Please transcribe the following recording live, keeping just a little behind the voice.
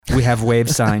We have wave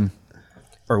sign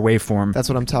or waveform. That's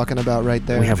what I'm talking about right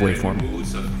there. We have waveform.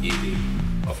 Rules of healing,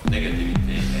 of negativity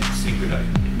and singularity,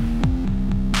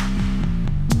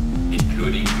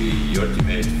 including the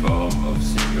ultimate form of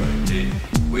singularity,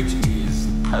 which is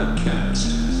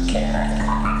focus. The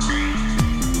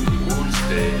whole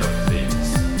state of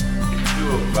things, the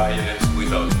pure violence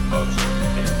without object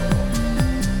anymore.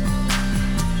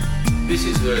 This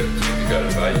is the typical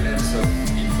violence of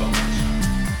information.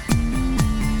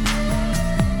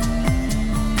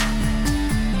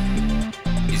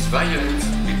 It's violent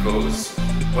because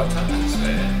what happens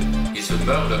there is a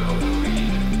murder of the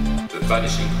real, the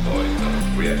vanishing point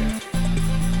of reality.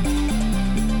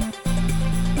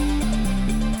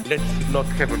 Let's not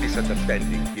have a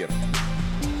misunderstanding here.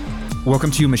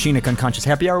 Welcome to Machinic Unconscious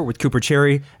Happy Hour with Cooper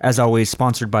Cherry, as always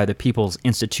sponsored by the People's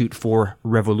Institute for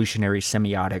Revolutionary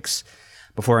Semiotics.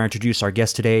 Before I introduce our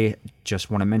guest today, just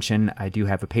want to mention I do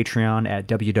have a Patreon at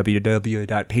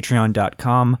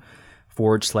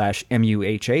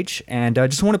www.patreon.com/MUHH. And I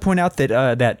just want to point out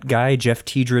that that guy, Jeff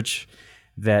Tiedrich,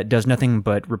 that does nothing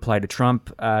but reply to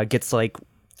Trump, gets like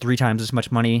 3 times as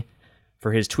much money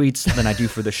for his tweets than I do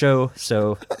for the show.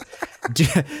 So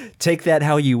take that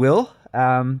how you will.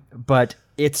 But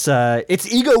it's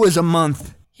Egoism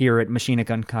Month here at Machinic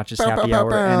Unconscious Happy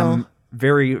Hour. And I'm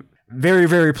very, very,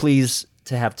 very pleased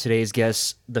to have today's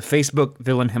guest, the Facebook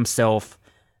villain himself,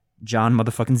 John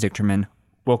motherfucking Zichterman.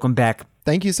 Welcome back.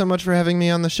 Thank you so much for having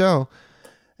me on the show.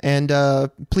 And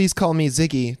please call me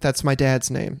Ziggy. That's my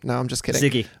dad's name. No, I'm just kidding.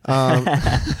 Ziggy.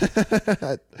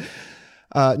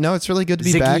 No, it's really good to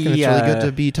be back, and it's really good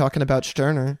to be talking about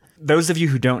Stirner. Those of you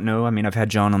who don't know, I mean, I've had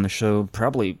John on the show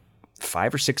probably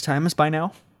 5 or 6 times by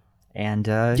now. And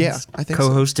he's I think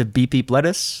co-host of Beep Beep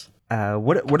Lettuce.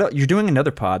 What you're doing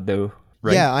another pod, though,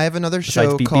 right? Yeah, I have another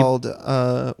Besides show Beep Beep? called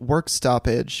Work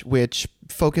Stoppage, which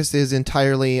focuses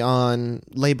entirely on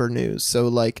labor news. So,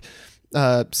 like,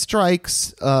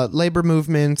 strikes, labor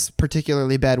movements,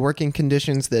 particularly bad working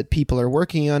conditions that people are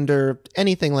working under,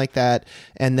 anything like that.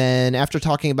 And then after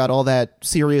talking about all that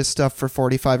serious stuff for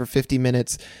 45 or 50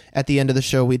 minutes, at the end of the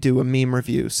show, we do a meme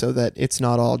review so that it's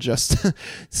not all just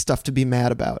stuff to be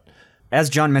mad about. As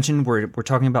John mentioned, we're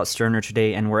talking about Stirner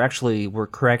today, and we're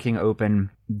cracking open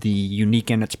the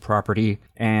unique in its property,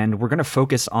 and we're going to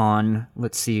focus on, we're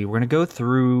going to go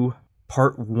through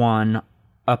part 1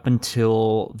 up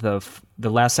until the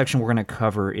last section we're going to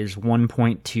cover is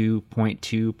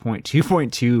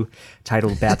 1.2.2.2.2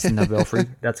 titled Bats in the Belfry.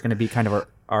 That's going to be kind of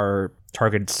our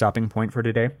targeted stopping point for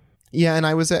today. Yeah, and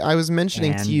I was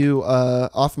mentioning to you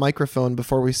off microphone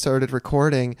before we started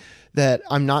recording that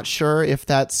I'm not sure if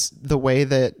that's the way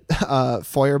that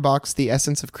Feuerbach's The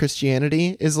Essence of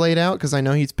Christianity is laid out, because I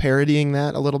know he's parodying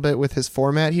that a little bit with his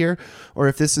format here, or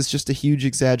if this is just a huge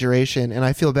exaggeration, and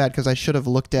I feel bad because I should have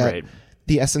looked at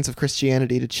The Essence of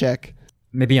Christianity to check.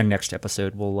 Maybe on next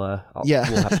episode we'll have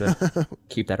to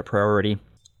keep that a priority.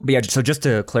 But yeah, so just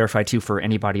to clarify too, for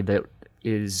anybody that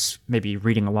is maybe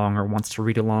reading along or wants to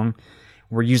read along,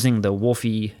 we're using the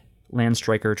Wolfie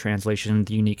Landstreicher translation,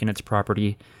 The Unique in Its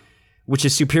Property, which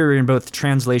is superior in both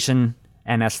translation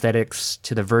and aesthetics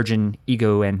to the Virgin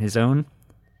Ego and His Own.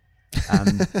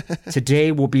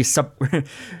 Today we'll be we're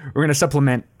going to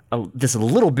supplement this a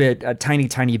little bit, a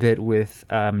tiny bit, with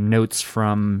notes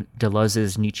from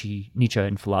Deleuze's Nietzsche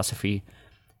and philosophy,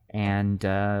 and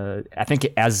I think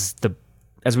as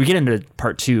we get into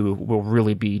part 2, we'll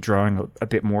really be drawing a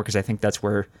bit more, because I think that's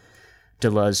where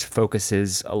Deleuze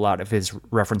focuses a lot of his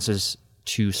references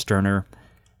to Stirner.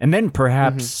 And then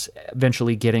perhaps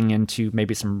eventually getting into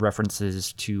maybe some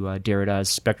references to Derrida's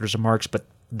Spectres of Marx, but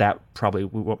we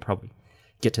won't probably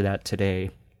get to that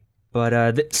today.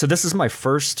 But so this is my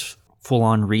first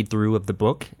full-on read-through of the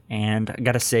book, and I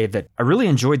gotta say that I really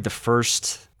enjoyed the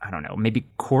first, I don't know, maybe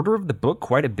quarter of the book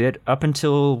quite a bit, up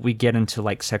until we get into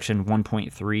like section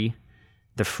 1.3,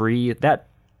 the free. That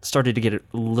started to get a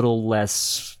little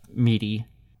less meaty,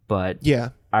 but yeah,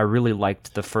 I really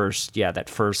liked that first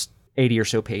 80 or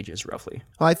so pages roughly.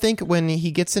 Well, I think when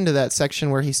he gets into that section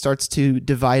where he starts to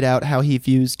divide out how he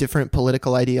views different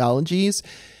political ideologies,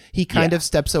 he kind of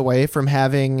steps away from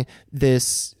having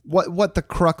this, what the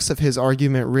crux of his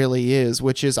argument really is,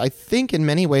 which is, I think in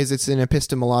many ways it's an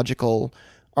epistemological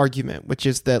argument, which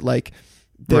is that like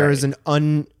there is an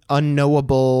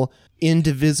unknowable,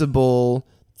 indivisible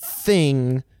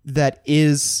thing that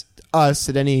is us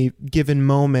at any given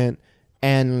moment,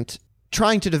 and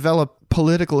trying to develop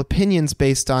political opinions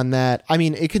based on that. I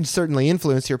mean, it can certainly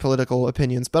influence your political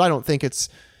opinions, but I don't think it's,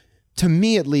 to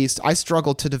me at least, I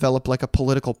struggle to develop like a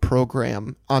political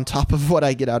program on top of what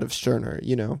I get out of Stirner,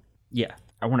 you know? Yeah.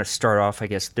 I want to start off, I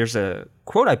guess, there's a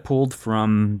quote I pulled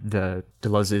from the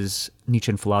Deleuze's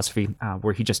Nietzschean philosophy,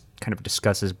 where he just kind of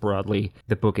discusses broadly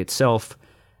the book itself.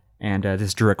 And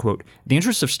this direct quote: "The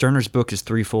interest of Stirner's book is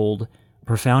threefold: a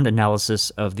profound analysis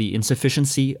of the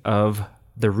insufficiency of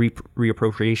the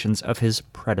reappropriations of his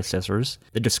predecessors,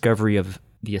 the discovery of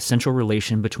the essential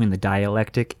relation between the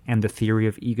dialectic and the theory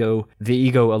of ego, the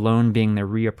ego alone being the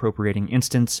reappropriating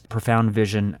instance, profound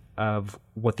vision of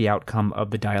what the outcome of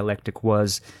the dialectic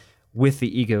was with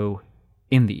the ego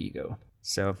in the ego."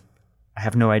 So I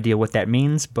have no idea what that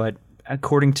means, but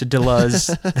according to Deleuze,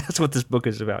 that's what this book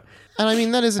is about. And I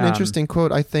mean, that is an interesting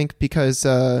quote, I think, because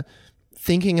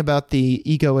thinking about the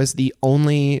ego as the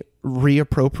only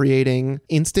reappropriating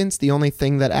instance, the only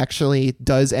thing that actually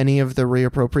does any of the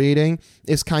reappropriating,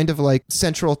 is kind of like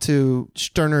central to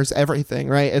Stirner's everything,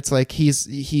 right? It's like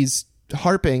he's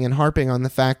harping on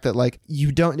the fact that like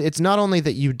it's not only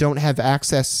that you don't have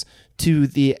access to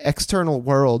the external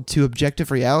world, to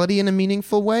objective reality in a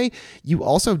meaningful way, you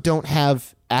also don't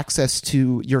have access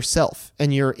to yourself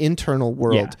and your internal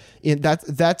world.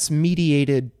 That's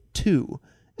mediated too.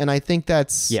 And I think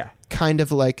that's kind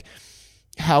of like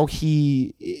how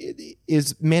he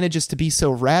manages to be so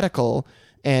radical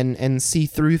and see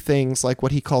through things like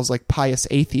what he calls like pious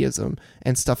atheism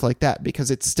and stuff like that, because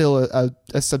it's still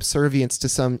a subservience to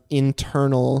some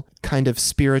internal kind of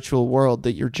spiritual world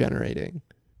that you're generating.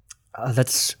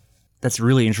 That's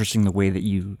really interesting the way that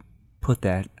you put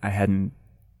that. I hadn't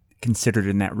considered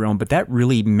in that realm, but that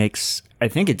really makes, I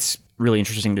think it's really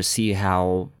interesting to see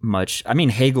how much, I mean,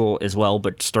 Hegel as well,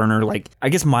 but Stirner, like, I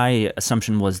guess my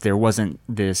assumption was there wasn't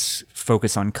this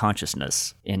focus on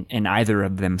consciousness in either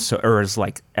of them, so, or as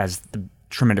the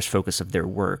tremendous focus of their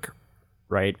work,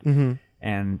 right? Mm-hmm.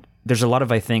 And there's a lot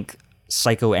of, I think,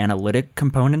 psychoanalytic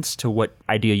components to what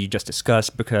idea you just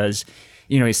discussed, because,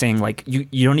 you know, he's saying like,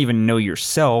 you don't even know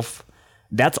yourself.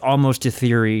 That's almost a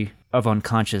theory of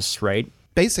unconscious, right?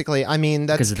 Basically, I mean,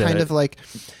 that's kind of like,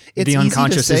 it's the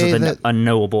unconscious easy to say is the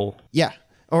unknowable. Yeah.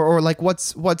 Or like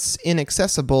what's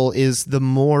inaccessible is the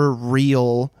more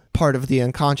real part of the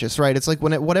unconscious, right? It's like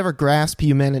whatever grasp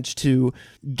you manage to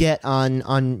get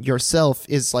on yourself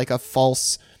is like a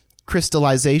false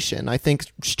crystallization. I think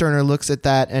Stirner looks at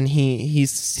that and he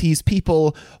sees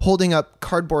people holding up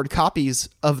cardboard copies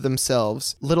of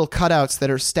themselves, little cutouts that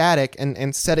are static,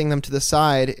 and setting them to the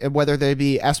side, whether they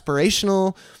be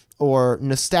aspirational or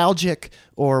nostalgic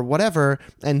or whatever,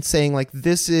 and saying like,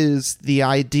 this is the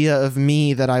idea of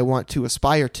me that I want to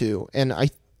aspire to. And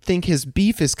I think his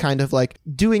beef is kind of like,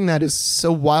 doing that is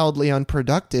so wildly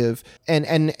unproductive,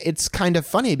 and it's kind of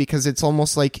funny because it's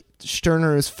almost like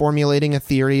Stirner is formulating a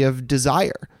theory of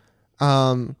desire.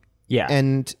 And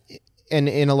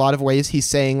in a lot of ways he's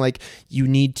saying like, you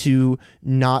need to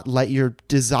not let your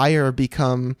desire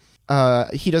become,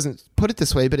 he doesn't put it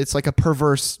this way, but it's like a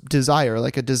perverse desire,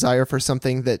 like a desire for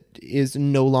something that is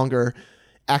no longer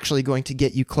actually going to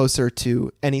get you closer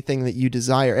to anything that you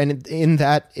desire. And in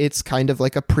that, it's kind of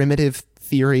like a primitive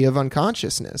theory of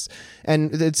unconsciousness.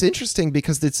 And it's interesting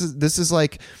because this is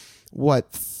like,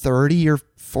 what, 30 or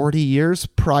 40 years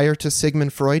prior to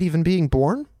Sigmund Freud even being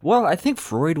born? Well, I think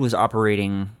Freud was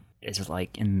operating as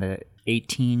like in the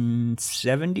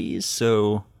 1870s,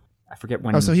 so I forget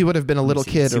when. Oh, so he would have been a little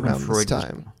kid around this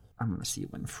time. I'm going to see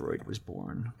when Freud was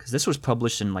born, because this was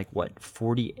published in like, what,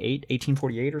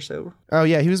 1848 or so? Oh,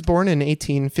 yeah, he was born in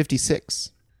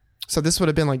 1856. So this would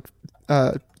have been like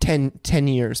 10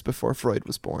 years before Freud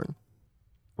was born.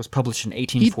 Was published in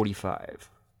 1845.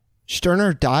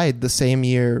 Stirner died the same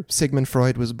year Sigmund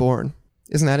Freud was born.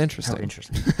 Isn't that interesting? How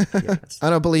interesting. Yeah, I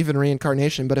don't believe in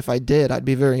reincarnation, but if I did, I'd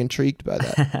be very intrigued by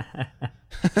that.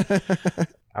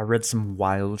 I read some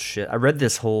wild shit. I read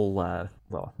this whole,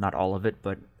 well, not all of it,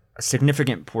 but a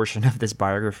significant portion of this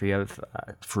biography of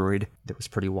Freud that was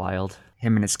pretty wild.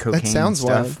 Him and his cocaine that sounds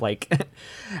stuff. Wild. Like,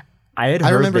 I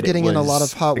remember getting in a lot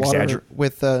of hot water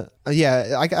with I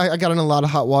got in a lot of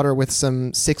hot water with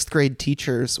some 6th grade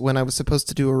teachers when I was supposed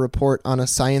to do a report on a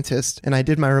scientist, and I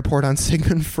did my report on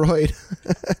Sigmund Freud.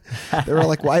 They were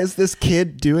like, why is this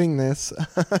kid doing this?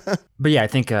 But yeah, I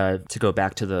think to go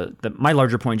back to my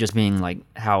larger point just being like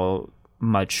how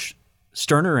much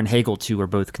Stirner and Hegel too are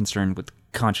both concerned with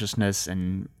consciousness,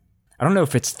 and I don't know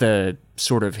if it's the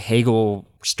sort of Hegel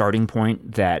starting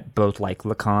point that both like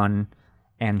Lacan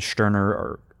and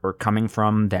Stirner are coming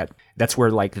from, that's where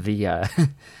like the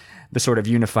the sort of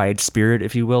unified spirit,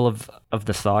 if you will, of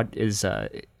the thought is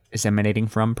emanating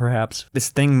from, perhaps.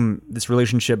 This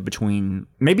relationship between,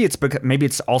 maybe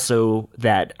it's also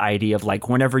that idea of like,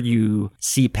 whenever you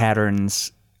see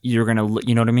patterns, you're gonna,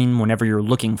 you know what I mean? Whenever you're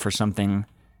looking for something,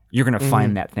 you're going to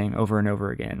find that thing over and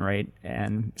over again, right?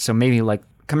 And so maybe like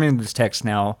coming into this text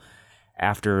now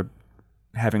after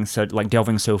having said like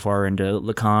delving so far into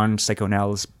Lacan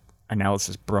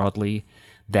psychoanalysis broadly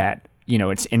that, you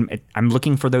know, I'm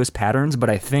looking for those patterns, but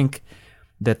I think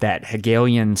that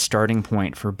Hegelian starting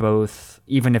point for both,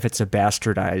 even if it's a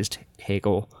bastardized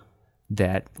Hegel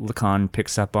that Lacan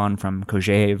picks up on from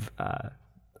Kojève,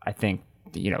 I think,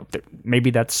 you know, maybe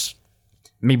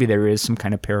there is some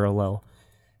kind of parallel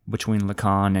between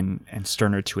Lacan and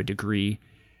Stirner to a degree.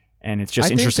 And it's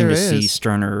just interesting to see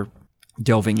Stirner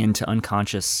delving into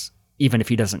unconscious, even if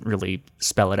he doesn't really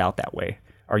spell it out that way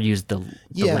or use the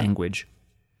language.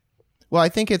 Well, I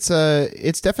think it's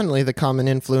definitely the common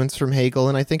influence from Hegel,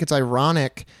 and I think it's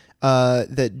ironic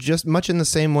that just much in the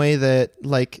same way that,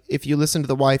 like, if you listen to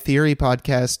the Why Theory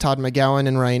podcast, Todd McGowan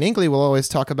and Ryan Ingley will always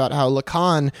talk about how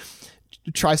Lacan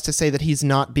tries to say that he's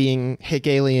not being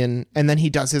Hegelian, and then he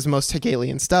does his most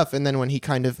Hegelian stuff, and then when he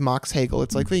kind of mocks Hegel,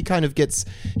 it's like he kind of gets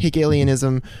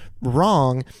Hegelianism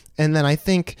wrong. And then I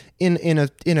think in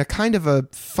a kind of a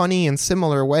funny and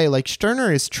similar way, like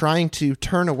Stirner is trying to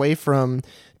turn away from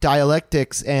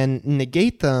dialectics and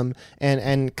negate them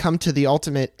and come to the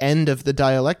ultimate end of the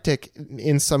dialectic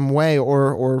in some way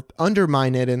or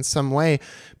undermine it in some way.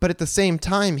 But at the same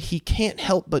time, he can't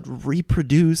help but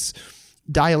reproduce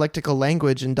dialectical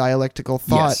language and dialectical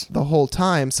thought the whole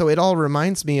time. So it all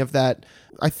reminds me of that.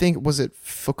 I think, was it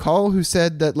Foucault who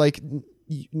said that, like,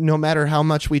 no matter how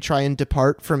much we try and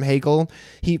depart from Hegel,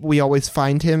 we always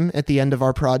find him at the end of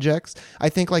our projects. I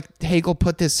think, like, Hegel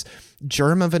put this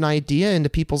germ of an idea into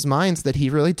people's minds that he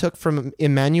really took from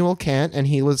Immanuel Kant, and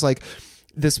he was like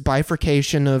this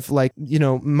bifurcation of, like, you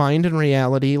know, mind and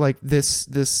reality, like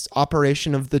this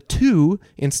operation of the two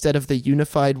instead of the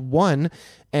unified one.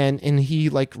 And he,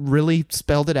 like, really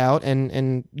spelled it out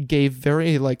and gave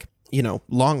very, like, you know,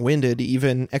 long-winded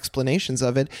even explanations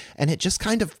of it. And it just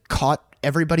kind of caught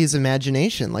everybody's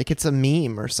imagination, like it's a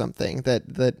meme or something,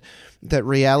 that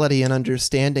reality and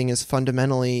understanding is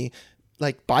fundamentally,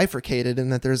 like, bifurcated,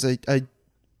 and that there's an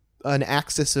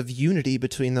axis of unity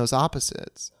between those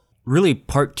opposites. Really,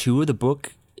 part 2 of the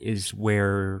book is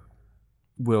where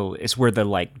the,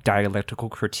 like, dialectical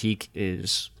critique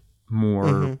is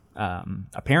more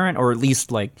apparent, or at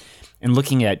least, like, in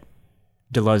looking at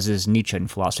Deleuze's Nietzschean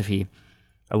philosophy,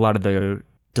 a lot of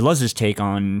Deleuze's take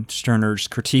on Stirner's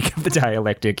critique of the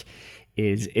dialectic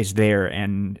is there,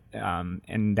 and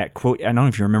that quote, I don't know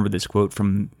if you remember this quote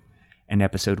from an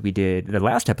episode we did, the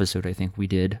last episode I think we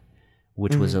did,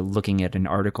 which was looking at an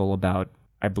article about,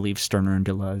 I believe, Stirner and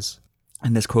Deleuze,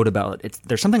 and this quote about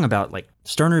there's something about, like,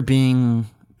 Stirner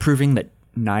proving that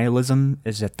nihilism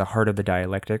is at the heart of the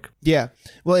dialectic. Yeah.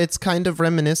 Well, it's kind of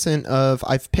reminiscent of,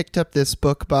 I've picked up this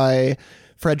book by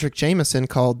Frederick Jameson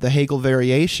called The Hegel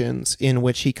Variations, in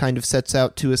which he kind of sets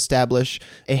out to establish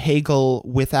a Hegel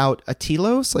without a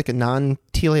telos, like a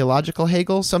non-teleological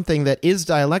Hegel, something that is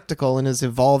dialectical and is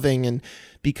evolving and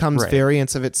becomes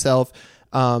variants of itself.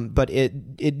 But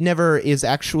it never is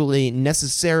actually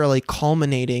necessarily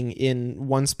culminating in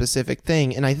one specific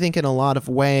thing. And I think in a lot of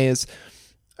ways,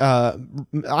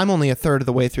 I'm only a third of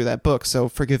the way through that book, so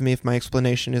forgive me if my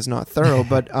explanation is not thorough,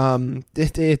 but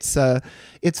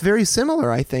it's very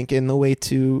similar, I think, in the way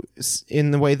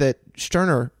that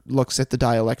Stirner looks at the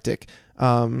dialectic.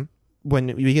 When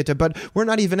we get to, but we're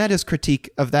not even at his critique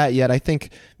of that yet. I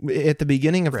think at the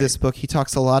beginning of this book, he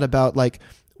talks a lot about, like,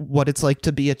 what it's like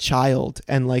to be a child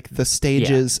and, like, the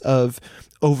stages of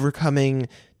overcoming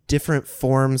different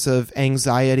forms of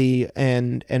anxiety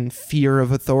and fear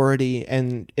of authority,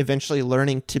 and eventually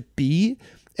learning to be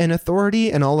an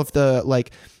authority, and all of the,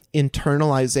 like,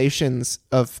 internalizations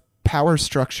of power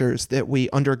structures that we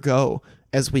undergo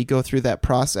as we go through that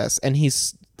process. And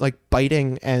he's, like,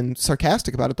 biting and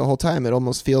sarcastic about it the whole time. It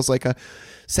almost feels like a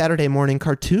Saturday morning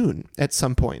cartoon at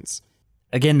some points.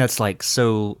 Again, that's, like,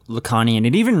 so Lacanian.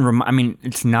 It even,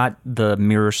 it's not the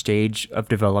mirror stage of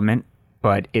development,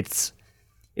 but it's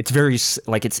very,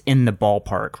 like, it's in the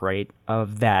ballpark, right,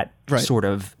 of that sort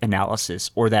of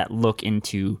analysis, or that look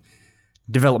into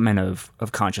development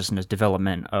of consciousness,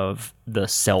 development of the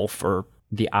self or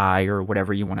the I, or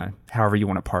however you want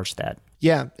to parse that.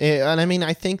 Yeah. And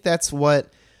I think that's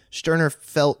what Stirner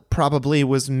felt probably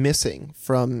was missing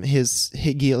from his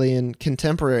Hegelian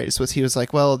contemporaries, was he was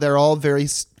like, well, they're all very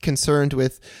concerned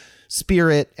with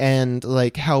spirit and,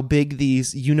 like, how big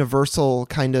these universal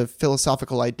kind of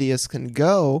philosophical ideas can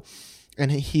go.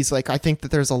 And he's like, I think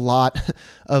that there's a lot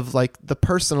of, like, the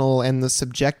personal and the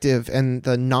subjective and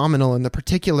the nominal and the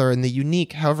particular and the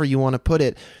unique, however you want to put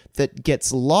it, that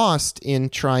gets lost in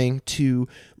trying to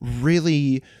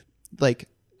really, like,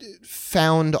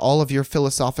 found all of your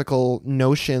philosophical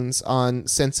notions on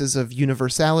senses of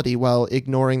universality while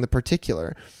ignoring the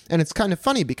particular. And it's kind of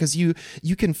funny because you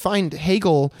can find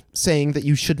Hegel saying that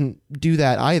you shouldn't do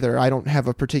that either. I don't have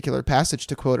a particular passage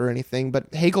to quote or anything,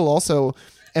 but Hegel also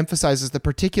emphasizes the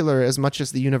particular as much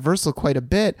as the universal quite a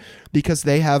bit because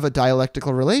they have a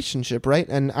dialectical relationship, right?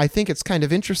 And I think it's kind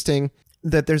of interesting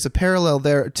that there's a parallel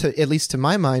there, to at least to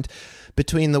my mind,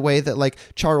 between the way that like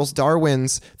Charles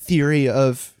Darwin's theory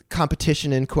of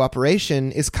competition and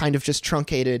cooperation is kind of just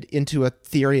truncated into a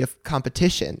theory of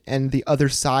competition, and the other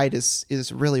side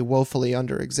is really woefully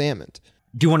underexamined.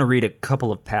 Do you want to read a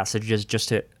couple of passages just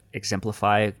to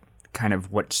exemplify kind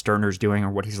of what Stirner's doing or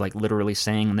what he's like literally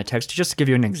saying in the text, just to give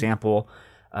you an example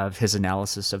of his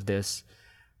analysis of this?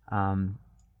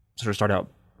 Sort of start out.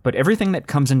 But everything that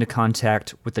comes into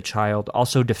contact with the child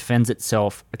also defends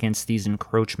itself against these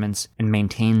encroachments and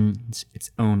maintains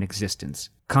its own existence.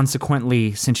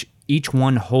 Consequently, since each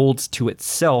one holds to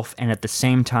itself and at the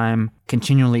same time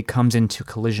continually comes into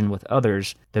collision with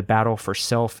others, the battle for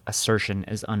self-assertion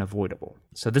is unavoidable.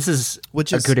 So this is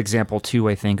a good example, too,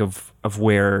 I think, of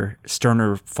where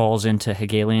Stirner falls into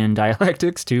Hegelian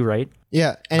dialectics, too, right?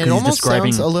 Yeah, and it almost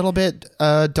sounds a little bit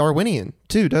Darwinian,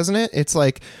 too, doesn't it? It's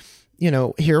like, you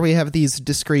know, here we have these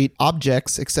discrete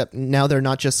objects, except now they're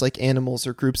not just like animals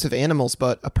or groups of animals,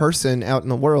 but a person out in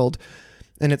the world.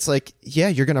 And it's like, yeah,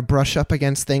 you're going to brush up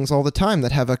against things all the time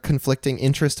that have a conflicting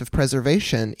interest of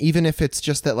preservation, even if it's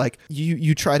just that like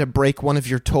you try to break one of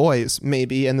your toys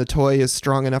maybe, and the toy is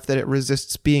strong enough that it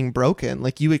resists being broken.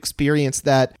 Like you experience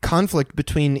that conflict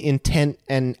between intent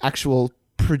and actual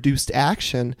produced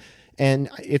action. And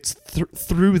it's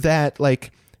through that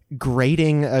like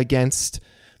grating against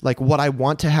like what I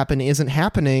want to happen isn't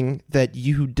happening that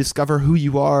you discover who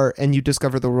you are and you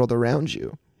discover the world around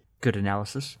you. Good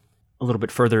analysis. A little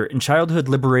bit further, in childhood,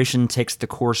 liberation takes the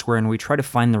course wherein we try to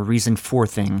find the reason for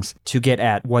things, to get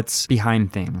at what's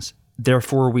behind things.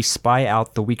 Therefore, we spy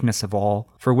out the weakness of all,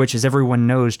 for which, as everyone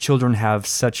knows, children have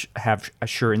a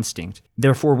sure instinct.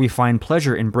 Therefore, we find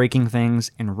pleasure in breaking things,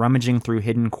 in rummaging through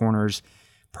hidden corners,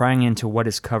 prying into what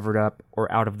is covered up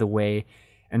or out of the way,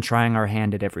 and trying our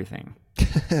hand at everything.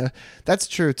 That's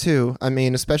true too. I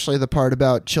mean, especially the part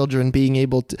about children being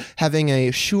able to having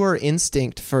a sure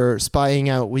instinct for spying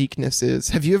out weaknesses.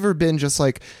 Have you ever been just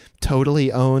like totally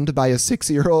owned by a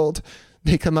 6-year-old?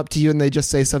 They come up to you and they just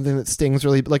say something that stings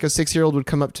really, like a 6-year-old would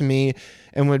come up to me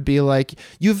and would be like,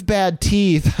 "You have bad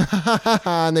teeth."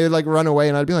 And they would like run away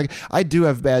and I'd be like, "I do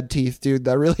have bad teeth, dude.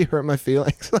 That really hurt my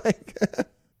feelings." Like,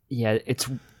 yeah, it's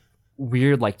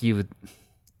weird. Like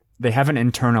they haven't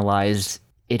internalized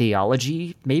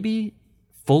ideology maybe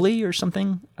fully or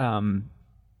something.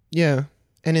 Yeah,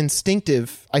 and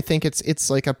instinctive. I think it's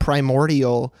like a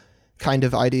primordial kind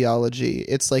of ideology.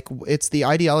 It's like it's the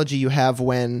ideology you have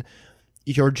when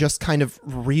you're just kind of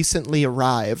recently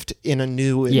arrived in a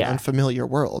new and unfamiliar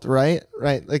world, right?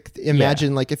 Like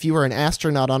imagine like if you were an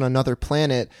astronaut on another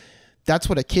planet, that's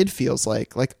what a kid feels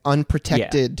like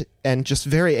unprotected and just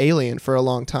very alien for a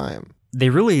long time. They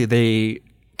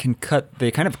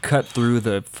kind of cut through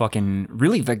the fucking,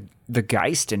 really the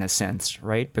Geist in a sense,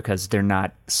 right? Because they're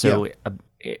not so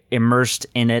immersed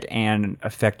in it and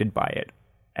affected by it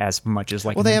as much as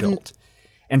like an adult.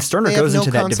 And Stirner goes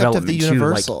into that development of the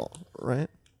universal, too, right?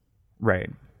 Right.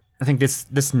 I think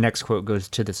this next quote goes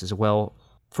to this as well.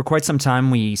 For quite some time,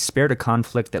 we spared a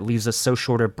conflict that leaves us so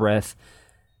short of breath.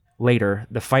 Later,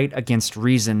 the fight against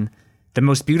reason. The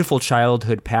most beautiful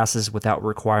childhood passes without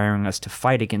requiring us to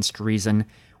fight against reason.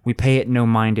 We pay it no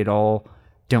mind at all,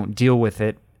 don't deal with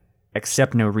it,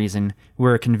 accept no reason. We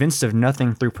are convinced of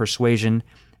nothing through persuasion,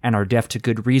 and are deaf to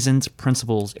good reasons,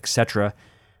 principles, etc.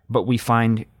 But we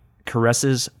find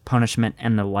caresses, punishment,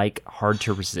 and the like hard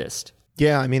to resist.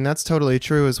 Yeah, I mean, that's totally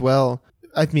true as well.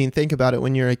 I mean, think about it.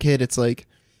 When you're a kid, it's like,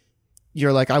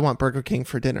 you're like, I want Burger King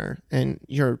for dinner. And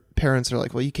your parents are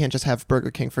like, well, you can't just have Burger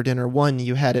King for dinner. 1,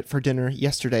 you had it for dinner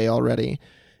yesterday already.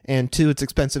 And 2, it's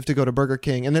expensive to go to Burger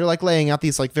King. And they're like laying out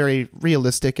these like very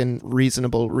realistic and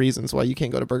reasonable reasons why you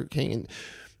can't go to Burger King. And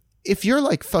if you're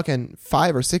like fucking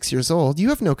 5 or 6 years old, you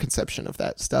have no conception of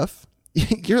that stuff.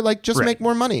 You're like, just make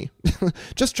more money.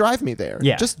 Just drive me there.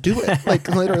 Yeah. Just do it. Like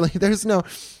literally, there's no,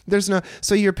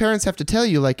 so your parents have to tell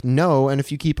you like, no. And if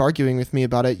you keep arguing with me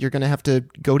about it, you're going to have to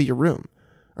go to your room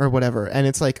or whatever. And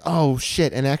it's like, oh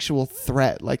shit, an actual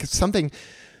threat. Like something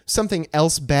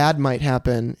else bad might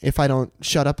happen if I don't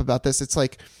shut up about this. It's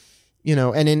like, you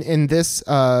know, and in this,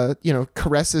 you know,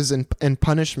 caresses and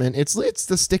punishment, it's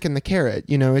the stick and the carrot,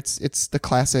 you know, it's the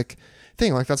classic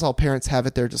thing. Like that's all parents have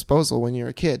at their disposal when you're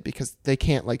a kid, because they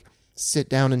can't like sit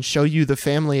down and show you the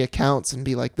family accounts and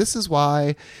be like, this is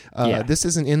why this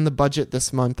isn't in the budget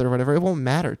this month or whatever. It won't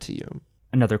matter to you.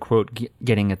 Another quote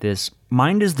getting at this: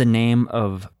 mind is the name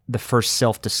of the first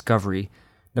self-discovery,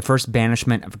 the first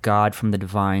banishment of God from the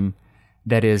divine,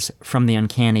 that is, from the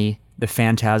uncanny, the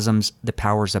phantasms, the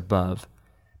powers above.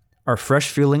 Our fresh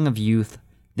feeling of youth,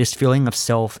 this feeling of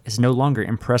self, is no longer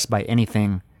impressed by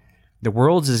anything. The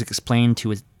world is explained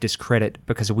to its discredit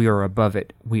because we are above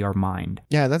it. We are mind.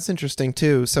 Yeah, that's interesting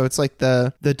too. So it's like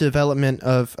the development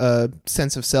of a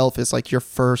sense of self is like your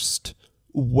first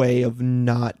way of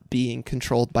not being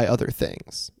controlled by other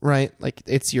things, right? Like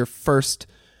it's your first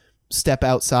step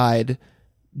outside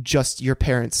just your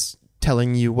parents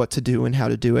telling you what to do and how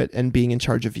to do it and being in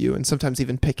charge of you, and sometimes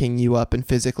even picking you up and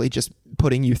physically just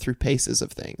putting you through paces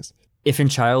of things. If in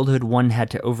childhood one had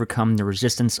to overcome the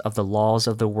resistance of the laws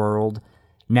of the world,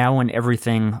 now in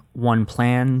everything one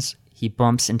plans, he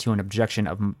bumps into an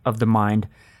objection of the mind,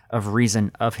 of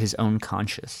reason, of his own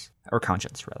conscience,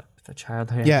 rather. If a child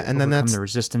had to and then overcome the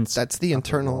resistance that's the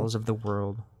internal laws of the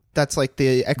world. That's like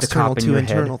the external to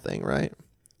internal thing, right?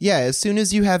 Yeah, as soon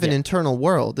as you have an internal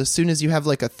world, as soon as you have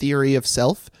like a theory of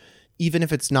self, even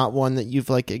if it's not one that you've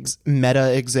like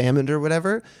meta-examined or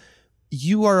whatever,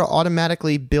 you are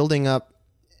automatically building up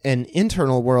an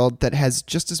internal world that has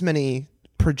just as many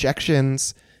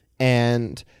projections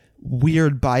and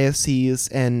weird biases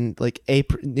and like a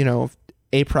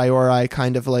priori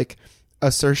kind of like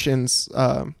assertions,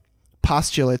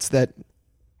 postulates that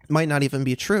might not even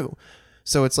be true.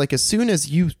 So it's like as soon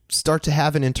as you start to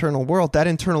have an internal world, that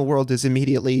internal world is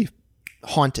immediately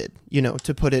haunted,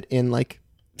 to put it in like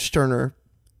Stirner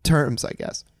terms, I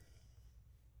guess.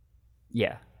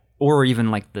 Yeah. Or even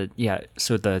like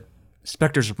so the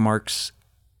Spectres of Marx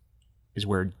is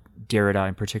where Derrida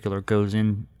in particular goes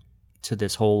into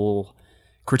this whole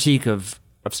critique of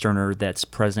Stirner that's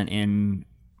present in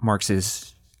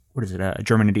Marx's,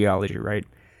 German ideology, right?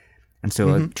 And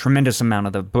so a tremendous amount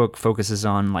of the book focuses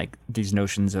on like these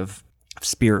notions of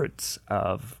spirits,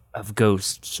 of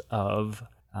ghosts, of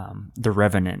the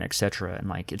revenant, etc. And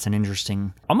like it's an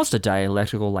interesting, almost a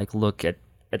dialectical like look at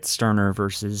Stirner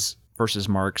versus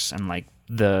Marx, and like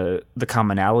the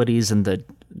commonalities and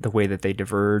the way that they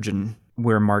diverge, and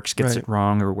where Marx gets it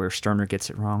wrong or where Stirner gets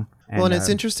it wrong. And it's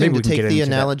interesting to take the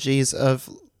analogies of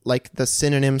like the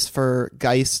synonyms for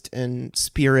Geist and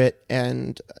spirit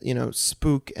and,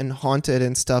 spook and haunted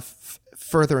and stuff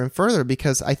further and further,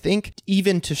 because I think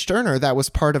even to Stirner, that was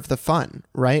part of the fun,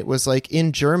 right? Was like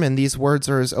in German, these words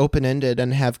are as open-ended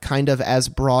and have kind of as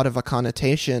broad of a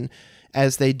connotation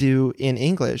as they do in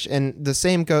English. And the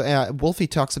same Wolfe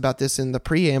talks about this in the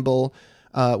preamble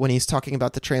when he's talking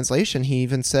about the translation. He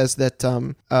even says that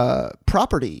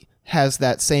property has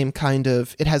that same kind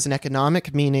of, it has an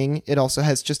economic meaning. It also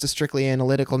has just a strictly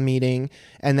analytical meaning.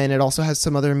 And then it also has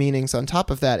some other meanings on top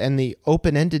of that. And the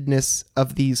open-endedness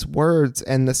of these words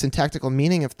and the syntactical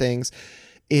meaning of things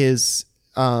is,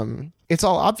 it's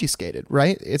all obfuscated,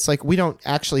 right? It's like we don't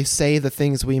actually say the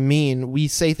things we mean. We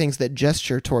say things that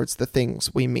gesture towards the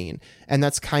things we mean. And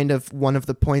that's kind of one of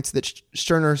the points that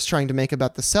Stirner is trying to make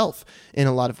about the self in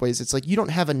a lot of ways. It's like you don't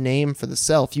have a name for the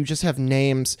self. You just have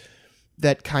names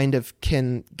that kind of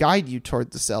can guide you toward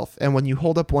the self. And when you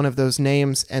hold up one of those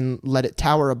names and let it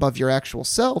tower above your actual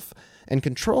self and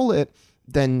control it,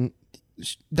 then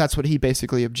that's what he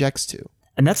basically objects to.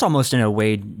 And that's almost in a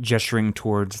way gesturing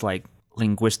towards like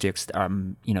linguistics.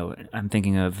 I'm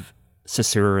thinking of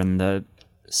Saussure and the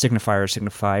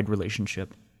signifier-signified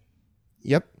relationship.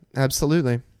 Yep,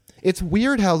 absolutely. It's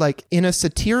weird how, like, in a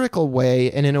satirical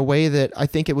way and in a way that I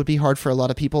think it would be hard for a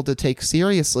lot of people to take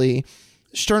seriously,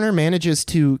 Stirner manages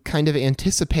to kind of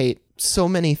anticipate so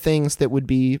many things that would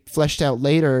be fleshed out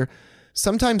later,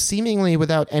 sometimes seemingly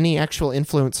without any actual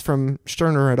influence from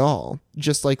Stirner at all.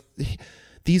 Just like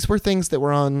these were things that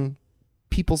were on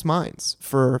people's minds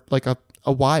for like a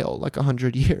while, like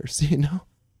 100 years,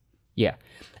 Yeah.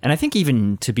 And I think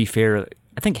even to be fair,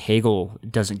 I think Hegel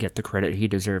doesn't get the credit he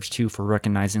deserves too for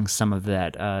recognizing some of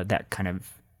that, that kind of,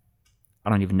 I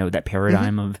don't even know, that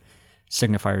paradigm of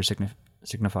signifier,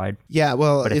 signified. Yeah,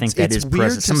 well, but I think that is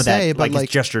present. Some of that, like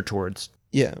it's gesture towards.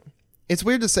 Yeah. It's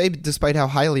weird to say, despite how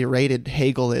highly rated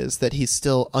Hegel is, that he's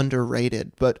still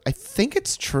underrated. But I think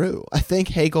it's true. I think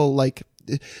Hegel, like,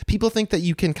 people think that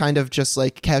you can kind of just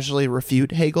like casually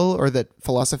refute Hegel or that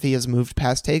philosophy has moved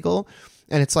past Hegel.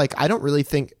 And it's like, I don't really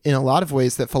think in a lot of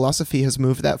ways that philosophy has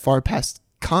moved that far past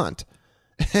Kant.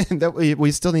 And that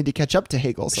we still need to catch up to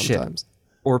Hegel sometimes.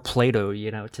 Or Plato,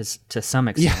 to some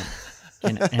extent. Yeah.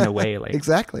 in a way, like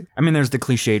exactly. I mean, there's the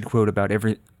cliched quote about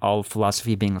all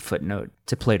philosophy being a footnote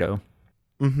to Plato.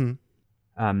 Mm-hmm.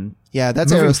 Yeah,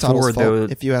 that's Moving Aristotle's forward, fault, though-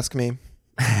 if you ask me.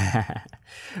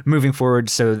 Moving forward,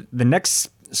 so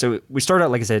we start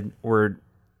out, like I said, where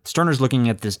Stirner's looking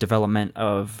at this development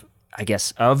of, I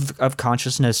guess, of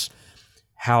consciousness,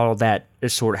 how that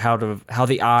is how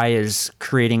the I is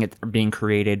creating it, or being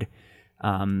created,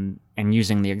 and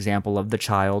using the example of the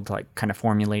child, like kind of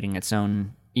formulating its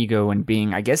own ego and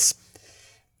being, I guess,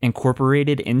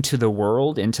 incorporated into the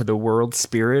world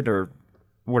spirit, or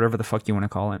whatever the fuck you want to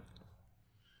call it.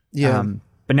 Yeah.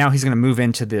 But now he's going to move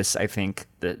into this. I think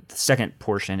the second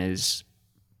portion is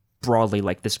broadly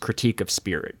like this critique of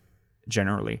spirit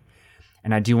generally.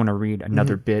 And I do want to read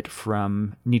another bit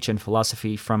from Nietzsche and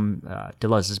Philosophy from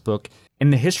Deleuze's book. In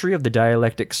the history of the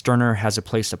dialectic, Stirner has a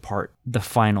place apart, the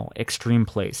final, extreme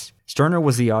place. Stirner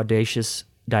was the audacious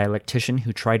dialectician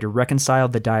who tried to reconcile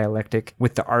the dialectic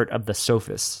with the art of the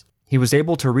sophists. He was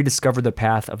able to rediscover the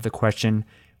path of the question,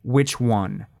 which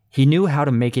one? He knew how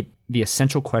to make it the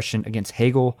essential question against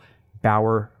Hegel,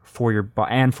 Bauer,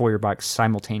 and Feuerbach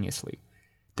simultaneously.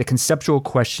 The conceptual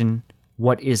question,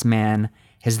 what is man,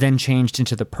 has then changed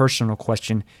into the personal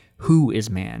question, who is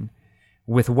man?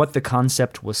 With what the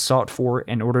concept was sought for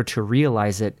in order to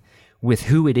realize it, with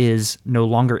who it is, no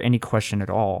longer any question at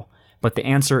all. But the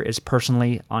answer is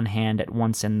personally on hand at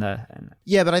once in the...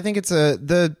 Yeah, but I think it's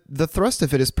the thrust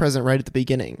of it is present right at the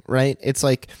beginning, right? It's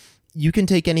like, you can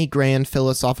take any grand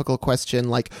philosophical question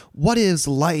like, what is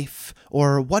life?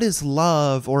 Or what is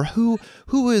love? Or who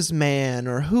is man?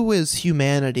 Or who is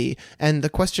humanity? And the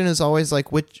question is always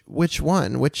like, which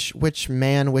one? Which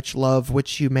man, which love,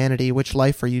 which humanity, which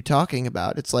life are you talking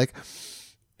about? It's like,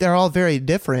 they're all very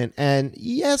different. And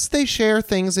yes, they share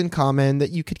things in common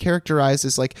that you could characterize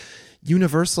as like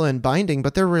universal and binding,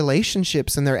 but their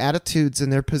relationships and their attitudes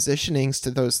and their positionings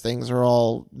to those things are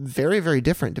all very, very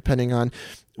different depending on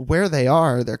where they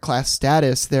are, their class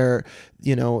status, their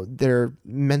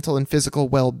mental and physical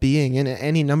well-being, and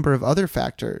any number of other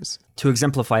factors. To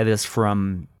exemplify this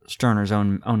from Stirner's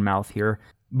own mouth here,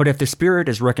 but if the spirit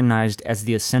is recognized as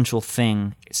the essential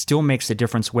thing, it still makes a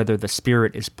difference whether the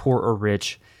spirit is poor or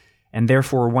rich, and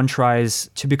therefore one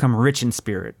tries to become rich in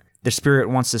spirit. The spirit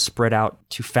wants to spread out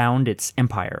to found its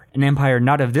empire, an empire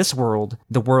not of this world,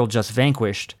 the world just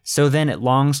vanquished. So then it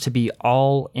longs to be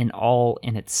all in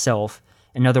itself.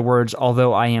 In other words,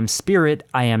 although I am spirit,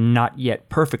 I am not yet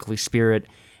perfectly spirit,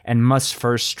 and must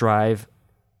first strive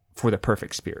for the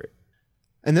perfect spirit.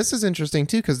 And this is interesting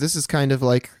too, because this is kind of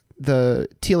like the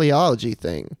teleology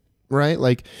thing, right?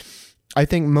 Like, I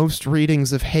think most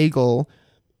readings of Hegel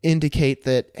indicate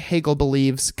that Hegel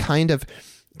believes kind of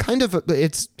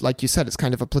it's like you said, it's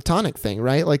kind of a Platonic thing,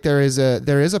 right? Like there is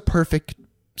a perfect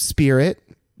spirit,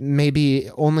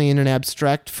 maybe only in an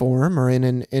abstract form or in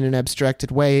an abstracted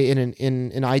way, in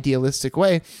an idealistic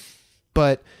way,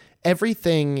 but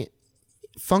everything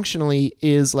functionally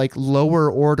is like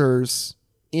lower orders,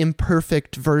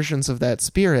 imperfect versions of that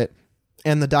spirit,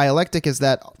 and the dialectic is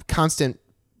that constant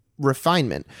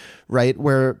refinement, right?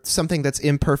 Where something that's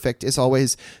imperfect is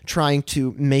always trying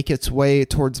to make its way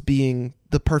towards being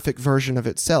the perfect version of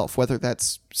itself, whether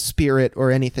that's spirit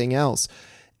or anything else.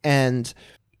 And,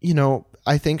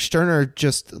 I think Stirner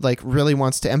just like really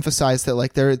wants to emphasize that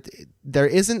like there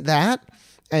isn't that.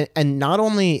 And not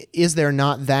only is there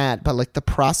not that, but like the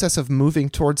process of moving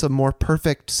towards a more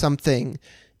perfect something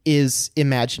is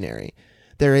imaginary.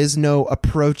 There is no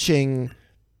approaching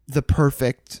the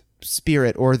perfect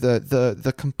spirit or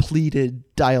the completed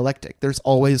dialectic. There's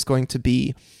always going to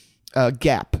be a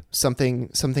gap, something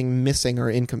missing or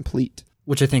incomplete.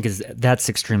 Which I think that's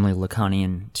extremely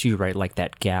Lacanian too, right? Like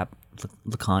that gap.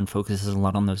 Lacan focuses a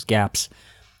lot on those gaps.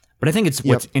 But I think it's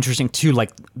what's interesting too,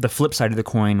 like the flip side of the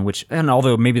coin, and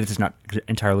although maybe this is not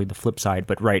entirely the flip side,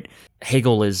 but right,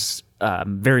 Hegel is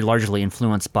very largely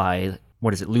influenced by,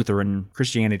 Lutheran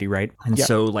Christianity, right? And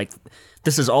so like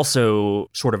this is also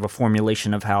sort of a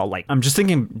formulation of how, like, I'm just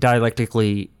thinking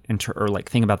dialectically, or like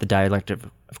thinking about the dialectic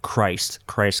of Christ.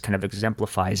 Christ kind of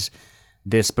exemplifies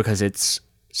this because it's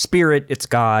spirit, it's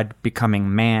God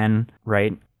becoming man,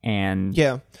 right? And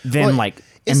then like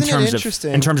in terms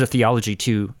of theology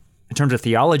too,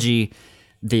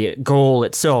 the goal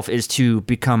itself is to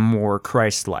become more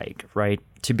Christ-like, right?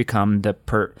 To become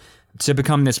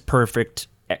this perfect,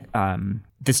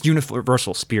 this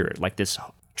universal spirit, like this.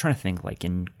 I'm trying to think, like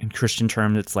in Christian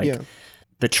terms, it's like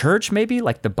the church, maybe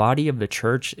like the body of the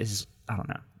church is. I don't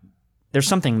know. There's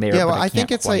something there. Yeah, well, I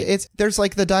think it's quite. Like there's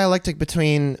like the dialectic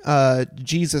between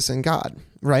Jesus and God,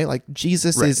 right? Like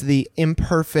Jesus is the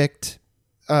imperfect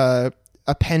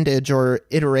appendage or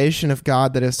iteration of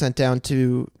God that is sent down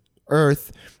to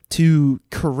earth to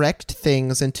correct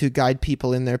things and to guide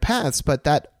people in their paths. But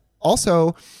that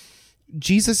also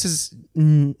Jesus's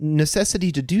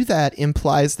necessity to do that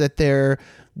implies that there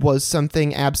was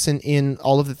something absent in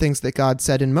all of the things that God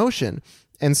set in motion.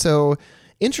 And so,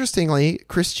 interestingly,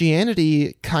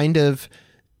 Christianity kind of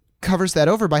covers that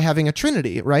over by having a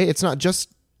Trinity, right? It's not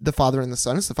just the Father and the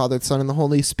Son, it's the Father, the Son, and the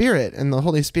Holy Spirit. And the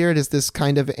Holy Spirit is this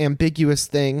kind of ambiguous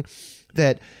thing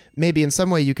that maybe in some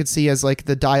way you could see as like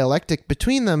the dialectic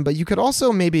between them, but you could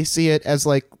also maybe see it as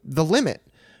like the limit,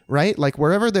 right? Like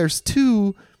wherever there's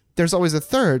two, there's always a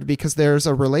third because there's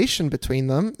a relation between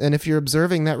them. And if you're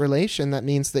observing that relation, that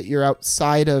means that you're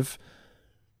outside of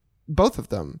both of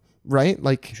them, right?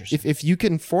 Like if you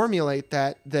can formulate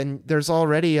that, then there's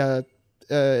already a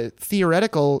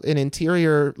theoretical and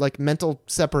interior, like mental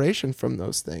separation from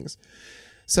those things.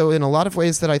 So in a lot of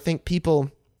ways that I think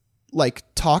people like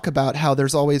talk about how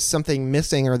there's always something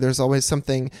missing or there's always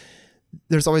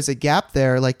a gap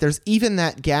there. Like there's even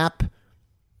that gap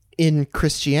in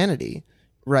Christianity,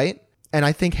 right? And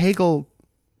I think Hegel,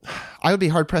 I would be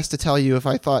hard pressed to tell you if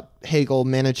I thought Hegel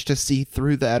managed to see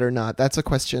through that or not. That's a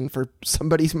question for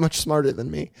somebody much smarter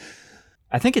than me.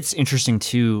 I think it's interesting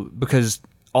too, because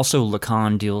also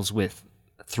Lacan deals with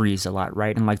threes a lot,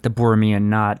 right? And like the Borromean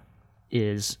knot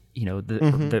is, you know,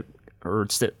 the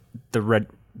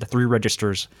three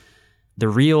registers, the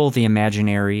real, the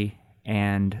imaginary,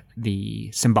 and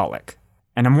the symbolic.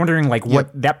 And I'm wondering, like,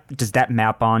 does that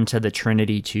map onto the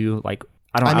Trinity too? Like,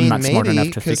 I'm not smart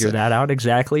enough to figure that out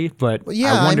exactly, but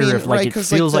I wonder if like it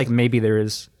feels like maybe there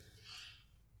is.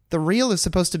 The real is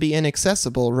supposed to be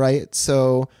inaccessible, right?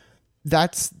 So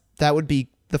that would be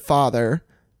the Father,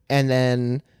 and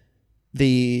then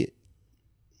the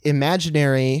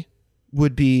imaginary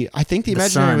would be, I think the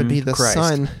imaginary would be the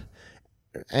Son,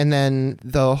 and then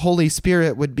the Holy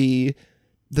Spirit would be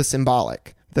the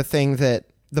symbolic, the thing that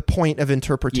the point of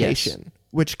interpretation. Yes.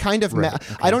 Which kind of,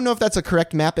 I don't know if that's a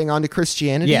correct mapping onto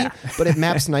Christianity, but it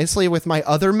maps nicely with my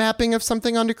other mapping of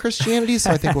something onto Christianity,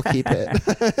 so I think we'll keep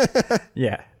it.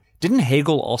 Yeah. Didn't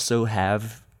Hegel also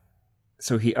have,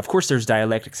 so he, of course there's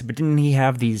dialectics, but didn't he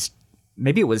have these,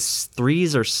 maybe it was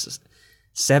threes or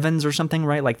sevens or something,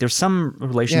 right? Like there's some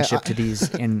relationship to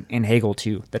these in Hegel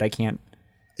too that I can't.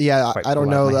 Yeah, I don't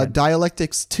know.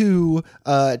 Dialectics 2,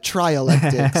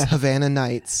 trialectics, Havana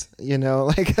Nights, you know,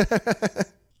 like...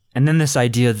 And then this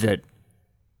idea that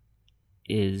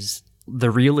is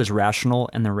the real is rational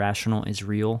and the rational is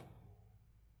real.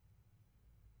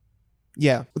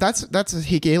 Yeah, that's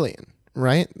Hegelian,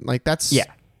 right? Like that's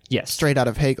straight out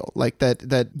of Hegel. Like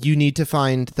that you need to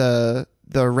find the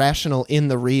rational in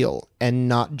the real and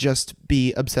not just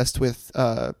be obsessed with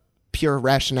pure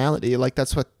rationality. Like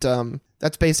that's what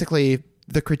that's basically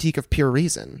the critique of pure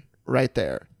reason right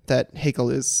there that Hegel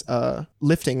is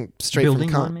lifting straight from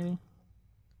Kant. Maybe?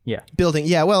 Yeah. Building.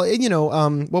 Yeah. Well, you know,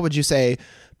 what would you say?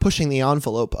 Pushing the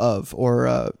envelope of,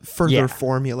 or further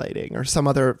formulating, or some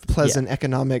other pleasant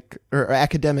economic or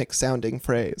academic sounding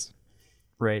phrase.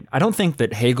 Right. I don't think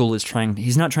that Hegel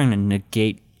he's not trying to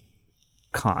negate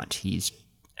Kant. He's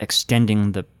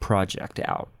extending the project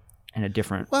out in a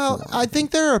different form. I think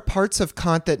there are parts of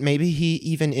Kant that maybe he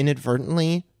even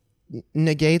inadvertently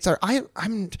negates.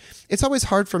 It's always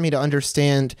hard for me to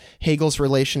understand Hegel's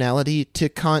relationality to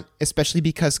Kant, especially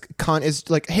because Kant is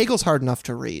like, Hegel's hard enough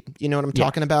to read. You know what I'm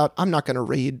talking about? I'm not going to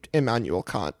read Immanuel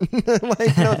Kant.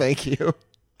 Like, no, thank you.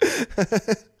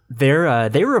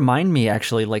 They remind me,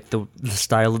 actually, like the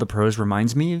style of the prose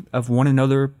reminds me of one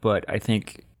another, but I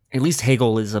think at least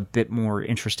Hegel is a bit more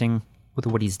interesting with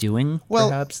what he's doing,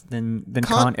 perhaps, than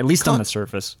Kant, at least on the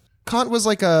surface. Kant was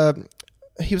like a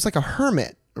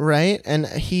hermit. Right. And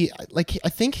I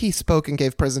think he spoke and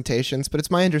gave presentations, but it's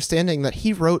my understanding that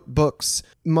he wrote books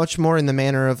much more in the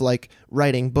manner of like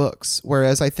writing books.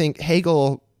 Whereas I think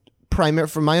Hegel,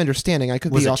 from my understanding, I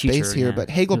could be off base here, but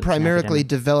Hegel primarily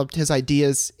developed his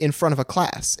ideas in front of a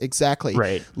class. Exactly.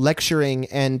 Right. Lecturing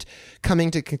and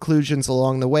coming to conclusions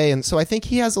along the way. And so I think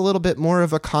he has a little bit more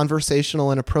of a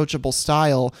conversational and approachable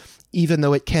style, even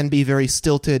though it can be very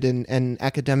stilted and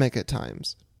academic at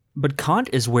times. But Kant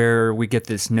is where we get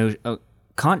this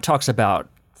Kant talks about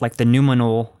like the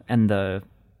noumenal and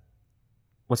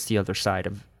what's the other side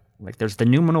of, like there's the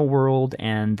noumenal world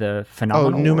and the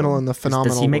phenomenal world. Noumenal and the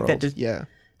phenomenal does he make world.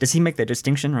 Does he make that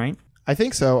distinction, right? I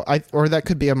think so. Or that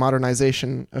could be a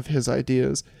modernization of his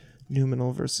ideas.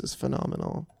 Noumenal versus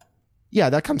phenomenal. Yeah,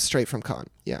 that comes straight from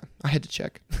Kant. Yeah, I had to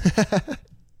check.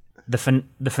 The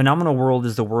phenomenal world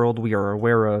is the world we are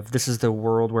aware of. This is the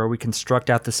world where we construct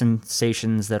out the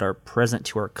sensations that are present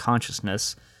to our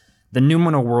consciousness. The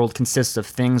noumenal world consists of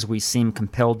things we seem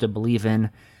compelled to believe in,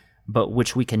 but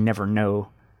which we can never know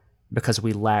because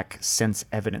we lack sense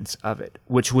evidence of it.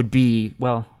 Which would be,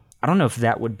 well, I don't know if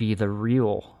that would be the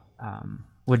real,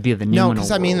 would be the noumenal No,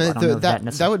 because I mean, world.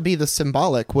 that would be the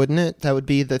symbolic, wouldn't it? That would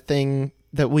be the thing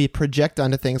that we project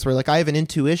onto things where, like, I have an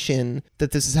intuition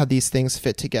that this is how these things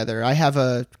fit together. I have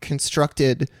a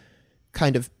constructed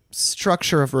kind of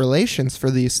structure of relations for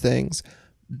these things,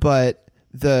 but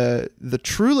the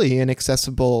truly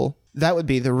inaccessible, that would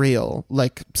be the real,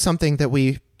 like something that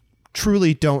we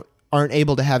truly aren't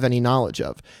able to have any knowledge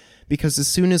of. Because as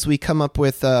soon as we come up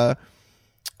with a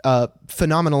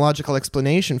phenomenological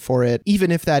explanation for it, even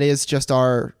if that is just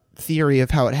our theory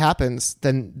of how it happens,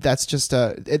 then that's just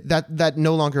that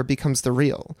no longer becomes the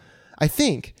real. I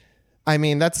think. I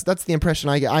mean, that's the impression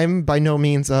I get. I'm by no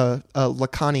means a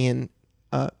Lacanian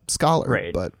scholar,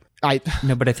 right? But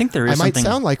but I think there is. I might something...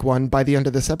 sound like one by the end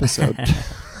of this episode.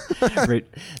 Right.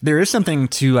 There is something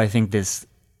to, I think, this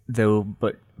though,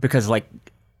 but because like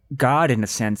God, in a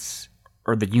sense,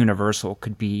 or the universal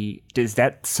is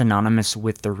that synonymous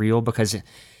with the real? Because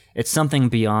it's something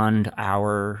beyond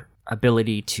our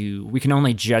ability we can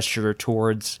only gesture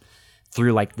towards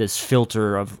through like this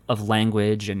filter of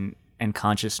language and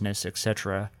consciousness,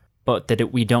 etc. But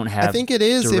that we don't have, I think it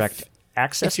is direct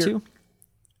access to.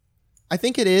 I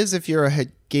think it is if you're a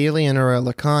Hegelian or a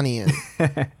Lacanian.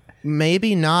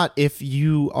 Maybe not if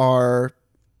you are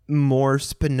more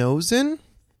Spinozan.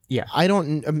 Yeah.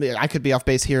 I could be off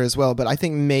base here as well, but I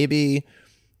think maybe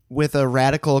with a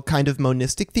radical kind of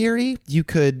monistic theory, you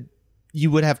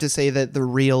would have to say that the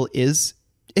real is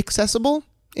accessible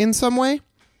in some way.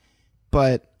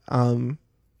 But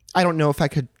I don't know if I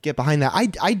could get behind that.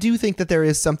 I do think that there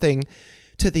is something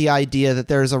to the idea that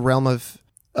there is a realm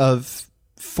of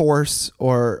force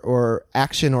or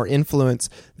action or influence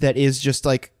that is just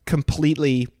like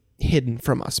completely hidden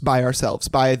from us by ourselves,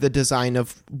 by the design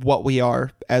of what we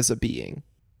are as a being.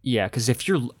 Yeah, because if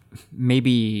you're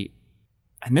maybe,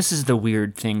 and this is the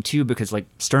weird thing too, because like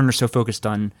Stirner's so focused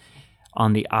on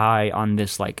the I, on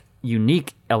this like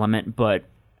unique element, but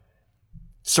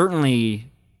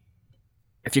certainly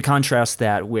if you contrast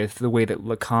that with the way that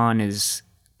Lacan is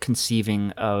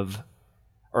conceiving of,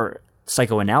 or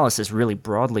psychoanalysis really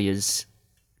broadly is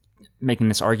making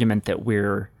this argument that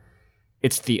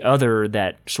it's the other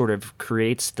that sort of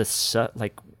creates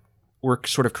like we're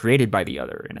sort of created by the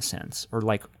other in a sense, or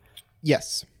like,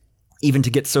 yes, even to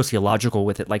get sociological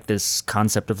with it, like this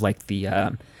concept of like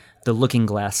the looking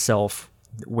glass self,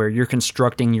 where you're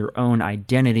constructing your own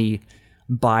identity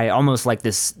by almost like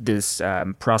this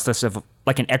process of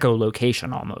like an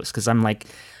echolocation almost, because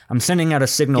I'm sending out a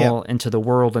signal into the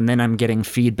world, and then I'm getting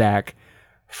feedback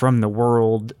from the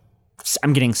world.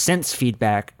 I'm getting sense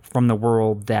feedback from the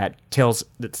world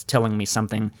that's telling me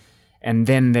something, and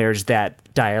then there's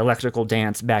that dialectical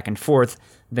dance back and forth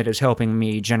that is helping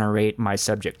me generate my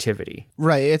subjectivity.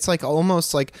 Right. It's like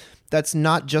almost like that's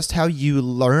not just how you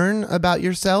learn about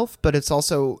yourself, but it's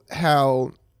also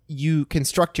how you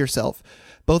construct yourself,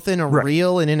 both in a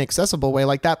real and inaccessible way.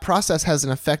 Like that process has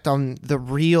an effect on the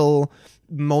real,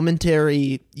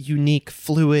 momentary, unique,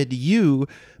 fluid you,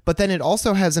 but then it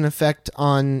also has an effect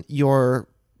on your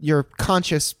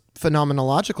conscious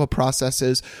phenomenological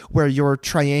processes where you're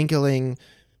triangulating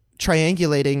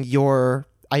your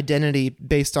identity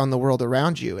based on the world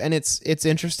around you. And it's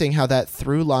interesting how that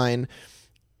through line,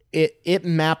 it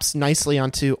maps nicely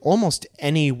onto almost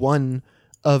any one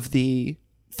of the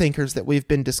thinkers that we've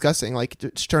been discussing. Like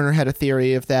Stirner had a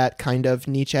theory of that kind of,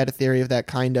 Nietzsche had a theory of that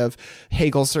kind of,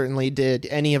 Hegel certainly did,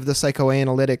 any of the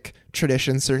psychoanalytic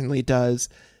tradition certainly does.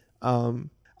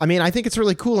 I mean, I think it's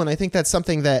really cool, and I think that's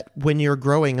something that when you're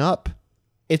growing up,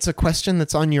 it's a question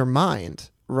that's on your mind,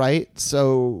 right?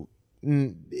 So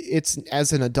it's,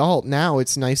 as an adult now,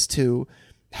 it's nice to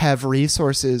have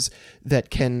resources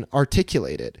that can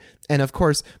articulate it. And of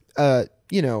course,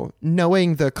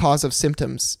 knowing the cause of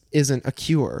symptoms isn't a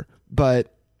cure,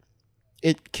 but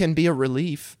it can be a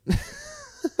relief.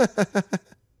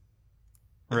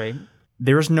 Right.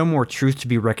 There is no more truth to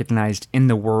be recognized in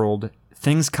the world.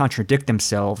 Things contradict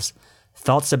themselves.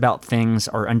 Thoughts about things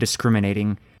are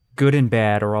undiscriminating. Good and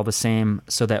bad are all the same,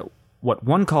 so that what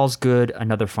one calls good,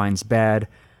 another finds bad.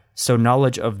 So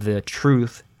knowledge of the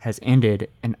truth has ended,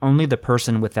 and only the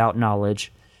person without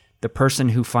knowledge, the person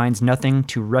who finds nothing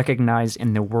to recognize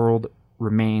in the world,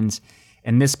 remains,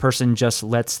 and this person just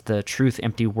lets the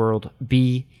truth-empty world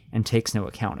be and takes no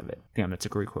account of it. Damn, that's a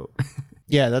great quote.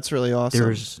 Yeah, that's really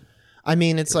awesome. I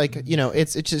mean, it's like,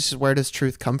 it's just, where does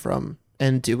truth come from?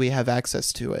 And do we have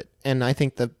access to it? And I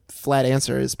think the flat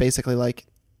answer is basically like,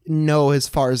 no, as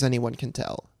far as anyone can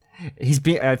tell.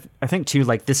 I think too,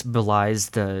 like this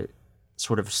belies the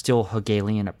sort of still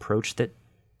Hegelian approach that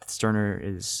Stirner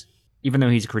is, even though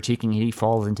he's critiquing, he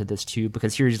falls into this too,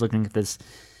 because here he's looking at this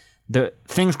the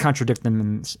things contradict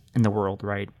them in the world,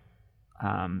 right?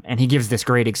 And he gives this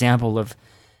great example of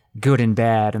good and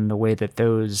bad and the way that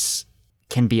those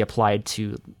can be applied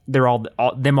to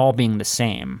them all being the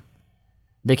same.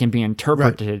 They can be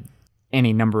interpreted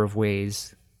any number of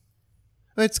ways.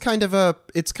 It's kind of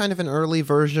an early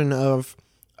version of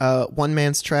one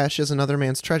man's trash is another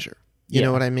man's treasure. You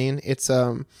know what I mean? It's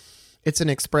an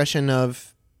expression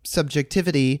of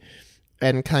subjectivity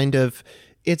and kind of,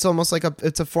 it's almost like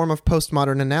it's a form of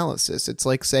postmodern analysis. It's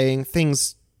like saying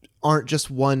things aren't just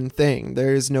one thing.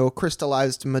 There is no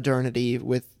crystallized modernity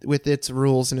with its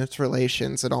rules and its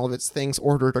relations and all of its things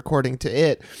ordered according to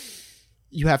it.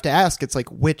 You have to ask, it's like,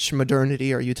 which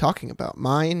modernity are you talking about?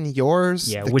 Mine, yours,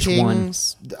 the which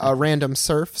kings, random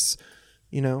serfs,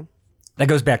 you know? That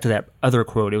goes back to that other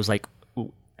quote. It was like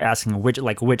asking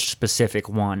which specific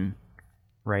one,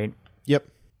 right? Yep,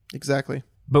 exactly.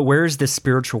 But where is this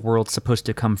spiritual world supposed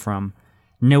to come from?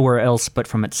 Nowhere else but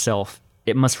from itself.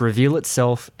 It must reveal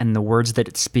itself and the words that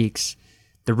it speaks,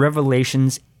 the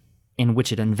revelations in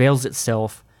which it unveils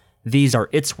itself. These are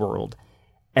its world.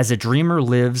 As a dreamer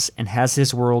lives and has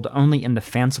his world only in the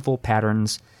fanciful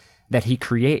patterns that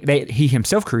he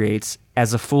himself creates,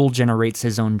 as a fool generates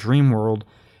his own dream world,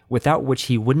 without which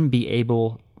he wouldn't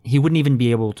even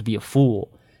be able to be a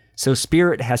fool. So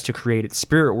spirit has to create its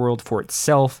spirit world for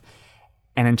itself,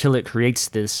 and until it creates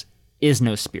this, is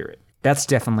no spirit. That's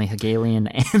definitely Hegelian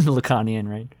and Lacanian,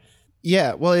 right?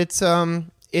 Yeah, well, it's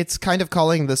kind of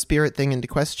calling the spirit thing into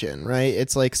question, right?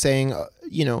 It's like saying,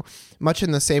 much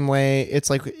in the same way, it's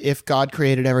like if God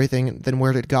created everything, then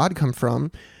where did God come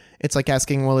from? It's like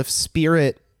asking, well, if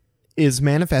spirit is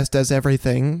manifest as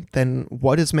everything, then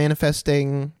what is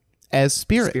manifesting as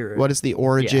spirit? What is the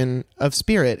origin of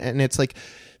spirit? And it's like,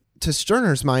 to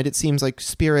Stirner's mind, it seems like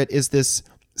spirit is this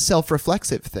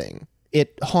self-reflexive thing.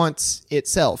 It haunts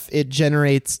itself. It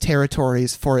generates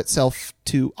territories for itself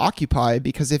to occupy,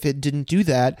 because if it didn't do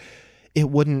that, it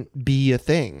wouldn't be a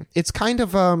thing. It's kind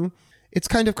of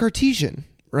Cartesian,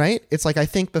 right? It's like, I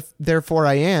think, therefore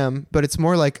I am, but it's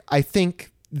more like, I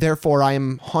think, therefore I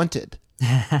am haunted.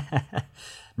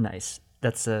 Nice.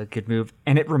 That's a good move.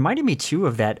 And it reminded me too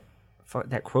of that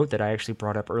quote that I actually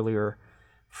brought up earlier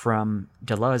from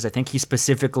Deleuze. I think he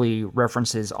specifically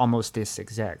references almost this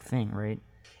exact thing, right?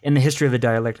 In the history of the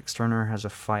dialectic, Stirner has a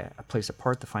place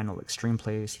apart, the final extreme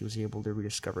place. He was able to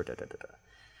rediscover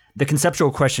The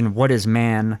conceptual question, what is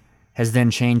man, has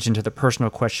then changed into the personal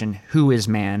question, who is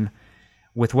man,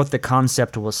 with what the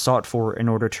concept was sought for in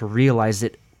order to realize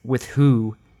it, with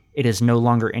who, it is no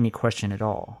longer any question at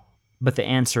all. But the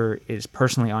answer is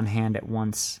personally on hand at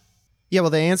once. Yeah, well,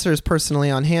 the answer is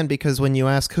personally on hand, because when you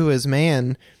ask who is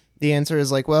man, the answer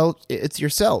is like, well, it's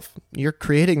yourself. You're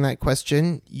creating that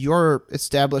question. You're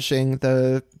establishing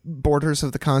the borders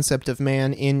of the concept of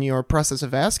man in your process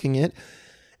of asking it.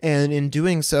 And in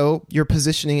doing so, you're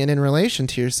positioning it in relation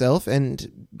to yourself.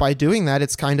 And by doing that,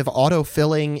 it's kind of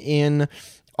auto-filling in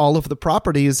all of the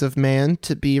properties of man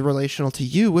to be relational to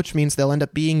you, which means they'll end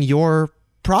up being your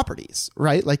properties,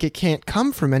 right? Like, it can't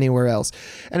come from anywhere else.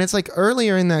 And it's like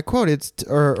earlier in that quote,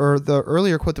 or the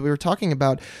earlier quote that we were talking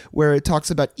about, where it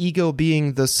talks about ego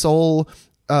being the sole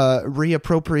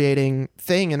reappropriating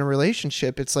thing in a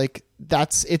relationship. It's like,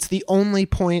 it's the only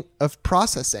point of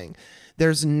processing.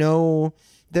 It's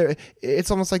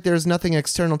almost like there's nothing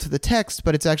external to the text,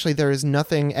 but it's actually, there is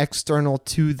nothing external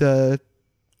to the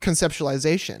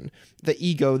conceptualization, the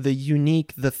ego, the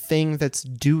unique, the thing that's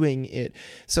doing it.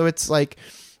 So it's like,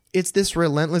 it's this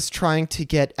relentless trying to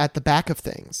get at the back of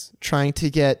things, trying to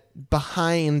get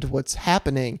behind what's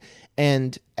happening.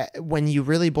 And when you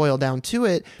really boil down to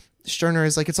it, Stirner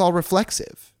is like, it's all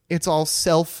reflexive. It's all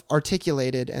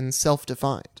self-articulated and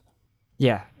self-defined.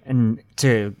 Yeah. And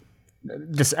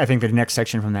I think the next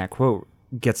section from that quote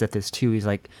gets at this too. He's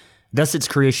like, thus its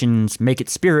creations make it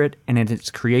spirit, and in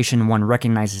its creation one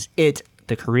recognizes it,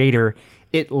 the creator.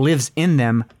 It lives in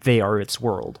them, they are its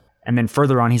world. And then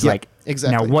further on, he's like,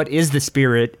 exactly. Now what is the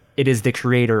spirit? It is the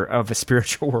creator of a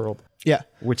spiritual world. Yeah.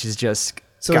 Which is just,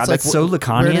 so God, that's so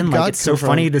Lacanian. Like, it's so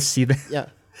funny to see that. Yeah.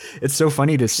 It's so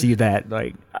funny to see that.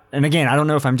 Like, and again, I don't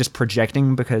know if I'm just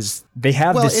projecting, because they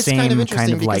have the same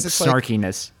kind of like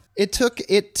snarkiness.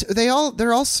 They're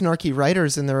all snarky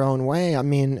writers in their own way. I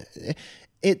mean,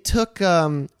 it took,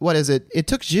 It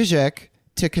took Zizek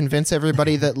to convince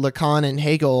everybody that Lacan and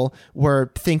Hegel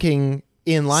were thinking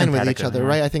in line with each other,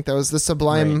 right? I think that was the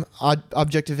sublime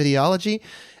objective ideology.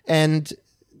 And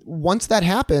once that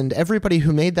happened, everybody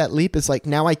who made that leap is like,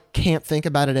 now I can't think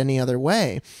about it any other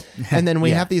way. And then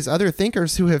we have these other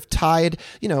thinkers who have tied,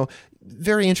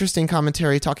 very interesting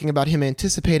commentary talking about him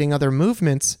anticipating other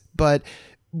movements, but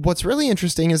what's really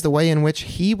interesting is the way in which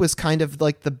he was kind of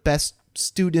like the best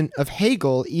student of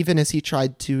Hegel, even as he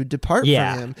tried to depart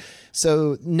from him.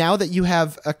 So now that you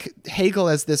have Hegel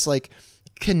as this like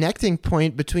connecting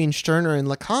point between Stirner and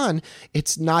Lacan,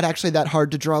 it's not actually that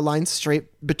hard to draw lines straight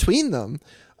between them.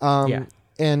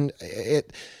 And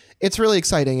it's really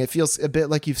exciting. It feels a bit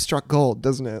like you've struck gold,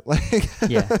 doesn't it? Like,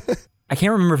 yeah. I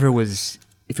can't remember if it was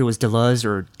Deleuze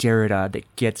or Derrida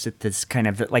that gets at this kind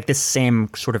of like this same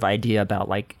sort of idea about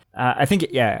like, I think,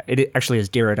 it actually is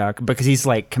Derrida, because he's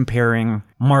like comparing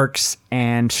Marx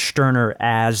and Stirner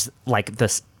as like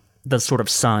the sort of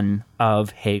son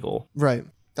of Hegel. Right.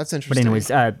 That's interesting.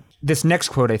 But anyways, this next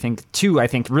quote, I think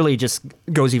really just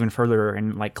goes even further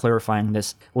in like clarifying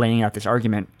this, laying out this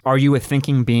argument. Are you a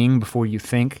thinking being before you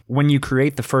think? When you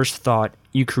create the first thought,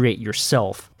 you create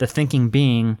yourself, the thinking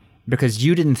being, because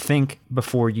you didn't think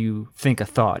before you think a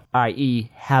thought,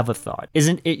 i.e. have a thought.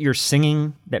 Isn't it your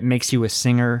singing that makes you a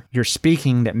singer, your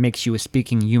speaking that makes you a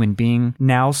speaking human being?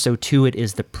 Now, so too it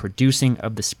is the producing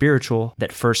of the spiritual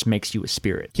that first makes you a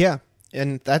spirit. Yeah.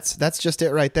 And that's just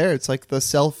it right there. It's like the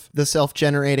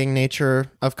self-generating nature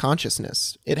of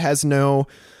consciousness. It has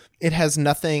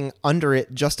nothing under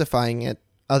it justifying it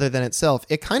other than itself.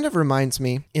 It kind of reminds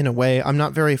me, in a way, I'm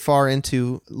not very far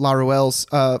into Laruelle's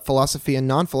Philosophy and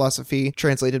Non-Philosophy,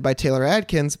 translated by Taylor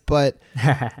Adkins, but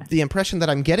the impression that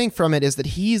I'm getting from it is that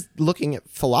he's looking at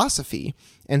philosophy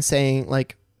and saying,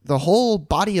 like, the whole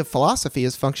body of philosophy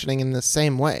is functioning in the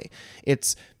same way.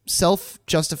 It's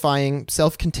self-justifying,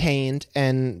 self-contained,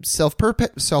 and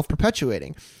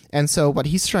self-perpetuating. And so what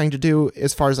he's trying to do,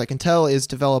 as far as I can tell, is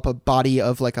develop a body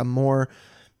of like a more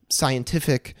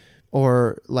scientific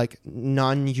or like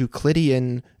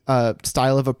non-Euclidean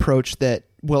style of approach that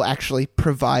will actually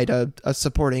provide a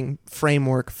supporting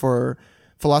framework for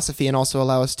philosophy and also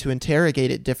allow us to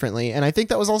interrogate it differently. And I think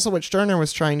that was also what Stirner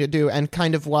was trying to do, and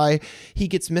kind of why he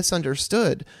gets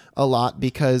misunderstood a lot,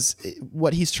 because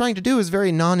what he's trying to do is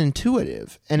very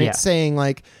non-intuitive. And it's saying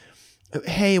like,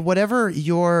 hey, whatever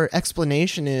your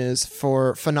explanation is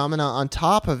for phenomena on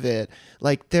top of it,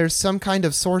 like there's some kind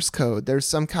of source code, there's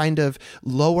some kind of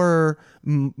lower,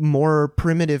 more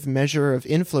primitive measure of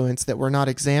influence that we're not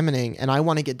examining, and I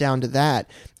want to get down to that.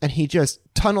 And he just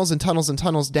tunnels and tunnels and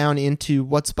tunnels down into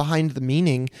what's behind the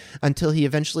meaning until he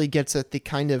eventually gets at the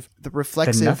kind of the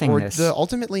reflexive or the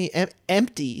ultimately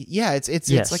empty. Yeah,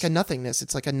 it's like a nothingness.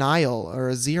 It's like a nihil or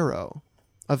a zero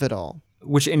of it all.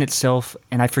 Which in itself,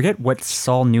 and I forget what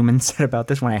Saul Newman said about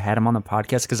this when I had him on the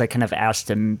podcast, because I kind of asked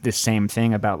him the same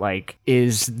thing about like,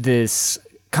 is this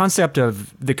concept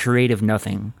of the creative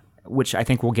nothing, which I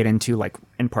think we'll get into like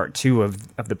in part 2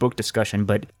 of the book discussion,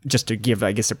 but just to give,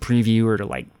 I guess, a preview or to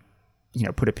like, you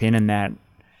know, put a pin in that,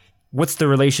 what's the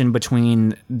relation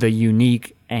between the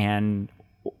unique and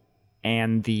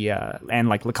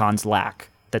like Lacan's lack?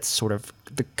 That's sort of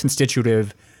the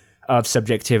constitutive of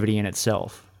subjectivity in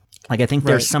itself. Like, I think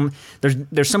there's some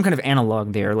kind of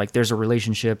analog there. Like, there's a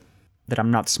relationship that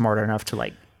I'm not smart enough to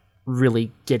like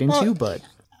really get into, but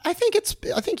I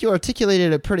think you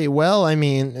articulated it pretty well. I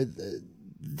mean,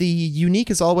 the unique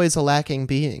is always a lacking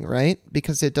being, right?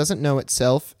 Because it doesn't know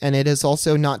itself, and it is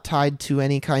also not tied to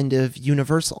any kind of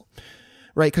universal,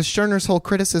 right? Because Stirner's whole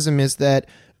criticism is that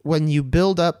when you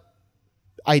build up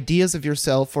ideas of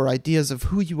yourself or ideas of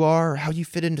who you are or how you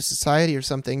fit into society or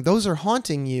something, those are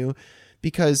haunting you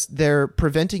because they're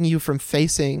preventing you from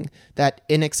facing that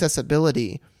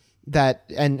inaccessibility, that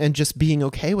and just being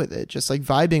okay with it, just like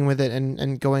vibing with it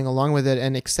and going along with it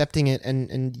and accepting it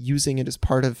and using it as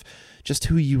part of just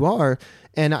who you are.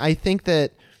 And I think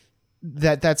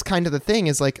that's kind of the thing,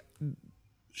 is like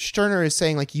Stirner is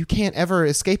saying like you can't ever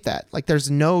escape that. Like there's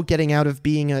no getting out of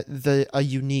being a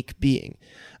unique being.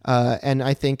 And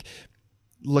I think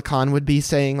Lacan would be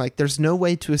saying like there's no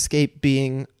way to escape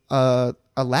being a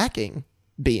lacking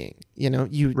being, you know,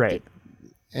 right.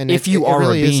 And if you are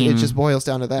really a being, it just boils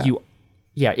down to that.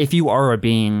 If you are a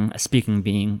being, a speaking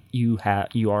being, you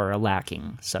are a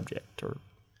lacking subject, or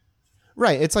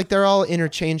right. It's like they're all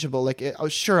interchangeable. Like,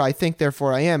 sure, I think,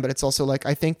 therefore I am, but it's also like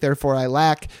I think, therefore I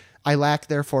lack,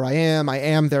 therefore I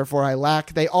am, therefore I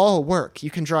lack. They all work.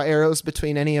 You can draw arrows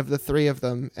between any of the three of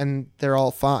them, and they're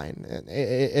all fine.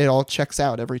 It all checks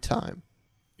out every time.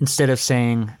 Instead of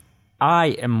saying I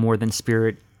am more than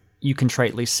spirit, you can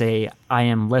tritely say, I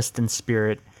am less than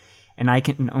spirit, and I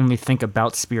can only think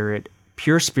about spirit,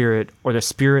 pure spirit, or the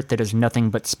spirit that is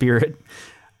nothing but spirit,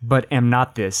 but am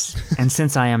not this. And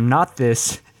since I am not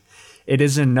this, it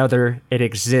is another, it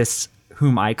exists,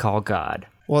 whom I call God.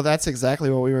 Well, that's exactly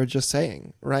what we were just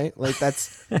saying, right? Like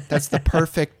that's the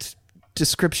perfect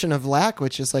description of lack,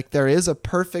 which is like there is a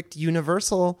perfect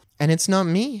universal, and it's not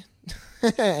me.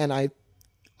 And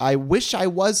I wish I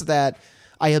was that.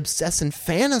 I obsess and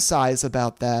fantasize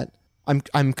about that.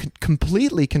 I'm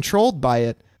completely controlled by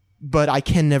it, but I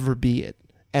can never be it.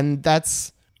 And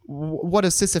that's what a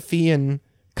Sisyphean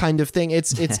kind of thing.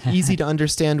 It's easy to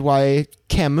understand why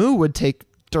Camus would take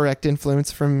direct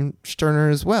influence from Stirner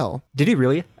as well. Did he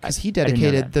really? Because he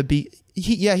dedicated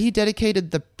he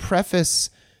dedicated the preface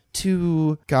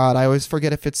to, God, I always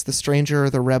forget if it's The Stranger or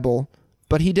The Rebel,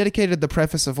 but he dedicated the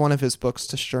preface of one of his books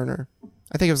to Stirner.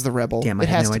 I think it was The Rebel. Damn, it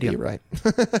has no to idea. be right.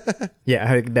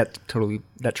 Yeah,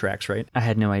 that tracks, right? I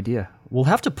had no idea. We'll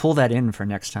have to pull that in for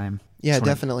next time. Yeah,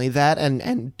 definitely. That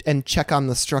and check on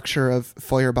the structure of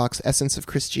Feuerbach's Essence of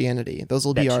Christianity. Those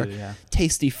will be That our too, yeah.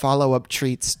 tasty follow-up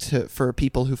treats for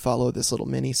people who follow this little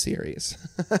mini-series.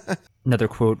 Another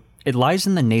quote. It lies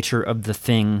in the nature of the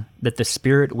thing that the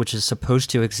spirit which is supposed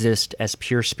to exist as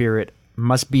pure spirit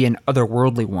must be an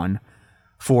otherworldly one.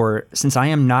 For since I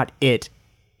am not it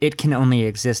can only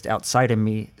exist outside of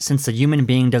me. Since the human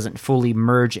being doesn't fully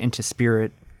merge into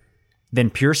spirit, then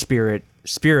pure spirit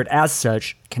as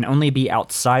such, can only be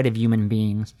outside of human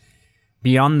beings,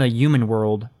 beyond the human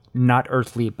world, not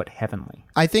earthly but heavenly.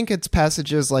 I think it's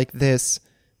passages like this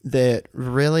that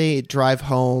really drive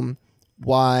home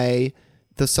why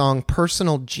the song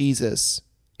Personal Jesus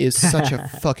is such a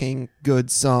fucking good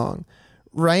song.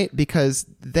 Right? Because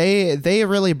they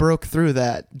really broke through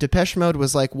that. Depeche Mode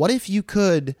was like, what if you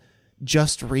could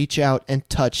just reach out and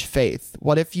touch faith?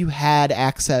 What if you had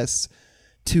access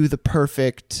to the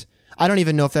perfect... I don't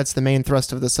even know if that's the main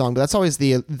thrust of the song, but that's always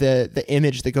the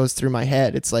image that goes through my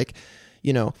head. It's like,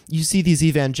 you know, you see these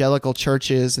evangelical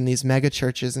churches and these mega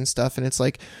churches and stuff, and it's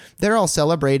like they're all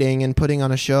celebrating and putting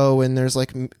on a show, and there's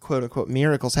like quote unquote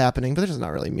miracles happening, but there's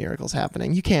not really miracles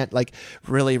happening. You can't like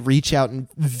really reach out and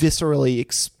viscerally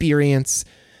experience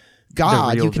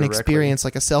God. You can experience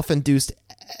like a self-induced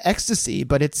ecstasy,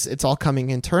 but it's all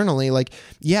coming internally. Like,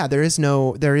 yeah, there is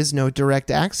no direct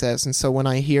access. And so when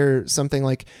I hear something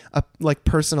like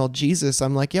Personal Jesus,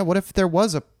 I'm like, yeah, what if there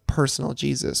was a personal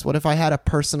Jesus? What if I had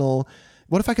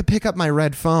what if I could pick up my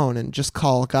red phone and just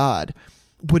call God?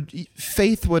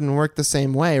 Faith wouldn't work the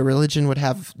same way. Religion would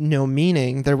have no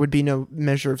meaning. There would be no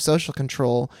measure of social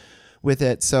control with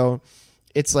it. So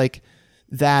it's like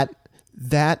that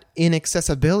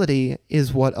inaccessibility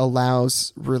is what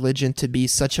allows religion to be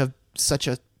such a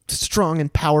strong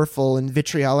and powerful and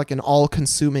vitriolic and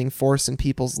all-consuming force in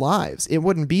people's lives. It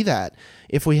wouldn't be that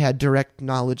if we had direct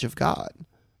knowledge of God.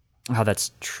 Oh,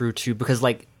 that's true too. Because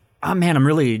like, oh man, I'm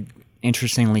really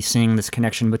interestingly seeing this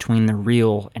connection between the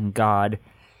real and God,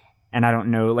 and I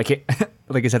don't know, like I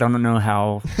said, I don't know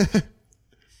how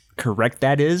correct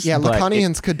that is. Yeah,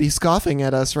 Lacanians could be scoffing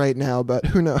at us right now, but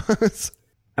who knows?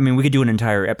 I mean, we could do an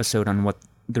entire episode on what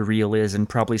the real is and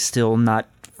probably still not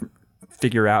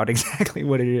figure out exactly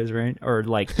what it is, right? Or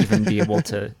like even be able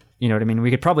to, you know what I mean? We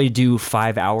could probably do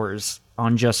 5 hours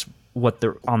on just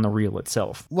on the real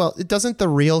itself. Well, doesn't the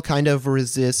real kind of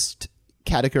resist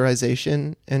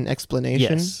categorization and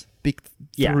explanation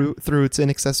through its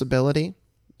inaccessibility?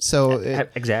 So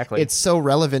exactly, it's so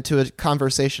relevant to a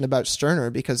conversation about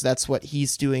Stirner because that's what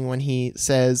he's doing when he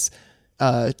says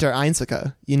der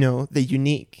Einzige, you know, the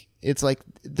unique. It's like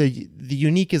the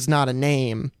unique is not a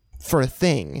name for a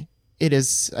thing. It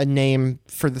is a name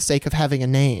for the sake of having a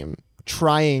name,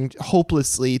 trying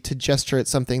hopelessly to gesture at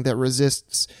something that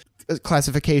resists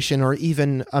classification or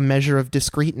even a measure of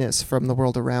discreteness from the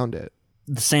world around it.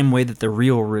 The same way that the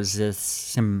real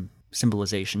resists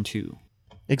symbolization too.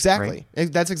 Exactly.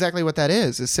 Right? That's exactly what that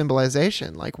is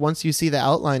symbolization. Like once you see the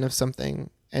outline of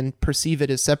something and perceive it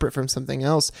as separate from something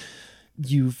else,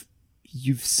 you've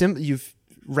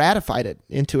ratified it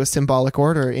into a symbolic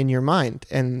order in your mind,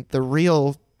 and the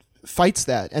real fights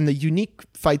that, and the unique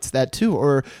fights that too.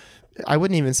 Or I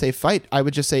wouldn't even say fight. I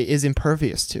would just say is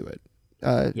impervious to it.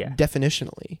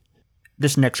 Definitionally.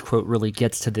 This next quote really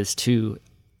gets to this too.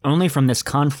 Only from this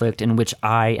conflict in which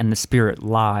I and the spirit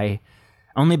lie,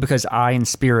 only because I and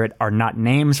spirit are not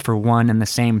names for one and the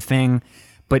same thing,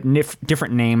 but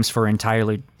different names for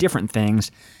entirely different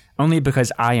things, only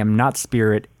because I am not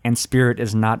spirit and spirit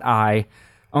is not I,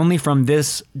 only from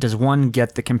this does one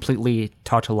get the completely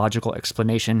tautological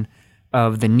explanation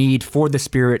of the need for the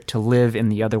spirit to live in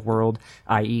the other world,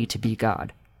 i.e. to be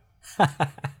God.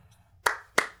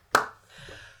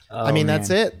 I mean, man.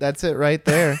 That's it right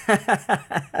there.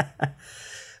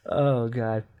 Oh,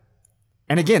 God.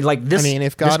 And again, like this... I mean,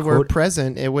 if God were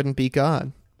present, it wouldn't be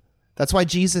God. That's why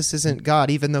Jesus isn't God,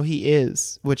 even though he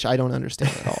is, which I don't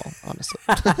understand at all,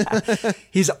 honestly.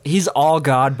 He's all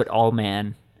God, but all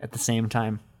man at the same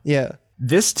time. Yeah.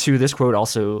 This quote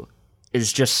also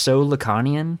is just so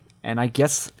Lacanian, And I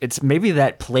guess it's maybe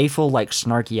that playful, like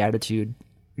snarky attitude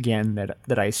again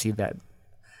that I see that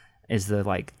is the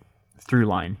like through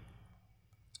line.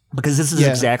 Because this is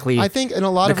exactly I think in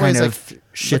a lot the of ways kind like of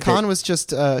shit Lacan that- was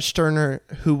just Stirner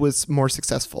who was more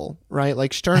successful, right?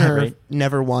 Like Stirner Right.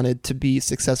 never wanted to be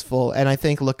successful, and I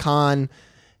think Lacan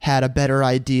had a better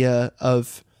idea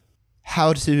of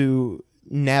how to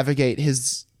navigate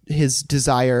his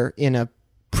desire in a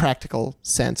practical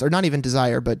sense, or not even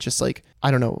desire, but just like,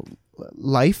 I don't know,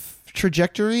 life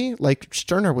trajectory. Like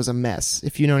Stirner was a mess.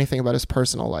 If you know anything about his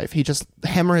personal life, he just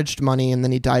hemorrhaged money and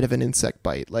then he died of an insect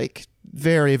bite. Like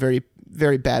very, very,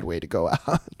 very bad way to go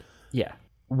out. Yeah.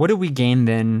 What do we gain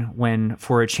then when,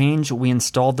 for a change, we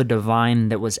install the divine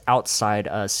that was outside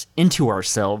us into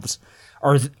ourselves?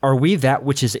 Are we that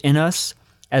which is in us,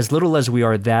 as little as we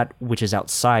are that which is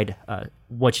outside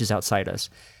us?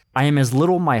 I am as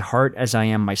little my heart as I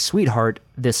am my sweetheart,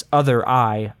 this other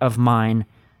I of mine,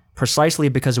 precisely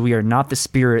because we are not the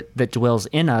spirit that dwells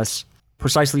in us.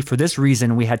 Precisely for this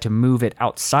reason, we had to move it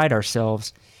outside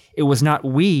ourselves. It was not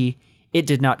we, it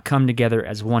did not come together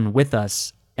as one with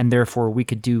us, and therefore we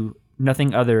could do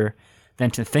nothing other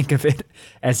than to think of it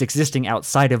as existing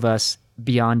outside of us,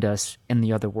 beyond us, in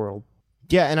the other world.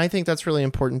 Yeah, and I think that's really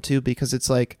important too, because it's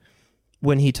like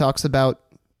when he talks about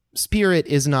spirit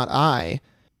is not I,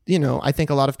 you know, I think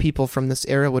a lot of people from this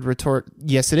era would retort,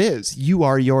 yes, it is. You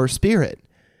are your spirit.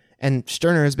 And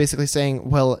Stirner is basically saying,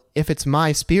 well, if it's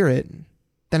my spirit,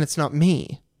 then it's not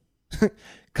me.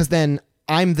 Because then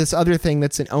I'm this other thing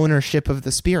that's in ownership of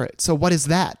the spirit. So what is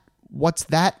that? What's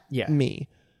that me?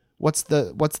 What's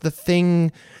the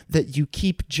thing that you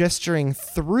keep gesturing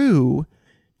through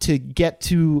to get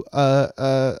to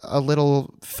a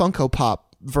little Funko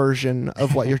Pop version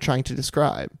of what you're trying to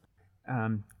describe?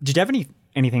 Did you have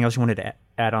anything else you wanted to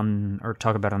add on or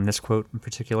talk about on this quote in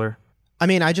particular? I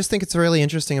mean, I just think it's really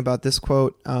interesting about this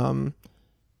quote,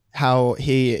 how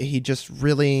he just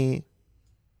really,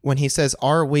 when he says,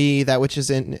 are we that which is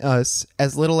in us,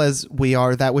 as little as we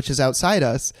are that which is outside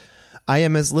us, I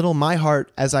am as little my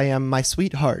heart as I am my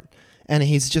sweetheart. And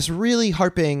he's just really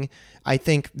harping, I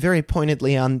think, very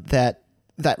pointedly on that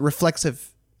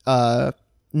reflexive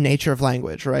nature of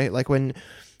language, right? Like when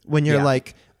you're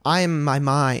like, I am my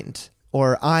mind,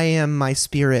 or I am my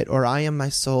spirit, or I am my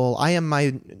soul, I am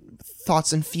my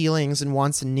thoughts and feelings and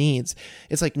wants and needs.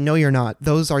 It's like, no, you're not.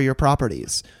 Those are your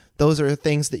properties. Those are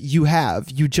things that you have.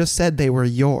 You just said they were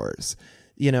yours.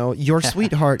 You know, your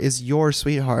sweetheart is your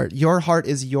sweetheart. Your heart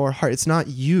is your heart. It's not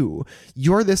you.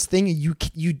 You're this thing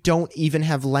you don't even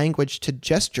have language to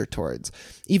gesture towards.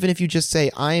 Even if you just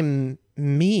say, I'm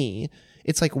me,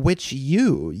 it's like, which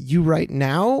you? You right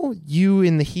now? You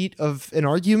in the heat of an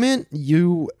argument?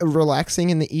 You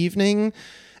relaxing in the evening?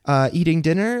 Eating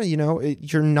dinner? You know,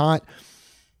 you're not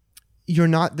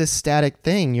this static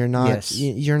thing. You're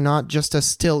not just a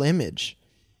still image.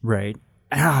 Right.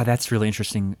 That's really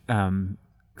interesting.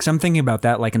 Because I'm thinking about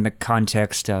that like in the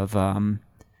context of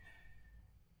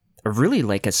really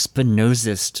like a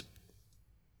Spinozist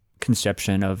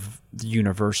conception of the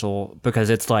universal, because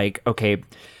it's like, okay,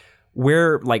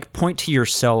 where like point to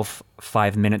yourself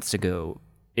 5 minutes ago,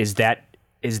 is that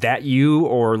you,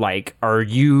 or like, are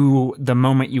you the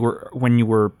moment when you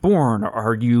were born? Or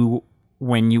are you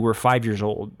when you were 5 years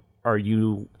old? Are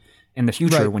you in the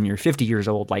future when you're 50 years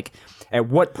old? Like, at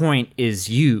what point is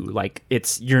you? Like,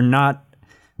 you're not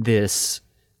this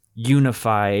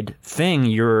unified thing.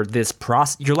 You're this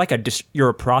process. You're like you're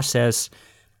a process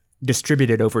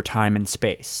distributed over time and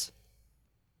space.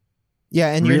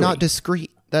 Yeah, and you're not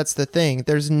discrete. That's the thing.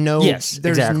 There's no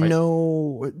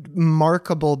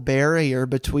markable barrier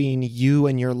between you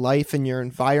and your life and your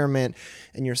environment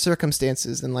and your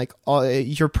circumstances and like all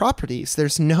your properties.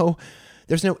 There's no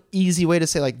easy way to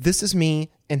say like, this is me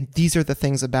and these are the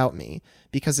things about me.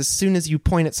 Because as soon as you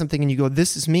point at something and you go,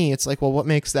 this is me, it's like, well, what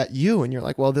makes that you? And you're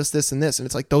like, well, this, and this. And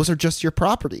it's like, those are just your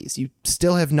properties. You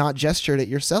still have not gestured at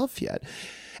yourself yet.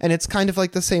 And it's kind of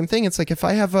like the same thing. It's like, if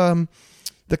I have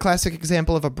the classic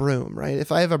example of a broom, right?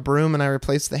 If I have a broom and I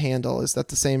replace the handle, is that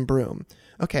the same broom?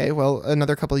 Okay, well,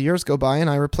 another couple of years go by and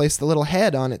I replace the little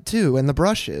head on it too, and the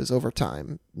brushes over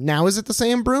time. Now is it the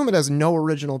same broom? It has no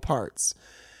original parts.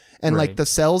 And like the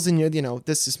cells in your,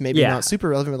 this is maybe not super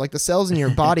relevant, but like the cells in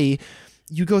your body,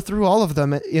 you go through all of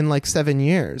them in like 7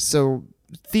 years. So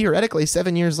theoretically,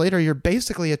 7 years later, you're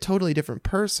basically a totally different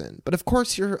person. But of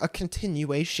course, you're a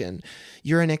continuation.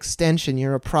 You're an extension.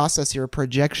 You're a process. You're a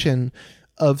projection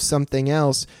of something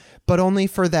else, but only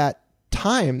for that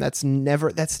time, that's never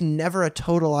a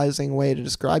totalizing way to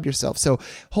describe yourself. So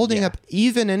holding up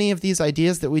even any of these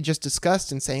ideas that we just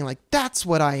discussed and saying like, that's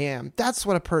what I am, that's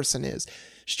what a person is.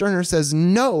 Stirner says,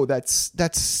 no, that's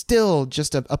still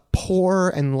just a poor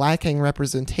and lacking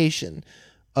representation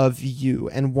of you,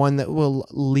 and one that will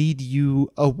lead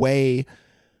you away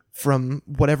from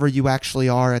whatever you actually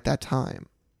are at that time.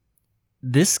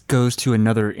 This goes to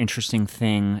another interesting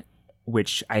thing,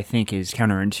 which I think is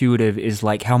counterintuitive, is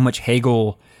like how much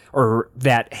Hegel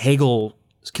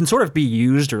can sort of be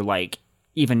used, or like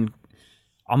even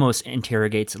almost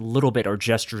interrogates a little bit or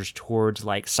gestures towards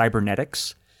like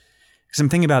cybernetics. Because I'm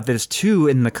thinking about this too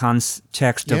in the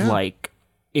context of like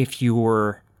if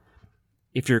your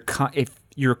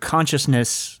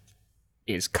consciousness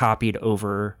is copied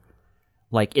over,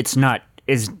 like it's not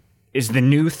is the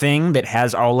new thing that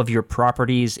has all of your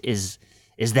properties, is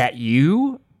that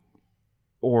you,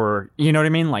 or you know what I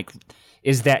mean? Like,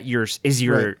 is that your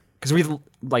right. Because we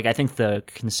like, I think the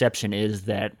conception is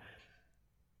that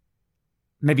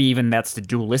maybe even that's the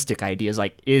dualistic idea, is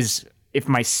like, is if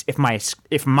my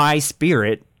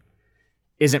spirit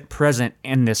isn't present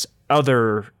in this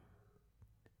other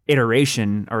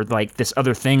iteration, or like this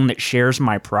other thing that shares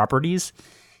my properties,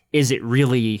 is it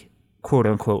really quote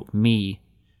unquote me?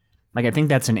 Like, I think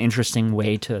that's an interesting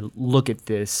way to look at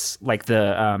this, like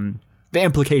the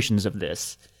implications of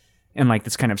this, and like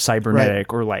this kind of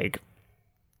cybernetic, or like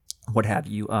what have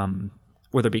you,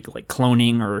 whether it be like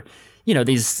cloning, or you know,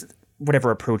 these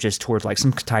whatever approaches towards like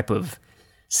some type of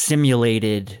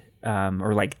simulated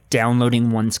or like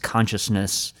downloading one's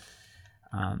consciousness.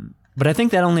 But I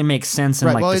think that only makes sense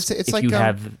in like this, it's if like you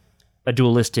have a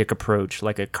dualistic approach,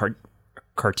 like a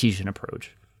Cartesian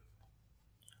approach.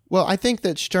 Well, I think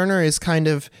that Stirner is kind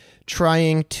of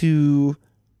trying to,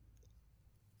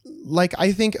 like,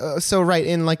 I think, right,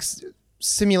 in like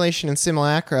simulation and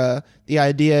simulacra, the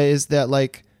idea is that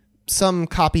like some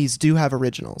copies do have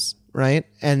originals, right?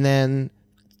 And then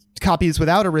copies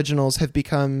without originals have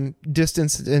become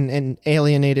distanced and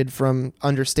alienated from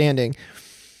understanding.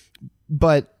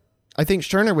 But I think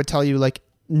Stirner would tell you, like,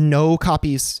 no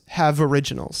copies have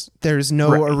originals. There's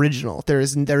no original.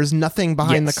 There's nothing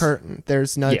behind the curtain.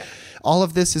 There's no. Yeah. All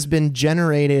of this has been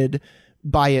generated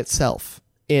by itself.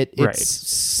 It's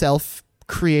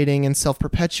self-creating and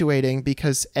self-perpetuating,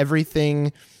 because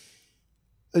everything,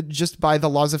 just by the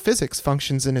laws of physics,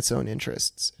 functions in its own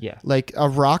interests. Yeah. Like a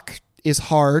rock is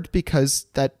hard because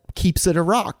that keeps it a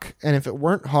rock, and if it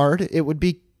weren't hard, it would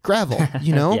be gravel,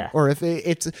 you know. Yeah. Or if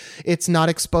it's not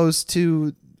exposed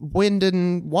to wind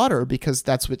and water because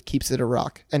that's what keeps it a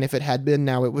rock, and if it had been,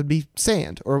 now it would be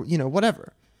sand, or you know,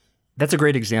 whatever. That's a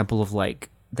great example of like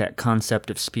that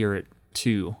concept of spirit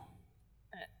too.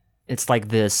 It's like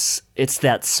this, it's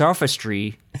that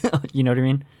sophistry. You know what I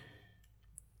mean?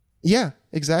 Yeah,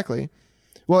 exactly.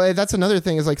 Well, that's another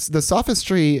thing, is like the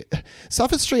sophistry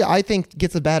I think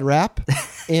gets a bad rap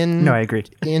in No, I agree.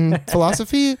 in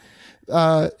philosophy.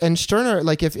 And Stirner,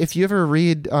 like if you ever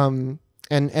read and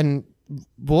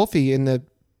Wolfe in the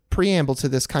preamble to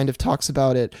this kind of talks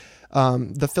about it,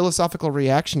 the Philosophical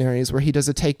Reactionaries, where he does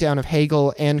a takedown of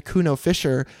Hegel and Kuno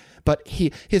Fischer, but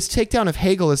his takedown of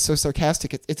Hegel is so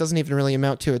sarcastic it doesn't even really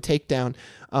amount to a takedown,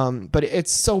 but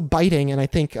it's so biting, and I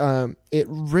think it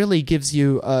really gives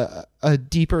you a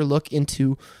deeper look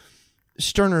into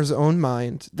Stirner's own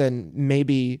mind than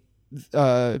maybe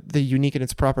the Unique in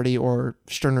Its Property or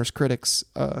Stirner's critics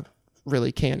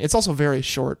really can. It's also very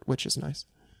short, which is nice.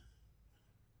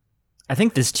 I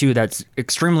think this too, that's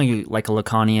extremely like a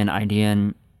Lacanian idea,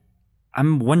 and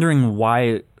I'm wondering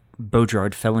why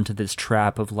Baudrillard fell into this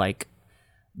trap of like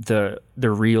the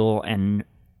real, and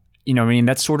you know what I mean,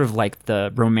 that's sort of like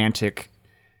the romantic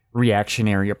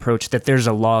reactionary approach, that there's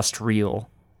a lost real.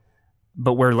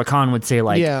 But where Lacan would say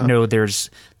like, no, there's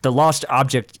the lost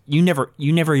object. You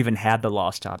never even had the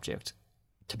lost object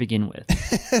to begin with.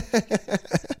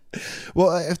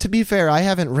 Well, to be fair, I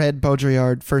haven't read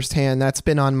Baudrillard firsthand. That's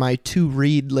been on my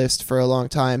to-read list for a long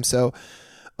time. So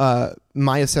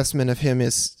my assessment of him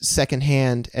is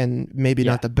secondhand and maybe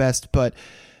not the best. But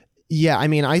yeah, I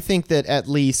mean, I think that at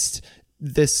least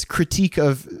this critique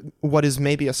of what is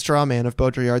maybe a straw man of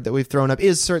Baudrillard that we've thrown up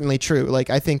is certainly true. Like,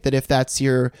 I think that if that's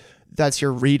your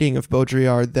reading of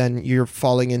Baudrillard, then you're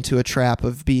falling into a trap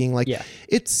of being like,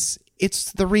 it's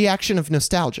the reaction of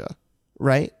nostalgia,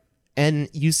 right? And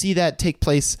you see that take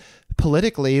place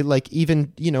politically, like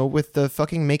even, you know, with the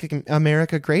fucking Make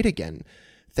America Great Again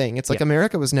thing. It's like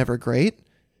America was never great.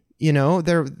 You know,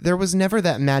 there was never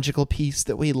that magical piece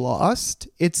that we lost.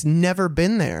 It's never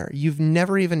been there. You've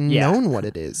never even known what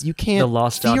it is. You can't the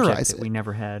lost theorize object that we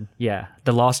never had. Yeah,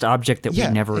 the lost object that we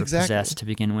never possessed to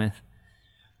begin with.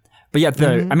 But yeah,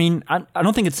 I mean, I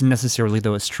don't think it's necessarily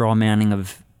though a straw manning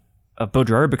of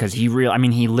Baudrillard, because he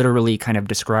literally kind of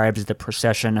describes the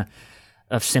procession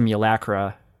of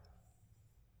simulacra,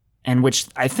 and which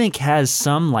I think has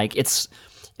some, like, it's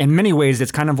in many ways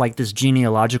it's kind of like this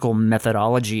genealogical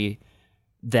methodology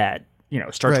that, you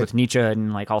know, starts with Nietzsche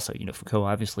and, like, also, you know, Foucault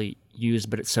obviously used,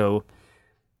 but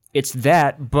it's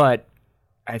that, but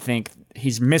I think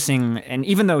he's missing, and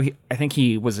even though I think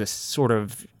he was a sort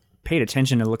of paid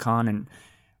attention to Lacan and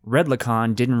read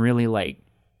Lacan, didn't really, like,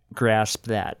 grasp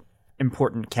that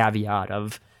important caveat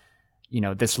of, you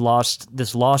know, this lost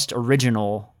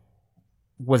original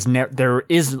was there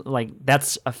is, like,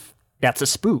 that's a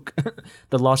spook.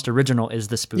 The lost original is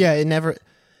the spook. Yeah, it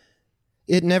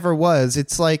never was.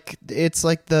 It's like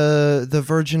the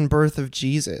virgin birth of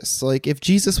Jesus. Like, if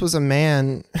Jesus was a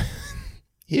man,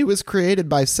 he was created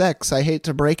by sex. I hate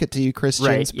to break it to you,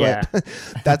 Christians, but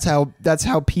that's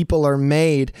how people are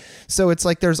made. So it's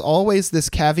like there's always this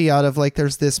caveat of, like,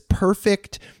 there's this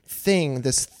perfect thing,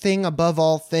 this thing above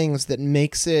all things that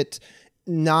makes it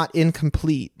not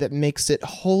incomplete, that makes it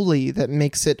holy, that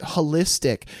makes it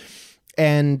holistic.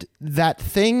 And that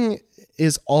thing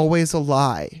is always a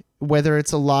lie, whether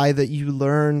it's a lie that you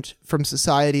learned from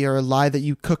society or a lie that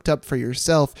you cooked up for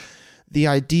yourself. The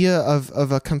idea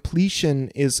of a completion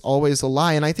is always a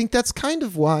lie. And I think that's kind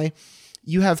of why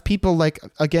you have people like,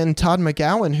 again, Todd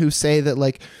McGowan, who say that,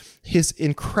 like, his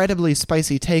incredibly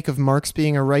spicy take of Marx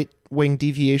being a right-wing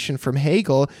deviation from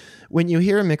Hegel, when you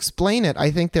hear him explain it, I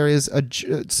think there is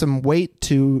some weight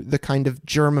to the kind of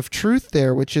germ of truth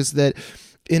there, which is that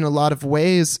in a lot of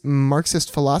ways,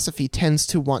 Marxist philosophy tends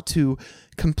to want to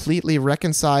completely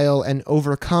reconcile and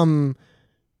overcome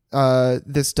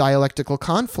this dialectical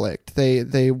conflict,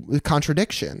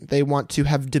 contradiction. They want to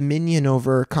have dominion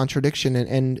over contradiction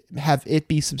and have it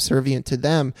be subservient to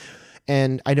them.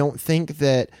 And I don't think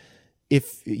that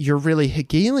if you're really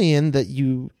Hegelian that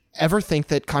you ever think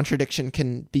that contradiction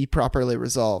can be properly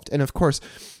resolved. And of course,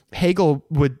 Hegel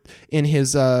would, in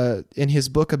his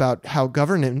book about how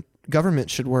government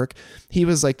should work, he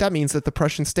was like, that means that the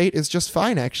Prussian state is just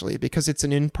fine, actually, because it's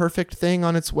an imperfect thing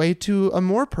on its way to a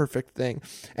more perfect thing.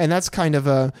 And that's kind of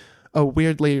a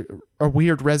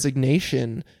weird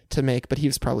resignation to make, but he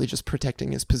was probably just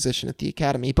protecting his position at the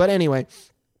academy. But anyway,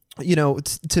 you know,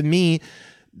 to me,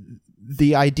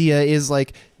 the idea is,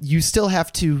 like, you still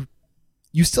have to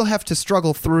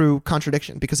struggle through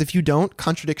contradiction, because if you don't,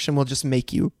 contradiction will just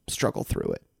make you struggle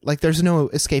through it. Like, there's no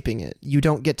escaping it. You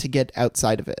don't get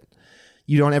outside of it.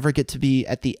 You don't ever get to be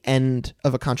at the end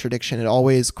of a contradiction. It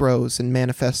always grows and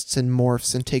manifests and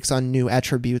morphs and takes on new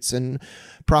attributes and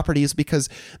properties, because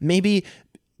maybe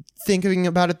thinking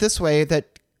about it this way,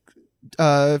 that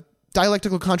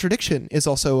dialectical contradiction is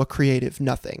also a creative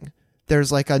nothing.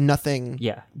 There's like a nothing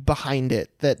behind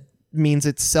it that means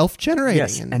it's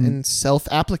self-generating and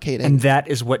self-applicating. And that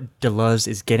is what Deleuze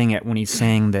is getting at when he's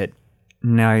saying that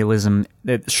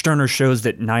that Stirner shows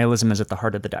that nihilism is at the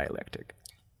heart of the dialectic.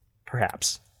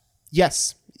 Perhaps.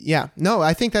 Yes. Yeah. No,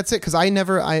 I think that's it. Because I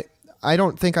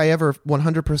don't think I ever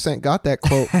 100% got that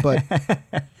quote, but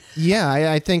yeah,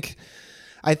 I think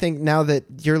now that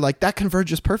you're like, that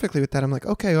converges perfectly with that, I'm like,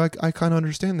 okay, I kind of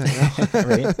understand that now.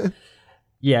 Right.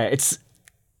 Yeah, it's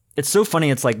so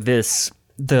funny. It's like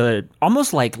the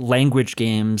almost like language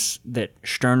games that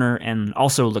Stirner and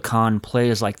also Lacan play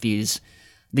is like these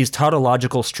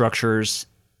tautological structures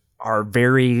are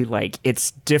very, like,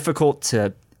 it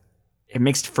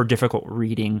makes for difficult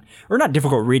reading, or not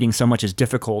difficult reading so much as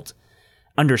difficult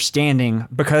understanding,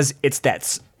 because it's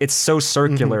so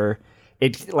circular.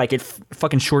 Mm-hmm. It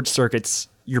fucking short circuits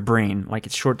your brain, like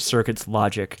it short circuits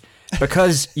logic,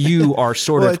 because you are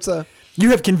sort of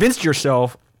you have convinced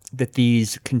yourself that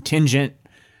these contingent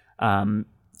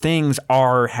things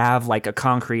have like a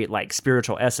concrete, like,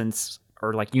 spiritual essence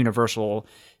or like universal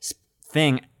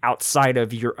thing outside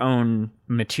of your own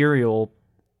material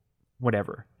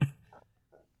whatever.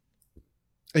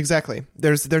 Exactly.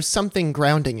 There's something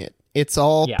grounding it. It's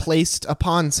all placed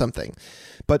upon something.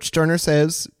 But Stirner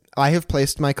says, I have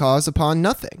placed my cause upon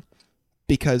nothing,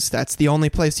 because that's the only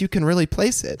place you can really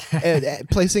place it.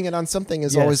 Placing it on something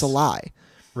is always a lie.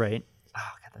 Right.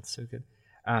 Oh God, that's so good.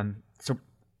 So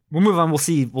we'll move on.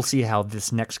 We'll see how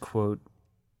this next quote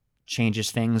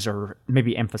changes things, or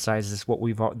maybe emphasizes what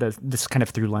this kind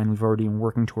of through line we've already been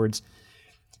working towards.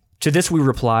 To this we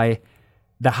reply,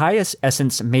 the highest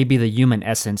essence may be the human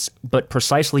essence, but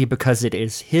precisely because it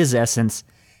is his essence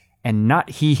and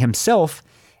not he himself,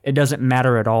 it doesn't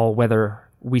matter at all whether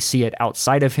we see it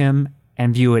outside of him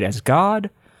and view it as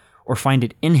God, or find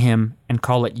it in him and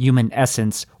call it human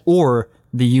essence or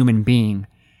the human being.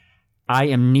 I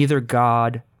am neither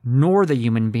God nor the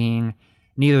human being,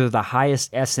 neither the highest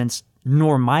essence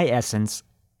nor my essence,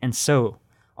 and so,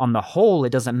 on the whole,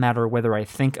 it doesn't matter whether I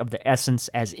think of the essence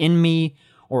as in me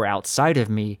or outside of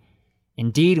me.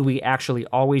 Indeed, we actually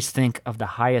always think of the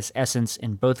highest essence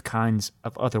in both kinds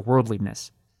of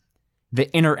otherworldliness. The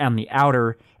inner and the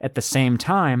outer at the same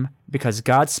time, because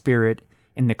God's Spirit,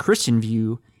 in the Christian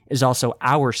view, is also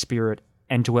our spirit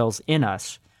and dwells in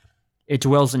us. It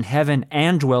dwells in heaven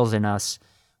and dwells in us.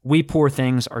 We poor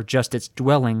things are just its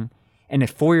dwelling, and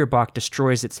if Feuerbach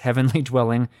destroys its heavenly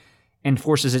dwelling and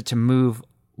forces it to move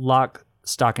lock,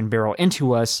 stock, and barrel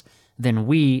into us, then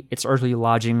we, its earthly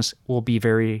lodgings, will be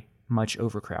very much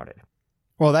overcrowded.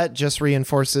 Well, that just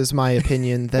reinforces my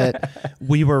opinion that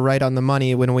we were right on the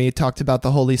money when we talked about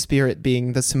the Holy Spirit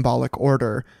being the symbolic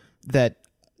order that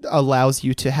allows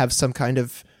you to have some kind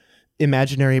of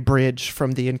imaginary bridge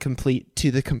from the incomplete to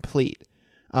the complete.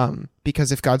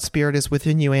 Because if God's Spirit is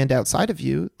within you and outside of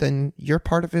you, then you're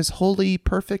part of his holy,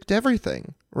 perfect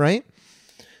everything, right?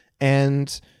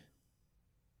 And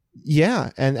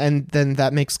yeah, and then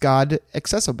that makes God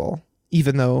accessible,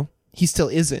 even though he still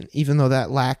isn't, even though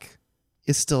that lack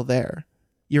is still there.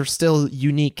 You're still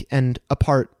unique and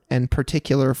apart and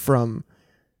particular from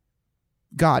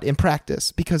God in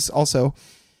practice, because also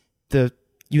the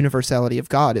universality of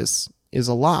God is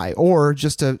a lie, or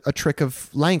just a trick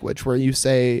of language where you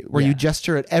say, you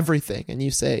gesture at everything and you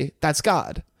say, that's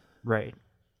God. Right.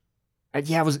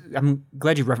 I'm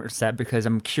glad you referenced that, because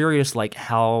I'm curious, like,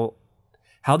 how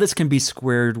this can be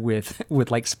squared with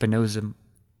like Spinoza.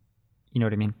 You know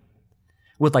what I mean?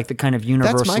 With like the kind of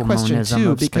universal monism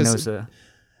of Spinoza.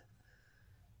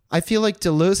 I feel like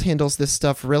Deleuze handles this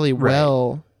stuff really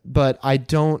well, but I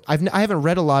haven't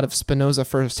read a lot of Spinoza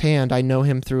firsthand. I know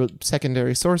him through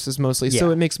secondary sources mostly, so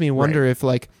it makes me wonder if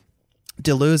like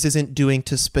Deleuze isn't doing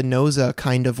to Spinoza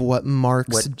kind of what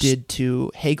Marx did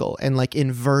to Hegel, and like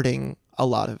inverting a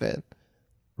lot of it.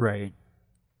 Right.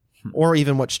 Or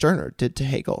even what Stirner did to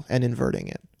Hegel and inverting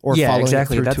it, or following it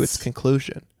through to its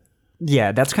conclusion.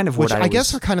 Yeah, that's kind of what I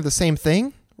guess are kind of the same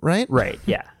thing, right? Right,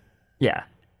 yeah. Yeah,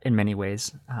 in many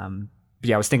ways. But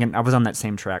yeah, I was on that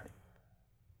same track.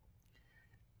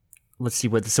 Let's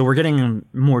see so we're getting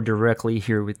more directly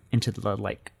here into the,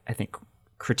 like, I think,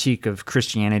 critique of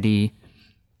Christianity.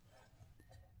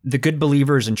 The good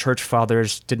believers and church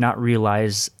fathers did not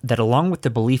realize that along with the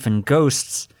belief in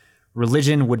ghosts,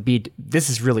 religion would be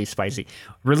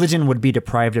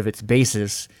deprived of its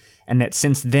basis, and that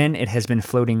since then it has been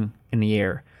floating in the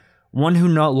air. One who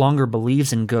no longer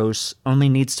believes in ghosts only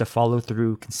needs to follow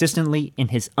through consistently in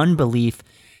his unbelief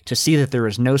to see that there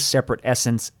is no separate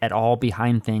essence at all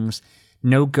behind things,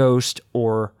 no ghost,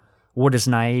 or what is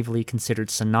naively considered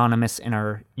synonymous in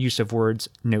our use of words,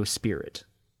 no spirit.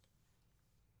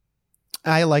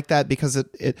 I like that because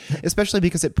it especially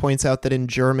because it points out that in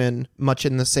German, much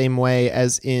in the same way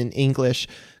as in English,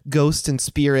 ghost and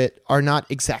spirit are not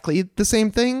exactly the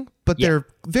same thing, but they're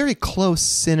very close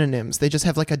synonyms. They just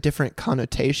have like a different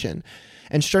connotation.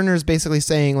 And Stirner is basically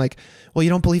saying like, well, you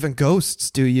don't believe in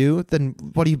ghosts, do you? Then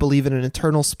what do you believe in, an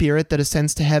eternal spirit that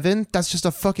ascends to heaven? That's just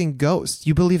a fucking ghost.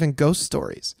 You believe in ghost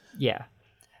stories. Yeah.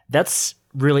 That's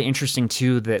really interesting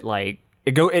too, that like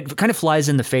it kind of flies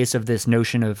in the face of this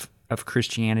notion of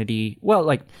Christianity. Well,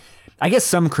 like, I guess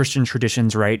some Christian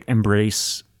traditions, right,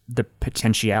 embrace the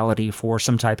potentiality for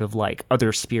some type of like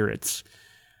other spirits.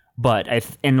 But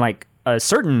in like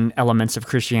certain elements of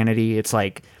Christianity, it's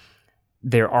like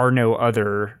there are no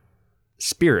other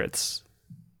spirits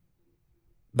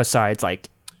besides like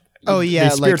the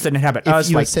spirits like, that inhabit us,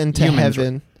 you like ascend to humans.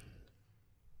 Heaven.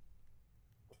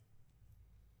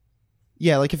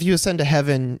 Yeah, like if you ascend to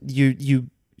heaven, you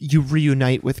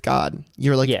reunite with God.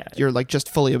 You're like just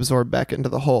fully absorbed back into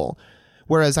the whole.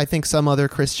 Whereas I think some other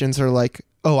Christians are like,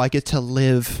 oh, I get to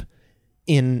live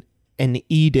in an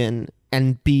Eden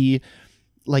and be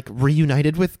like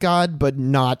reunited with God,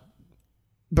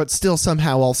 but still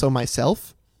somehow also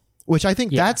myself. Which I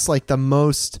think that's the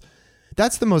most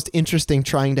interesting,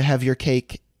 trying to have your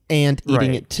cake and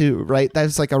eating it too, right?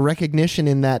 That's like a recognition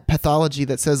in that pathology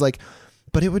that says like,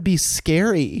 but it would be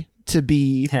scary to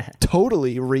be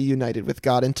totally reunited with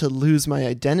God and to lose my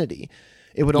identity.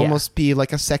 It would almost be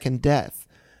like a second death.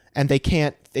 And they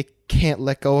can't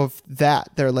let go of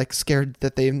that. They're like scared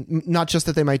that not just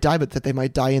that they might die, but that they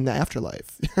might die in the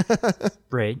afterlife.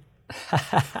 Right.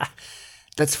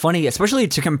 That's funny, especially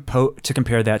to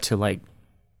compare that to like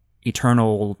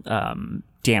eternal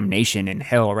damnation in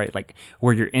hell, right? Like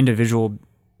where your individual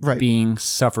being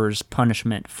suffers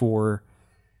punishment for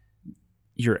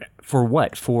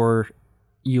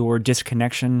your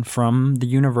disconnection from the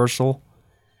universal.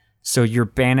 So you're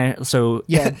banished. So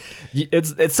Yeah.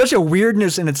 it's such a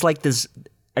weirdness, and it's like this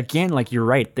again. Like you're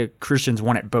right, the Christians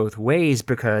want it both ways,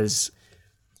 because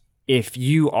if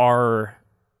we're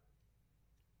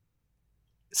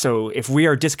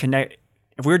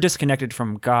disconnected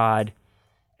from God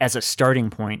as a starting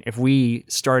point, if we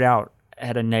start out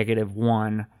at a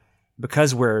 -1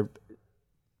 because we're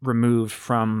removed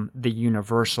from the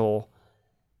universal,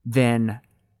 then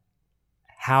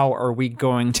how are we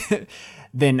going to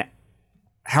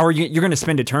you're going to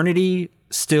spend eternity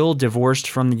still divorced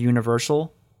from the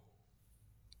universal?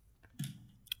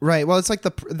 Right. Well, it's like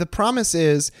the promise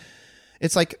is,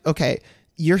 it's like, okay,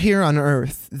 you're here on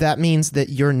earth. That means that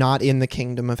you're not in the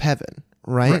kingdom of heaven,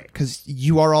 right? Because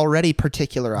you are already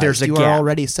particularized. There's a you gap. are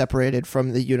already separated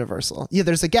from the universal. Yeah,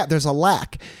 there's a gap. There's a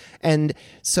lack. And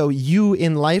so you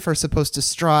in life are supposed to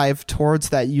strive towards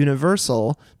that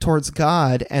universal, towards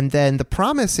God. And then the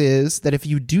promise is that if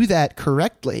you do that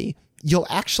correctly, you'll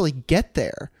actually get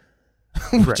there,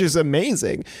 which is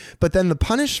amazing. But then the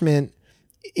punishment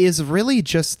is really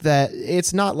just that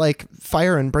it's not like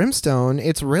fire and brimstone.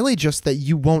 It's really just that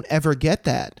you won't ever get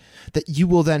that you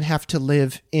will then have to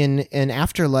live in an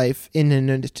afterlife, in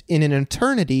an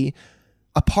eternity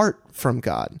apart from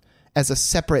God, as a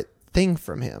separate thing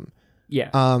from him. Yeah.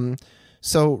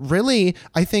 So really,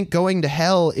 I think going to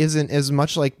hell isn't as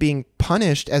much like being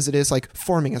punished as it is like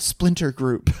forming a splinter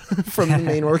group from the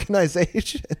main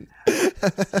organization.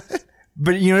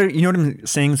 But you know what I'm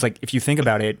saying? It's like, if you think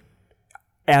about it,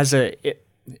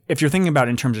 if you're thinking about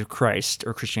it in terms of Christ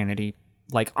or Christianity,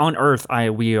 like on earth,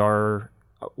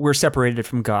 we're separated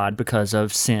from God because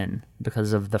of sin,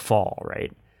 because of the fall,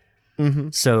 right? Mm-hmm.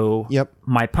 So Yep.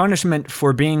 my punishment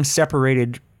for being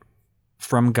separated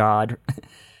from God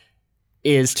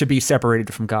is to be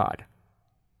separated from God.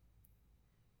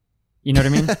 You know what I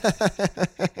mean?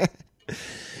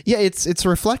 Yeah, it's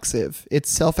reflexive. It's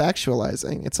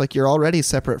self-actualizing. It's like you're already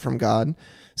separate from God.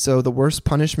 So the worst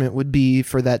punishment would be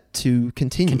for that to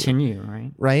continue.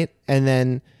 Right? Right? And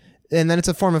then it's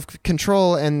a form of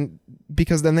control, and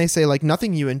because then they say like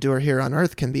nothing you endure here on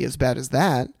earth can be as bad as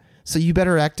that. So you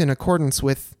better act in accordance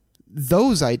with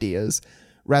those ideas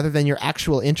rather than your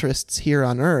actual interests here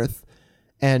on earth.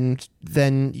 And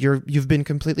then you've been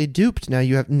completely duped. Now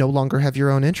you no longer have your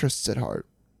own interests at heart.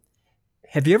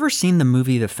 Have you ever seen the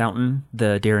movie The Fountain,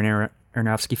 the Darren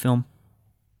Aronofsky film?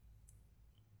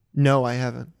 No, I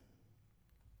haven't.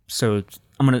 So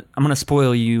I'm gonna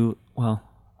spoil you. Well,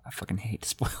 I fucking hate to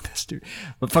spoil this, dude.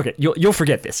 But fuck it, you'll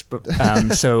forget this. But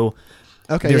so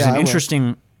Okay, there's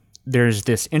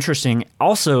this interesting,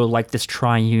 also like this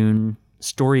triune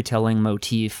storytelling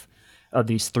motif of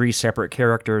these three separate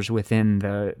characters within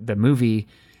the movie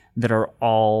that are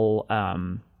all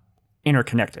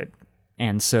interconnected.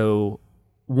 And so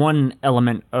one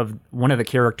element of one of the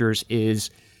characters is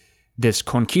this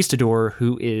conquistador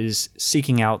who is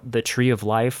seeking out the tree of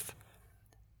life,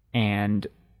 and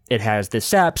it has this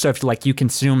sap. So if like you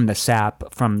consume the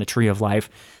sap from the tree of life,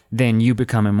 then you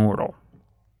become immortal.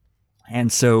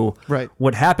 And so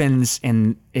what happens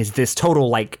is this total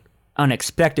like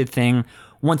unexpected thing.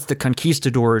 Once the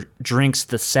conquistador drinks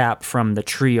the sap from the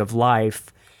tree of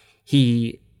life,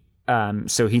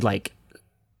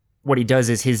 what he does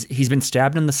is he's been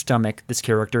stabbed in the stomach, this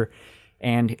character,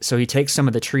 and so he takes some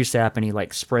of the tree sap and he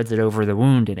like spreads it over the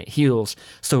wound and it heals.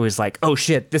 So he's like, oh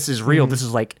shit, this is real. This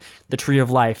is like the tree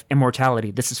of life, immortality.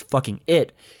 This is fucking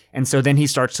it. And so then he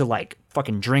starts to like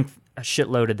fucking drink a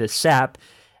shitload of this sap,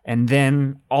 and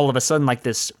then all of a sudden like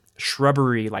this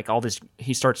shrubbery, like all this,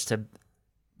 he starts to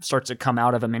come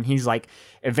out of him, and he's like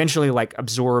eventually like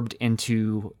absorbed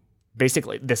into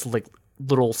basically this like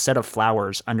little set of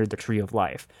flowers under the tree of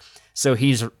life. So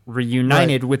he's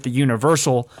reunited with the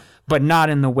universal, but not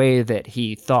in the way that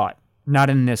he thought, not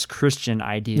in this Christian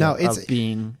idea of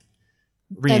being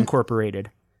reincorporated.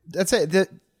 That's it.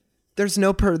 There's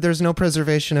no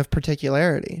preservation of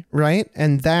particularity, right?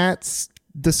 And that's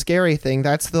the scary thing.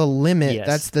 That's the limit. Yes.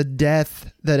 That's the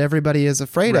death that everybody is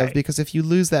afraid of, because if you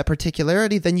lose that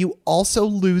particularity, then you also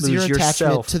lose your attachment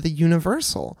yourself to the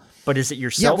universal. But is it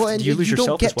yourself? Yeah, well, do you lose yourself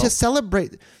don't get as well? to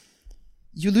celebrate.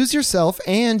 You lose yourself,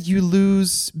 and you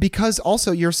lose because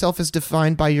also yourself is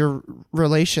defined by your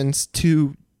relations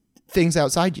to things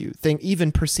outside you,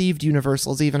 even perceived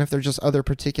universals, even if they're just other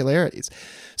particularities.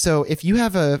 So if you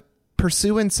have a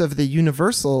pursuance of the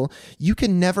universal, you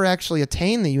can never actually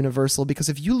attain the universal, because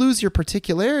if you lose your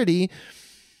particularity,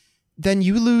 then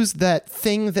you lose that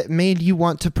thing that made you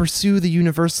want to pursue the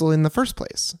universal in the first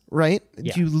place, right?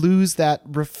 Yeah. You lose that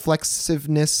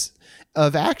reflexiveness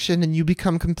of action, and you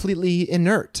become completely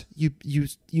inert. You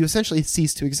essentially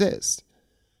cease to exist.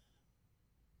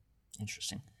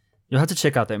 Interesting. You'll have to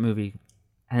check out that movie.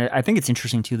 And I think it's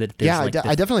interesting too that there's Yeah, like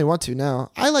I definitely want to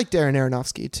now. I like Darren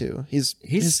Aronofsky too. His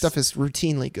stuff is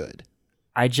routinely good.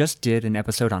 I just did an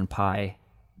episode on Pi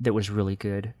that was really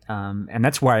good, and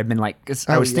that's why I've been like, 'cause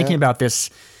I was thinking about this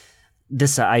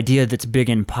idea that's big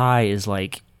in Pi is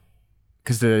like,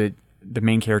 because the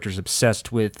main character is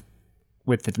obsessed with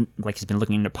like he's been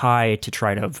looking into Pi to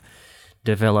try to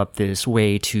develop this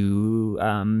way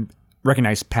to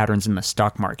recognize patterns in the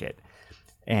stock market.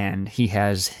 And he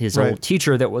has his old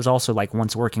teacher that was also like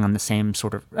once working on the same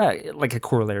sort of like a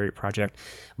corollary project,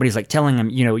 but he's like telling him,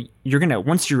 you know,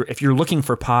 if you're looking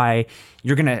for Pi,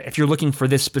 if you're looking for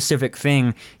this specific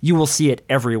thing, you will see it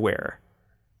everywhere.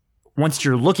 Once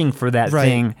you're looking for that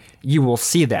thing, you will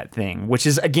see that thing, which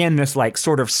is again this like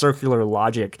sort of circular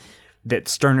logic that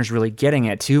Stirner's really getting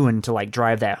at too, and to like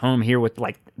drive that home here with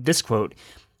like this quote: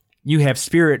 "You have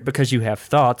spirit because you have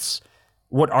thoughts.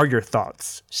 What are your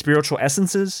thoughts? Spiritual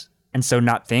essences, and so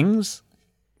not things?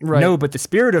 Right. No, but the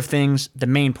spirit of things, the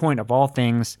main point of all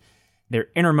things, their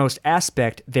innermost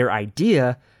aspect, their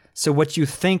idea. So what you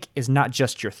think is not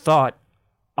just your thought.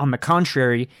 On the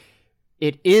contrary,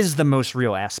 it is the most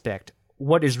real aspect.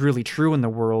 What is really true in the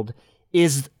world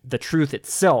is the truth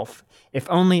itself. If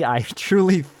only I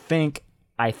truly think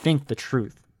I think the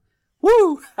truth."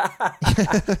 Woo!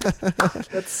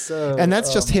 And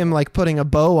that's just him like putting a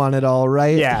bow on it all,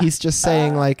 right? Yeah. He's just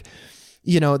saying like,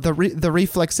 you know, the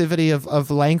reflexivity of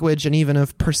language and even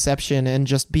of perception and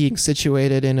just being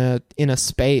situated in a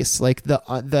space, like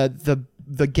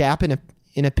the gap in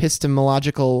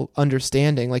epistemological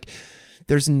understanding. Like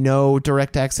there's no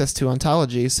direct access to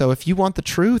ontology. So if you want the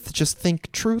truth, just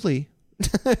think truly.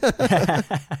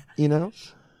 You know?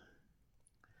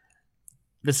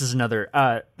 This is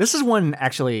another. This is one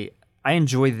actually. I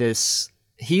enjoy this.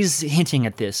 He's hinting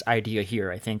at this idea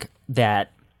here. I think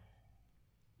that.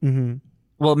 Mm-hmm.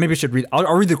 Well, maybe I should read.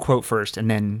 I'll read the quote first, and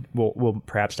then we'll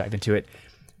perhaps dive into it.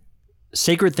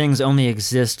 "Sacred things only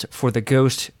exist for the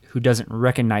ghost who doesn't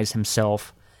recognize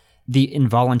himself, the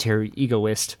involuntary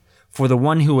egoist, for the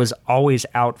one who is always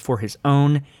out for his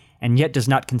own and yet does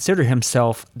not consider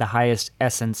himself the highest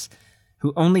essence,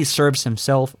 who only serves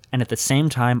himself and at the same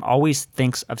time always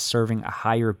thinks of serving a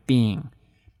higher being,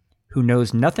 who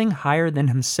knows nothing higher than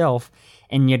himself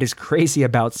and yet is crazy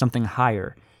about something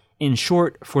higher. In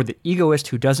short, for the egoist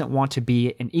who doesn't want to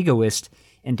be an egoist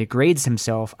and degrades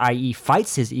himself, i.e.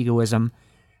 fights his egoism,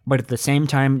 but at the same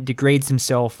time degrades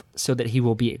himself so that he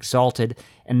will be exalted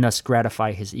and thus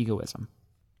gratify his egoism."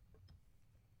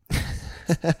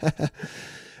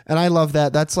 And I love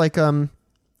that. That's like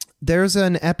there's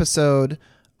an episode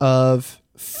of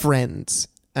Friends,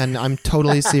 and I'm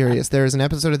totally serious. There's an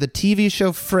episode of the TV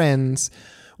show Friends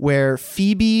where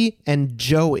Phoebe and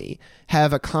Joey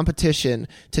have a competition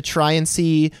to try and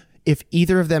see if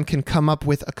either of them can come up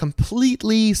with a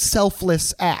completely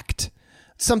selfless act,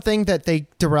 something that they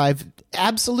derive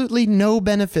absolutely no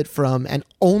benefit from and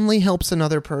only helps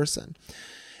another person.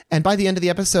 And by the end of the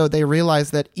episode, they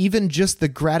realize that even just the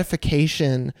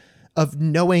gratification of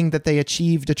knowing that they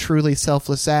achieved a truly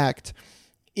selfless act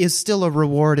is still a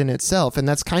reward in itself. And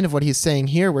that's kind of what he's saying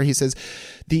here, where he says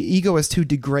the egoist who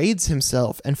degrades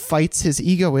himself and fights his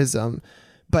egoism,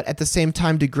 but at the same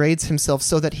time degrades himself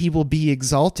so that he will be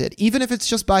exalted, even if it's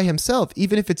just by himself,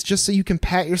 even if it's just so you can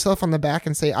pat yourself on the back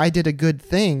and say, I did a good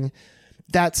thing,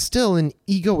 that's still an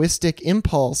egoistic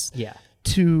impulse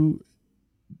to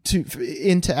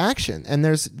into action. And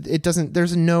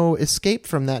there's no escape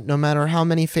from that, no matter how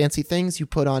many fancy things you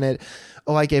put on it.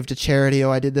 Oh, I gave to charity. Oh,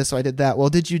 I did this. Oh, I did that. Well,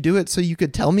 did you do it so you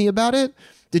could tell me about it?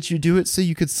 Did you do it so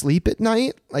you could sleep at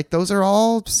night? Like, those are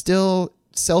all still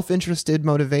self-interested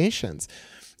motivations.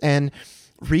 And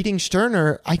reading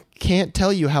Stirner, I can't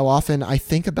tell you how often I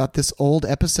think about this old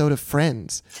episode of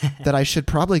Friends that I should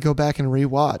probably go back and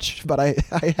rewatch, but I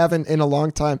haven't in a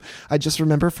long time. I just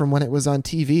remember from when it was on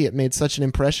TV, it made such an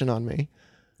impression on me.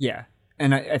 Yeah.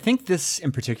 And I think this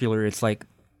in particular, it's like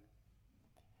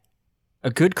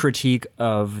a good critique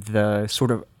of the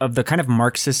sort of the kind of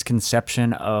Marxist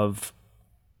conception of,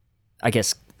 I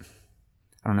guess,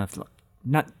 I don't know if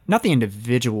not the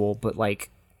individual, but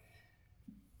like,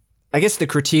 I guess the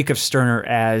critique of Stirner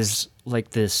as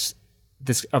like this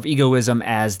of egoism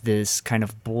as this kind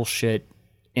of bullshit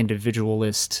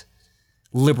individualist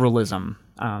liberalism.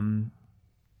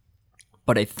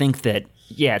 But I think that,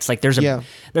 yeah, it's like there's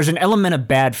an element of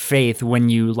bad faith when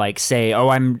you like say, oh,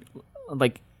 I'm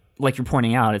like you're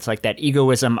pointing out, it's like that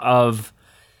egoism of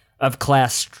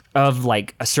class, of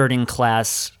like asserting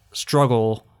class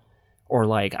struggle or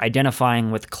like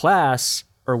identifying with class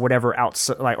or whatever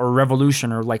outside, like, or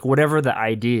revolution, or like whatever the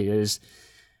idea is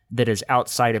that is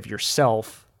outside of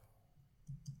yourself,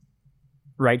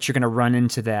 right? You're going to run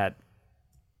into that,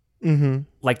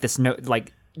 like this note,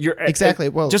 like you're Exactly.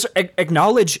 Well, just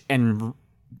acknowledge and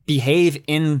behave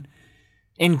in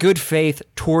good faith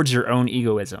towards your own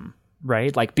egoism,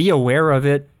 right? Like be aware of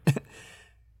it,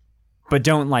 but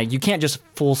don't like, you can't just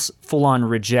full on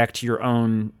reject your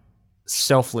own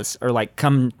selfless, or like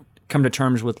come to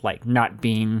terms with like not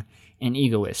being an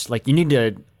egoist. Like you need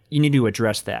to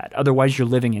address that. Otherwise you're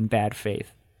living in bad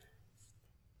faith.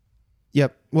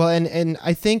 Yep. Well, and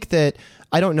I think that,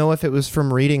 I don't know if it was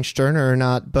from reading Stirner or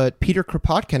not, but Peter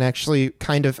Kropotkin actually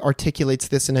kind of articulates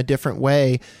this in a different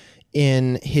way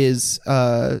in his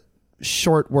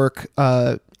short work,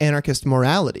 Anarchist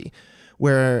Morality,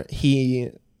 where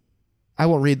I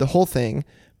won't read the whole thing,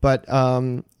 but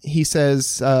he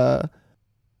says,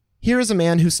 here is a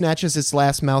man who snatches his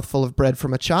last mouthful of bread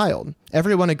from a child.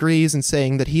 Everyone agrees in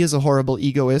saying that he is a horrible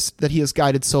egoist, that he is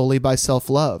guided solely by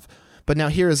self-love. But now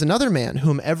here is another man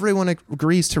whom everyone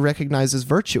agrees to recognize as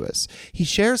virtuous. He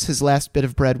shares his last bit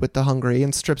of bread with the hungry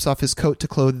and strips off his coat to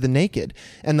clothe the naked.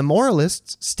 And the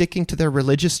moralists, sticking to their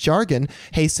religious jargon,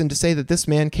 hasten to say that this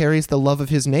man carries the love of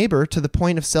his neighbor to the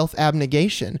point of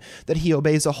self-abnegation, that he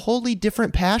obeys a wholly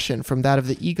different passion from that of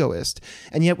the egoist.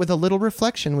 And yet with a little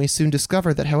reflection we soon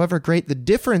discover that however great the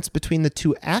difference between the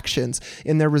two actions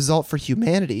in their result for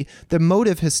humanity, the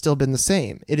motive has still been the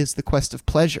same. It is the quest of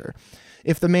pleasure.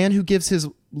 If the man who gives his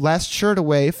last shirt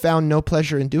away found no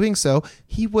pleasure in doing so,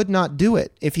 he would not do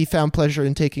it. If he found pleasure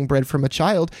in taking bread from a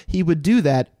child, he would do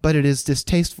that, but it is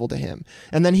distasteful to him.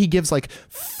 And then he gives like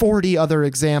 40 other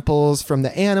examples from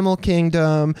the animal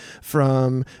kingdom,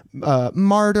 from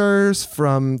martyrs,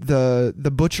 from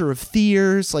the butcher of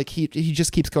Thiers. Like he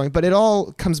just keeps going. But it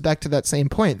all comes back to that same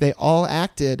point. They all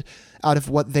acted out of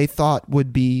what they thought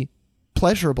would be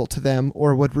pleasurable to them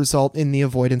or would result in the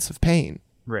avoidance of pain.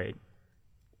 Right.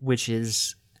 Which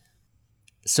is,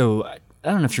 so I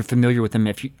don't know if you're familiar with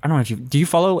him. Do you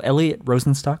follow Elliot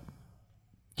Rosenstock?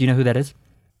 Do you know who that is?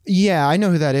 Yeah, I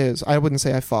know who that is. I wouldn't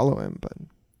say I follow him, but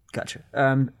gotcha.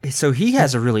 So he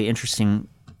has a really interesting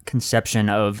conception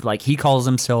of, like, he calls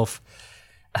himself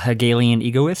a Hegelian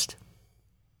egoist.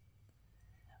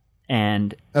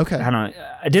 And okay, I don't know.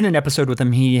 I did an episode with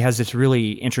him. He has this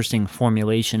really interesting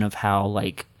formulation of how,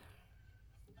 like,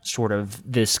 sort of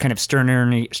this kind of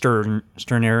Stirnerian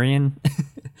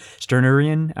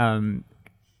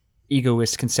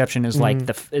egoist conception is like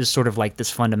is sort of like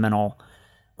this fundamental,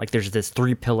 like there's this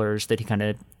 3 pillars that he kind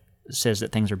of says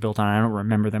that things are built on. I don't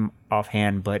remember them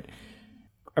offhand, but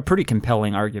a pretty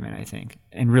compelling argument, I think,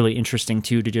 and really interesting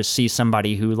too to just see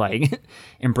somebody who like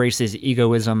embraces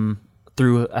egoism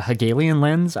through a Hegelian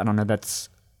lens. I don't know. That's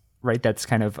right. That's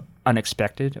kind of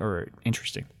unexpected or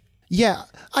interesting. Yeah,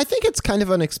 I think it's kind of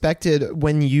unexpected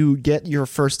when you get your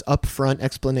first upfront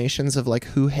explanations of like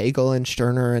who Hegel and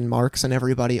Stirner and Marx and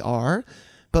everybody are.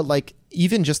 But like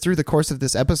even just through the course of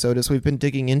this episode, as we've been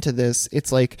digging into this,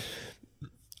 it's like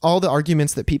all the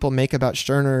arguments that people make about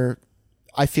Stirner,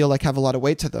 I feel like have a lot of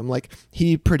weight to them. Like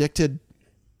he predicted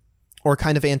or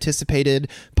kind of anticipated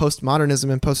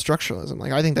postmodernism and post-structuralism.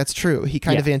 Like, I think that's true. He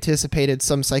kind of anticipated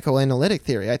some psychoanalytic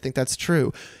theory. I think that's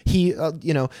true. He,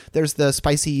 there's the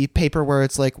spicy paper where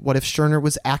it's like, what if Stirner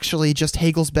was actually just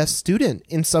Hegel's best student?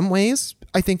 In some ways,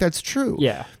 I think that's true.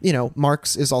 Yeah.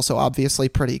 Marx is also obviously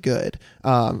pretty good.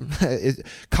 It's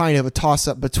kind of a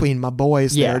toss-up between my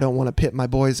boys there. I don't want to pit my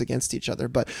boys against each other.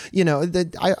 But,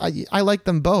 I like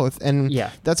them both. And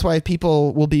that's why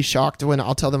people will be shocked when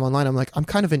I'll tell them online, I'm like, I'm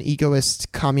kind of an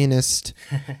egoist, communist,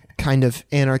 kind of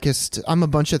anarchist. I'm a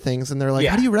bunch of things. And they're like,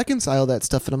 how do you reconcile that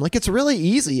stuff? And I'm like, it's really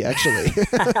easy, actually.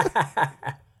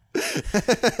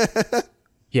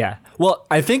 Yeah. Well,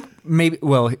 I think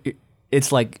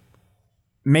it's like,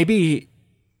 maybe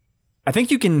I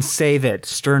think you can say that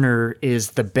Stirner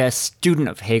is the best student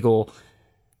of Hegel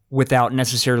without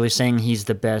necessarily saying he's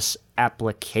the best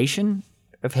application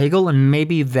of Hegel, and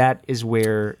maybe that is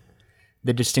where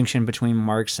the distinction between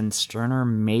Marx and Stirner,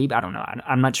 maybe, I don't know.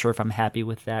 I'm not sure if I'm happy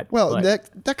with that. Well,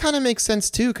 that kind of makes sense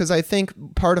too, because I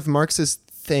think part of Marx's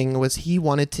thing was he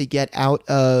wanted to get out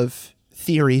of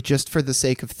theory just for the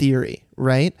sake of theory,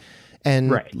 right?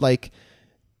 And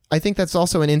I think that's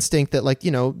also an instinct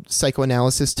that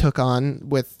psychoanalysis took on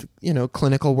with,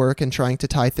 clinical work and trying to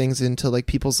tie things into like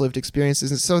people's lived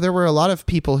experiences. And so there were a lot of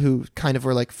people who kind of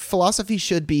were like, philosophy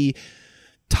should be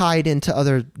tied into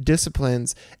other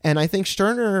disciplines. And I think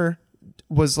Stirner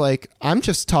was like, I'm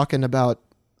just talking about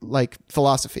like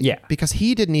philosophy. Yeah. Because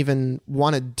he didn't even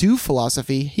want to do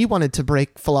philosophy. He wanted to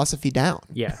break philosophy down.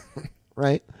 Yeah.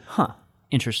 Right? Huh.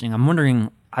 Interesting. I'm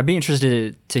wondering, I'd be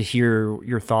interested to hear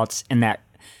your thoughts in that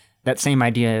same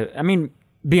idea. I mean,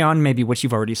 beyond maybe what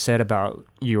you've already said about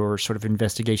your sort of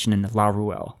investigation into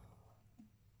Laruelle.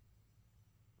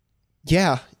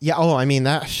 Yeah. Oh, I mean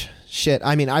that shit.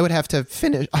 I mean, I would have to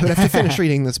finish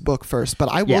reading this book first, but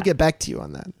I will get back to you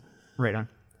on that. Right on.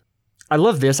 I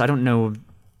love this. I don't know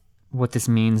what this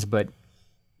means, but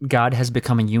God has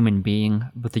become a human being,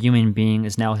 but the human being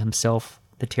is now himself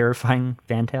the terrifying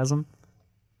phantasm.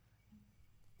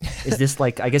 Is this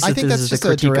like, I guess I think this that's is just the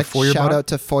a critique of direct Feuerbach? shout out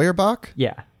to Feuerbach.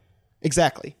 Yeah.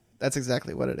 Exactly. That's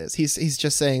exactly what it is. He's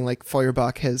just saying like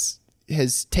Feuerbach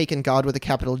has taken God with a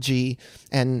capital G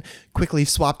and quickly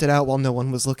swapped it out while no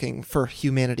one was looking for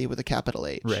humanity with a capital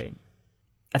H. Right.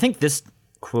 I think this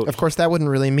quote... Of course, that wouldn't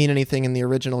really mean anything in the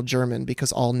original German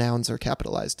because all nouns are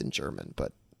capitalized in German,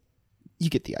 but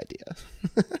you get the idea.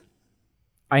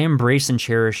 I embrace and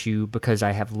cherish you because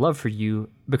I have love for you,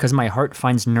 because my heart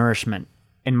finds nourishment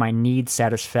and my need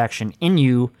satisfaction in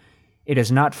you. It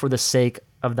is not for the sake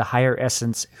of the higher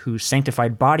essence whose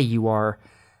sanctified body you are,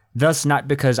 thus not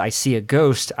because I see a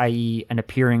ghost, i.e. an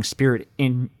appearing spirit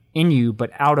in you,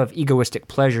 but out of egoistic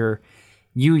pleasure.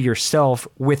 You yourself,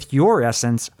 with your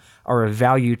essence, are of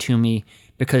value to me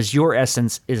because your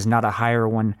essence is not a higher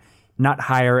one, not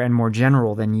higher and more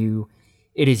general than you.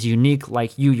 It is unique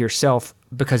like you yourself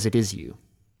because it is you.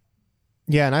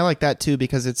 Yeah, and I like that too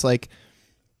because it's like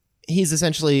he's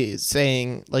essentially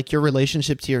saying like your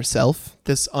relationship to yourself,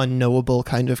 this unknowable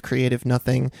kind of creative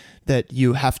nothing that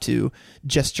you have to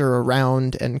gesture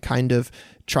around and kind of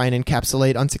try and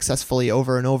encapsulate unsuccessfully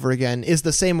over and over again, is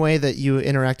the same way that you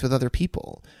interact with other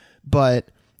people. But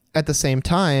at the same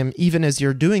time, even as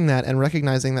you're doing that and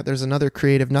recognizing that there's another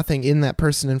creative nothing in that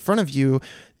person in front of you,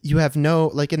 you have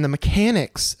no, like in the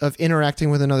mechanics of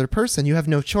interacting with another person, you have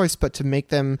no choice but to make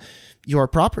them your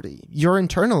property. You're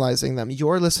internalizing them.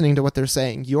 You're listening to what they're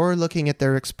saying. You're looking at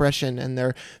their expression and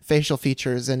their facial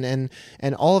features and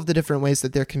all of the different ways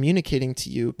that they're communicating to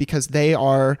you because they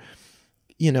are,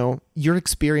 you know, you're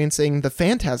experiencing the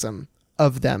phantasm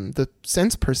of them, the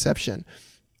sense perception.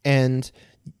 And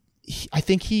I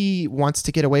think he wants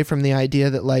to get away from the idea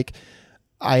that like,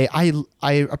 I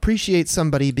appreciate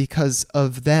somebody because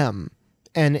of them.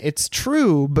 And it's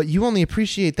true, but you only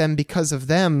appreciate them because of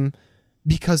them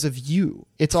because of you.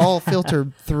 It's all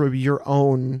filtered through your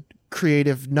own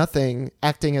creative nothing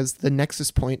acting as the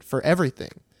nexus point for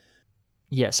everything.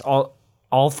 Yes,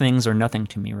 all things are nothing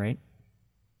to me, right?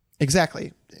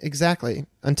 Exactly.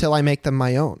 Until I make them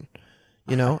my own.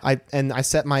 You know, I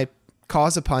set my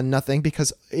cause upon nothing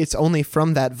because it's only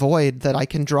from that void that I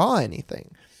can draw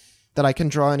anything. That I can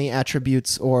draw any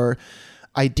attributes or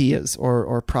ideas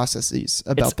or processes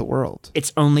about the world.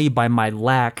 It's only by my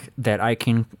lack that I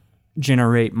can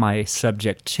generate my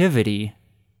subjectivity.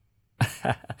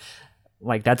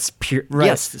 Like that's pure. Right.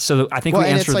 Yes. So I think we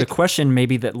answered the question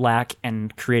maybe that lack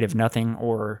and creative nothing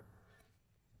or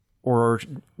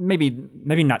maybe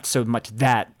not so much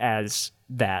that as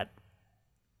that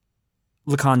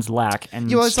Lacan's lack and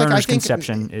Stirner's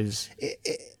conception is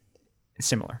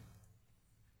similar.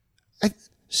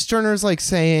 Stirner's like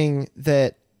saying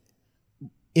that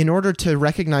in order to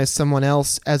recognize someone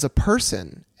else as a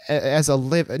person,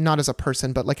 not as a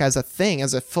person, but like as a thing,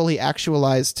 as a fully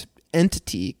actualized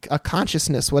entity, a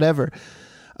consciousness, whatever,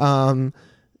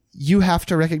 you have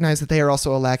to recognize that they are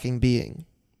also a lacking being.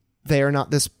 They are not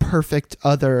this perfect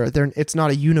other. It's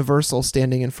not a universal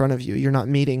standing in front of you. You're not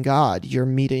meeting God. You're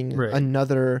meeting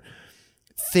another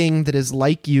thing that is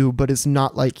like you, but is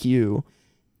not like you.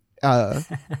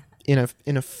 In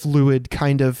a fluid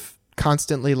kind of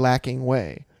constantly lacking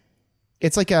way.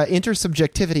 It's like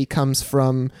intersubjectivity comes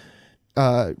from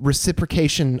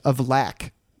reciprocation of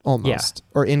lack almost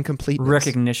or incompleteness.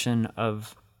 Recognition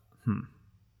of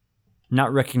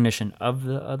not recognition of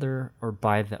the other or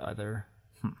by the other.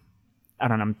 I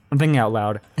don't know. I'm thinking out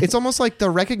loud. It's almost like the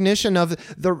recognition of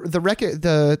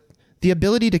the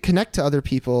ability to connect to other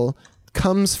people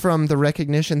comes from the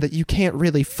recognition that you can't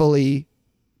really fully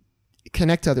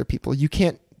connect to other people. You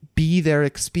can't be their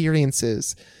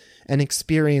experiences and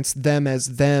experience them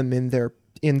as them in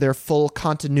their full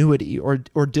continuity or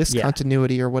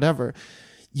discontinuity or whatever.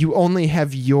 You only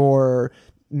have your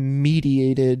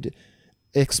mediated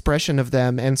expression of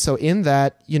them. And so in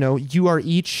that, you know, you are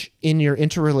each in your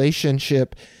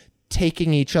interrelationship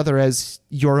taking each other as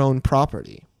your own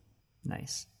property.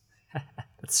 Nice.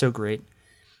 That's so great.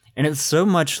 And it's so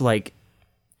much like,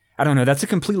 I don't know, that's a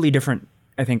completely different,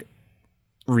 I think,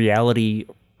 reality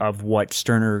of what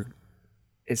Stirner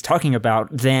is talking about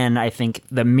than I think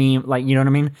the meme, like, you know what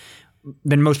I mean?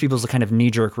 Than most people's kind of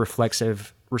knee-jerk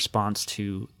reflexive response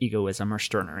to egoism or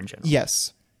Stirner in general.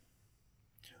 Yes.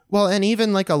 Well, and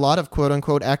even like a lot of quote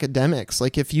unquote academics,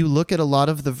 like if you look at a lot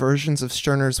of the versions of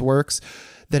Stirner's works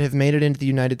that have made it into the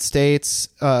United States,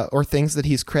 or things that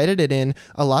he's credited in,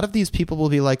 a lot of these people will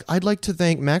be like, I'd like to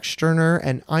thank Max Stirner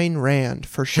and Ayn Rand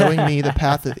for showing me the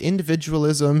path of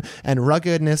individualism and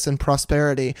ruggedness and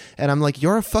prosperity. And I'm like,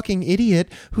 you're a fucking idiot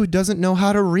who doesn't know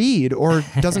how to read, or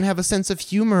doesn't have a sense of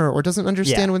humor, or doesn't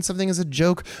understand when something is a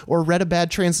joke, or read a bad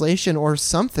translation or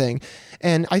something.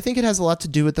 And I think it has a lot to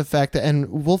do with the fact that, and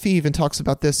Wolfe even talks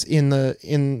about this in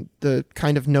the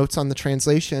kind of notes on the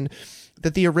translation,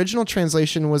 that the original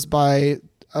translation was by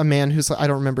a man who's, I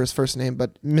don't remember his first name,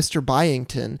 but Mr.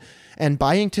 Byington. And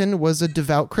Byington was a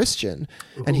devout Christian.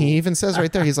 Ooh. And he even says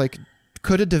right there, he's like,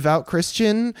 could a devout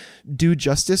Christian do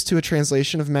justice to a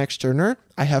translation of Max Stirner?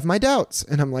 I have my doubts.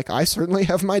 And I'm like, I certainly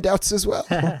have my doubts as well.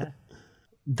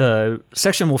 The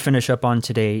section we'll finish up on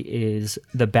today is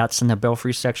the Bats in the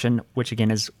Belfry section, which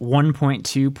again is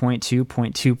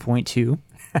 1.2.2.2.2.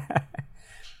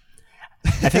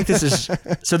 I think this is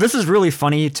really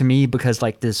funny to me because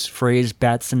like this phrase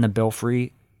 "bats in the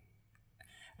belfry,"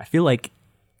 I feel like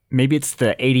maybe it's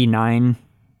the '89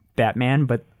 Batman,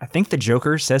 but I think the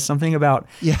Joker says something about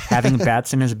having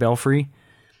bats in his belfry.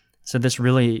 So this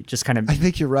really just kind of, I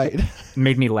think you're right,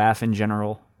 made me laugh in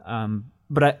general.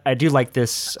 But I do like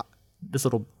this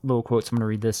little quote. So I'm going to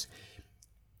read this.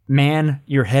 Man,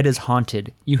 your head is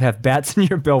haunted. You have bats in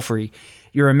your belfry.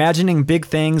 You're imagining big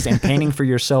things and painting for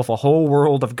yourself a whole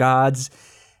world of gods,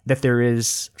 that there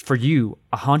is, for you,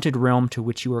 a haunted realm to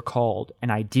which you are called,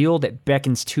 an ideal that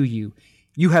beckons to you.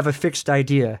 You have a fixed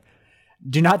idea.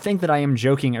 Do not think that I am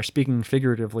joking or speaking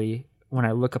figuratively when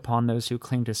I look upon those who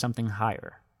cling to something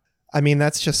higher. I mean,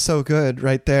 that's just so good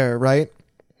right there, right?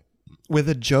 With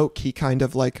a joke, he kind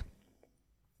of like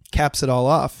caps it all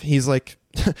off. He's like,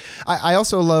 I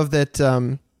also love that,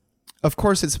 of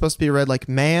course, it's supposed to be read like,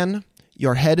 man,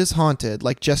 your head is haunted,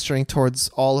 like gesturing towards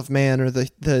all of man or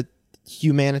the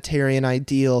humanitarian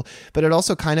ideal. But it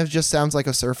also kind of just sounds like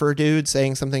a surfer dude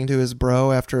saying something to his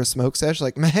bro after a smoke sesh,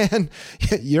 like, man,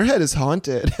 your head is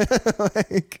haunted.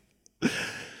 Like,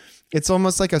 it's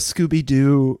almost like a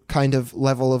Scooby-Doo kind of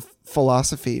level of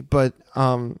philosophy. But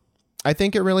I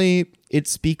think it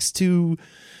speaks to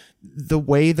the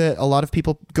way that a lot of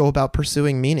people go about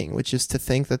pursuing meaning, which is to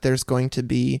think that there's going to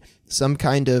be some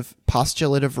kind of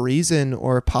postulate of reason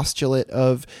or postulate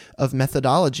of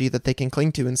methodology that they can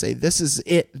cling to and say, this is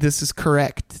it, this is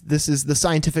correct, this is the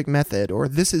scientific method, or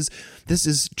this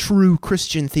is true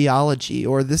Christian theology,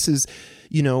 or this is,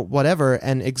 whatever,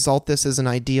 and exalt this as an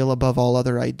ideal above all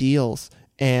other ideals.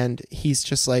 And he's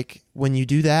just like, when you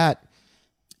do that,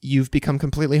 you've become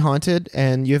completely haunted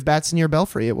and you have bats in your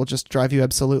belfry. It will just drive you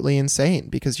absolutely insane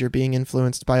because you're being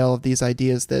influenced by all of these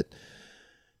ideas that,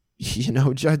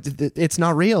 it's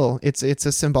not real. It's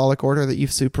a symbolic order that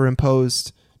you've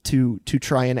superimposed to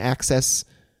try and access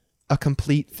a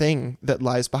complete thing that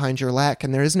lies behind your lack.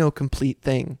 And there is no complete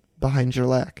thing behind your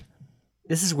lack.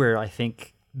 This is where I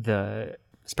think the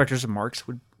Spectres of Marx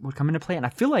would come into play. And I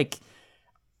feel like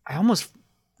I almost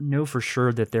know for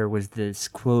sure that there was this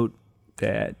quote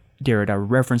that Derrida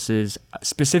references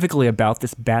specifically about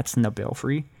this bats in the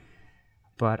belfry,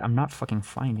 but I'm not fucking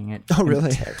finding it. Oh, really? In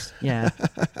the text. Yeah.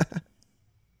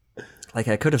 Like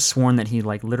I could have sworn that he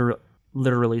like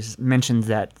literally mentioned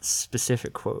that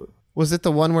specific quote. Was it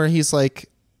the one where he's like,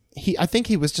 I think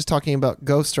he was just talking about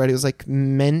ghosts, right? It was like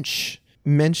Mensch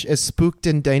es spukt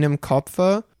in deinem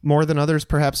Kopfe, more than others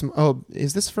perhaps. Oh,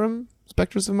 is this from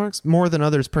Spectres of Marx? More than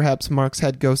others perhaps Marx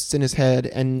had ghosts in his head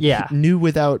and knew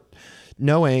without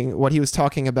knowing what he was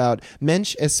talking about.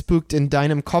 Mensch es spukt in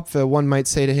deinem Kopfe, one might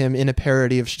say to him in a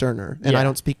parody of Stirner. And I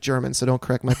don't speak German, so don't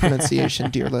correct my pronunciation,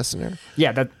 dear listener.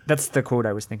 Yeah, that's the quote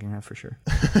I was thinking of for sure.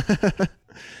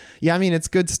 Yeah, I mean, it's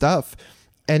good stuff.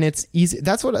 And it's easy.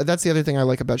 That's the other thing I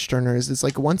like about Stirner is it's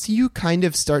like once you kind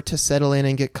of start to settle in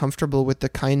and get comfortable with the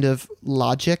kind of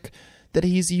logic that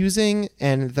he's using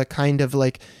and the kind of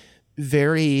like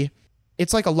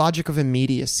it's like a logic of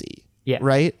immediacy. Yeah.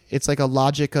 Right? It's like a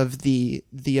logic of the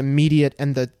immediate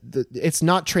and the it's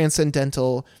not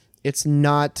transcendental. It's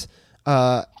not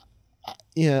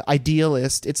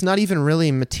idealist. It's not even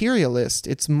really materialist.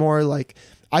 It's more like,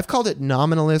 I've called it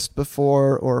nominalist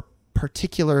before, or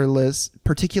particularist,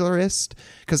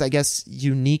 because I guess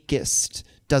uniquest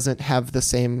doesn't have the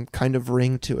same kind of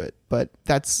ring to it, but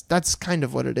that's kind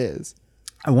of what it is.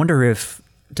 I wonder if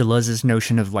Deleuze's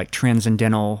notion of like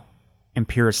transcendental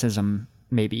empiricism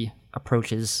maybe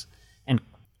approaches and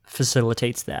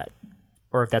facilitates that,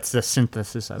 or if that's the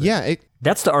synthesis of it. Yeah,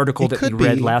 that's the article that we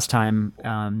read last time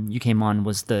you came on.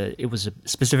 It was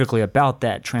specifically about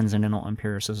that transcendental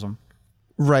empiricism.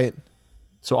 Right.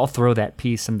 So I'll throw that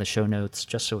piece in the show notes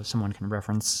just so someone can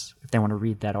reference if they want to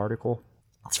read that article.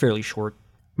 It's fairly short.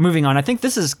 Moving on, I think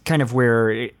this is kind of where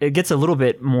it gets a little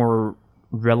bit more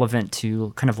relevant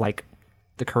to kind of like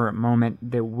the current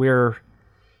moment that we're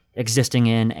existing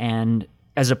in, and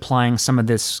as applying some of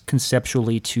this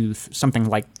conceptually to something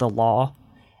like the law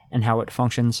and how it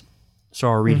functions. So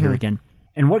I'll read here again.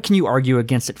 And what can you argue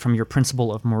against it from your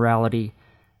principle of morality?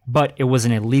 But it was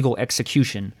an illegal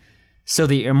execution. So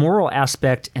the immoral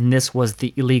aspect in this was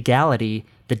the illegality,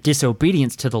 the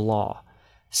disobedience to the law.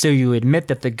 So you admit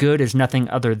that the good is nothing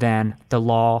other than the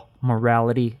law,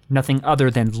 morality, nothing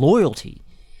other than loyalty.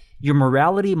 Your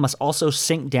morality must also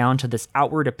sink down to this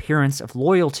outward appearance of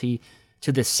loyalty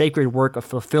to the sacred work of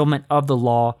fulfillment of the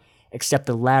law, except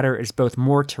the latter is both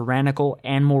more tyrannical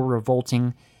and more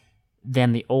revolting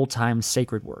than the old-time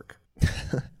sacred work.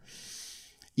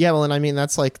 Yeah, well, and I mean,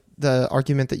 that's like the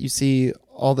argument that you see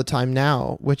all the time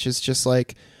now, which is just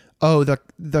like, oh,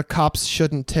 the cops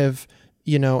shouldn't have,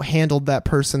 handled that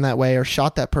person that way or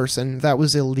shot that person. That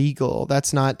was illegal.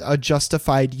 That's not a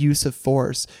justified use of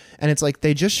force. And it's like,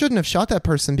 they just shouldn't have shot that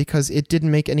person because it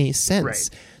didn't make any sense. Right.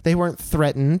 They weren't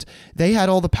threatened. They had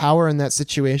all the power in that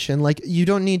situation. Like, you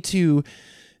don't need to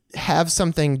have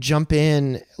something jump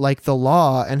in like the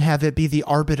law and have it be the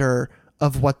arbiter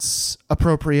of what's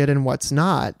appropriate and what's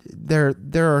not. There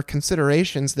are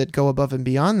considerations that go above and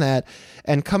beyond that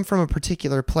and come from a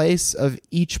particular place of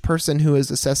each person who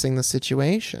is assessing the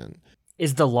situation.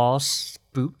 Is the law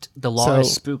spooked? The law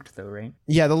is spooked, though, right?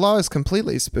 Yeah, the law is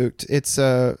completely spooked. It's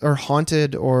or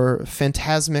haunted or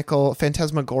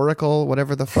phantasmagorical,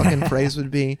 whatever the fucking phrase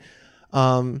would be.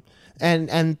 And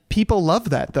people love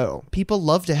that, though. People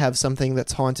love to have something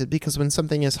that's haunted, because when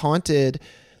something is haunted,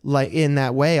 like in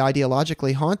that way,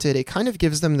 ideologically haunted, it kind of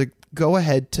gives them the go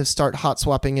ahead to start hot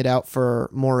swapping it out for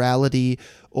morality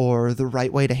or the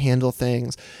right way to handle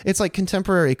things. It's like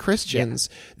contemporary Christians.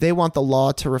 Yeah. They want the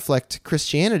law to reflect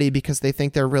Christianity because they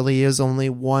think there really is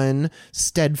only one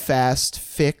steadfast,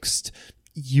 fixed,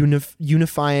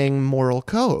 unifying moral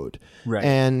code. Right.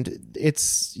 And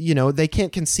it's, they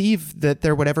can't conceive that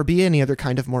there would ever be any other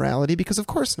kind of morality, because of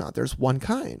course not. There's one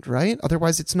kind, right?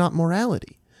 Otherwise it's not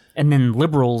morality. And then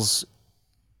liberals,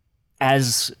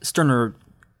 as Stirner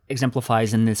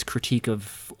exemplifies in this critique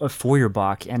of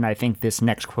Feuerbach, and I think this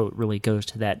next quote really goes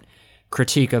to that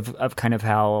critique of kind of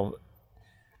how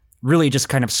really just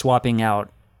kind of swapping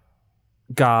out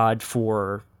God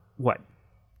for what?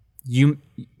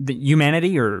 The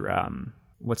humanity, or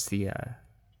what's the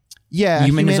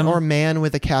humanism, or man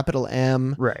with a capital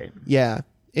M. Right. Yeah.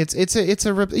 It's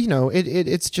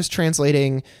just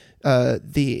translating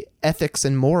the ethics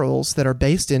and morals that are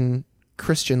based in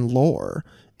Christian lore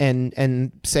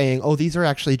and saying, oh, these are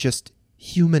actually just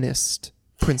humanist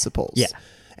principles. Yeah.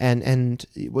 And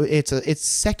it's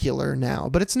secular now,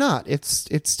 but it's not. It's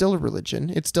still a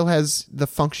religion. It still has the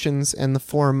functions and the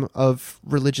form of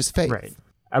religious faith. Right.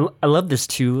 I love this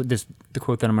too. The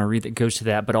quote that I'm gonna read that goes to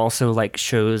that, but also like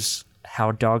shows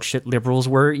how dog shit liberals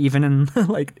were even in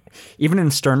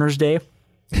Stirner's day.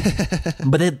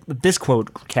 But this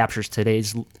quote captures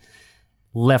today's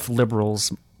left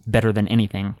liberals better than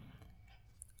anything.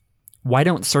 Why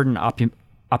don't certain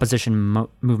opposition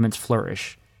movements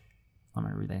flourish? I'm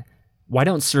gonna read that. Why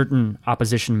don't certain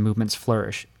opposition movements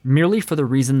flourish? Merely for the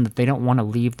reason that they don't want to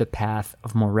leave the path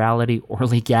of morality or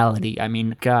legality. I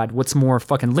mean, God, what's more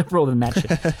fucking liberal than that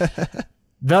shit?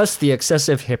 Thus, the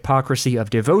excessive hypocrisy of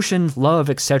devotion, love,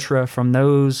 etc. from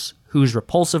those whose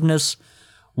repulsiveness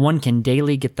one can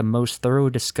daily get the most thorough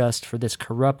disgust for this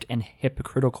corrupt and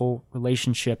hypocritical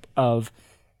relationship of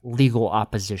legal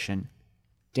opposition.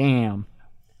 Damn.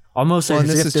 Almost as if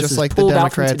this is just like the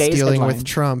Democrats dealing with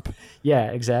Trump.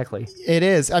 Yeah, exactly. It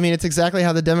is. I mean, it's exactly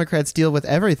how the Democrats deal with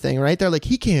everything, right? They're like,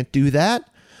 he can't do that.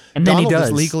 And then Donald he does.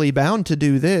 is legally bound to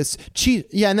do this.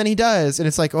 Yeah, and then he does. And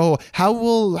it's like, oh, how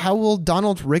will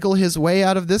Donald wriggle his way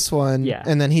out of this one? Yeah.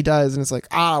 And then he does. And it's like,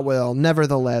 well,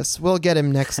 nevertheless, we'll get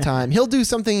him next time. He'll do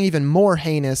something even more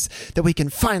heinous that we can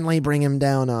finally bring him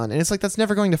down on. And it's like, that's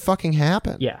never going to fucking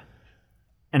happen. Yeah.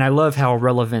 And I love how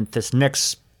relevant this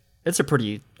next... It's a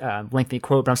pretty lengthy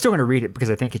quote, but I'm still going to read it because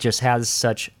I think it just has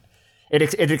such...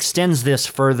 It extends this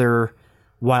further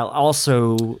while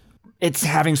also... It's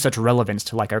having such relevance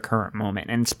to like our current moment,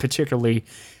 and it's particularly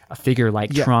a figure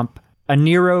like Trump. A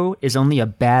Nero is only a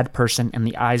bad person in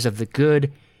the eyes of the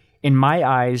good. In my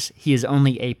eyes, he is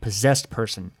only a possessed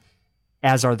person,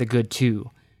 as are the good too.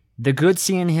 The good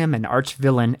see in him an arch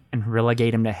villain and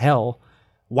relegate him to hell.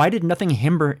 Why did nothing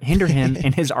hinder him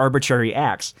in his arbitrary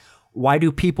acts? Why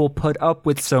do people put up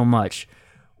with so much?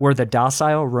 Were the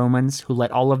docile Romans who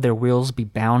let all of their wills be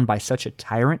bound by such a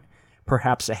tyrant?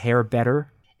 perhaps a hair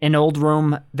better. In old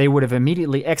Rome, they would have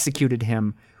immediately executed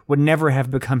him, would never have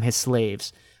become his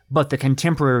slaves. But the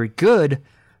contemporary good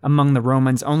among the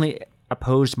Romans only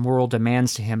opposed moral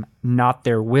demands to him, not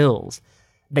their wills.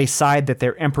 They sighed that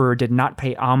their emperor did not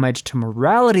pay homage to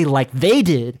morality like they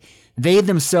did. They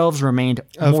themselves remained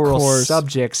moral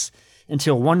subjects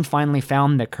until one finally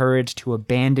found the courage to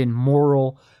abandon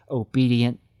moral,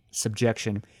 obedient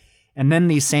subjection. And then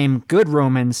these same good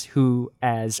Romans who,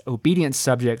 as obedient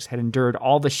subjects, had endured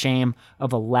all the shame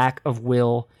of a lack of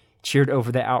will, cheered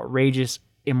over the outrageous,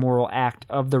 immoral act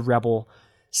of the rebel.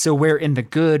 So where in the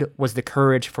good was the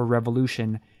courage for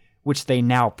revolution, which they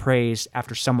now praised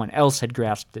after someone else had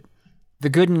grasped it? The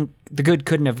good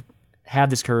couldn't have had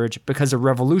this courage because a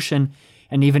revolution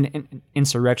and even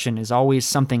insurrection is always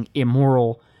something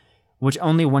immoral, which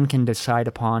only one can decide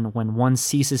upon when one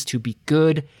ceases to be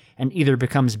good and either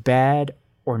becomes bad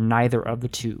or neither of the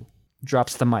two.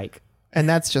 Drops the mic. And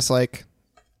that's just like,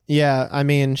 yeah, I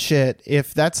mean, shit.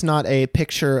 If that's not a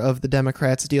picture of the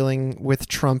Democrats dealing with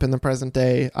Trump in the present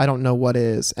day, I don't know what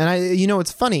is. And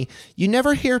it's funny. You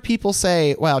never hear people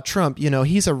say, wow, Trump,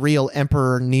 he's a real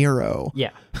Emperor Nero.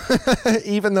 Yeah.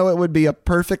 Even though it would be a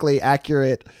perfectly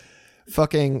accurate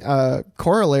fucking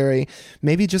corollary,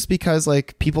 maybe just because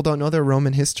like people don't know their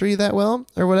Roman history that well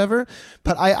or whatever.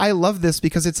 But I love this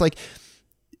because it's like,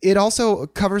 it also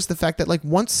covers the fact that like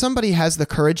once somebody has the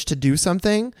courage to do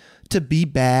something, to be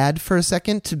bad for a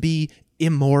second, to be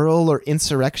immoral or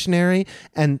insurrectionary,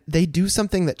 and they do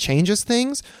something that changes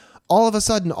things, all of a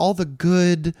sudden all the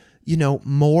good,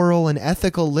 moral and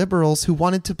ethical liberals who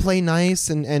wanted to play nice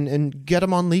and get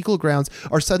them on legal grounds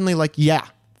are suddenly like, yeah,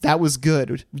 that was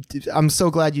good. I'm so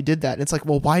glad you did that. And it's like,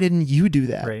 well, why didn't you do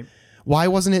that? Right. Why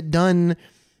wasn't it done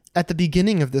at the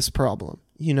beginning of this problem?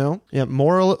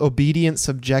 Moral, obedient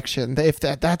subjection. If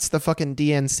that's the fucking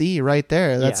DNC right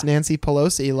there. That's Nancy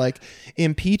Pelosi. Like,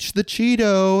 impeach the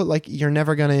Cheeto. Like, you're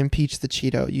never going to impeach the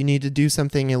Cheeto. You need to do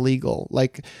something illegal.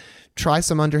 Like, try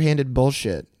some underhanded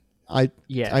bullshit. I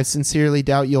sincerely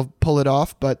doubt you'll pull it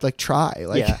off, but like, try.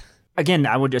 Like, yeah. Again,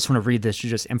 I would just want to read this to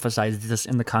just emphasize this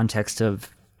in the context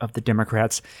of the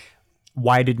Democrats.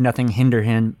 Why did nothing hinder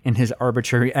him in his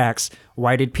arbitrary acts?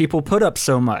 Why did people put up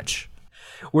so much?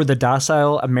 Were the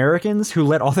docile Americans who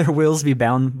let all their wills be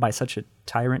bound by such a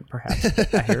tyrant perhaps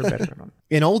a hair better?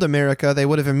 In old America, they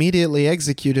would have immediately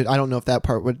executed. I don't know if that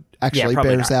part would actually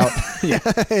bears out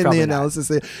in the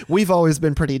analysis. We've always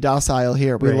been pretty docile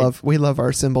here. We love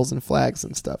our symbols and flags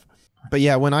and stuff. But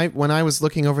yeah, when I was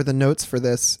looking over the notes for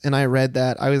this and I read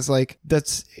that, I was like,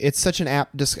 it's such an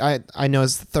apt, I know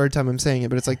it's the third time I'm saying it,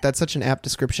 but it's like, that's such an apt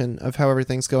description of how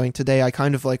everything's going today. I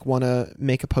kind of like want to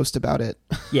make a post about it.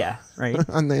 Yeah, right.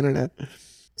 On the internet.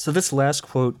 So this last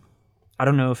quote, I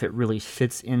don't know if it really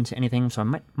fits into anything, so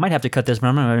I might have to cut this, but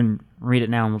I'm going to read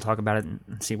it now and we'll talk about it and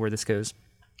see where this goes.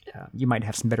 You might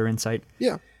have some better insight.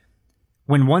 Yeah.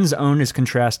 When one's own is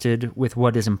contrasted with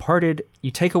what is imparted,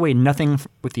 you take away nothing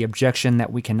with the objection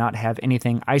that we cannot have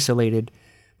anything isolated,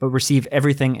 but receive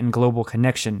everything in global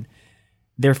connection.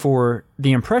 Therefore,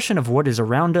 the impression of what is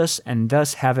around us and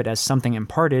thus have it as something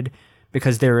imparted,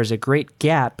 because there is a great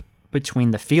gap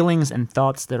between the feelings and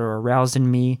thoughts that are aroused in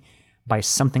me by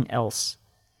something else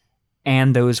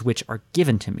and those which are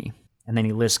given to me. And then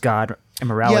he lists God,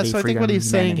 immorality, so I freedom, think what he's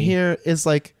humanity. saying here is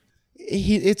like,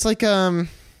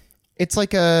 it's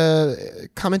like a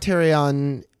commentary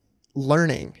on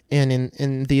learning and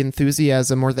in the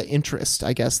enthusiasm or the interest,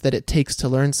 I guess, that it takes to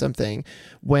learn something.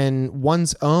 When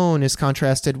one's own is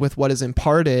contrasted with what is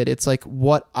imparted, it's like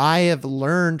what I have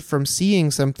learned from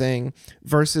seeing something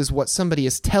versus what somebody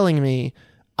is telling me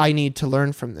I need to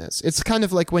learn from this. It's kind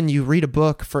of like when you read a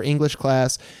book for English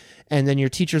class and then your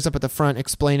teacher's up at the front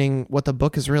explaining what the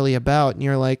book is really about, and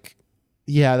you're like,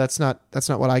 yeah, that's not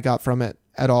what I got from it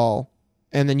at all.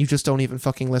 And then you just don't even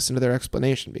fucking listen to their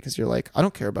explanation because you're like, I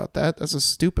don't care about that. That's a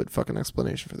stupid fucking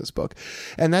explanation for this book.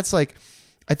 And that's like,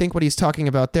 I think what he's talking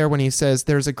about there when he says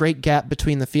there's a great gap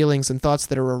between the feelings and thoughts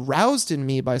that are aroused in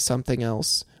me by something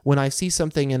else. When I see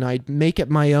something and I make it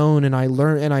my own and I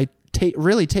learn and I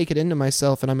really take it into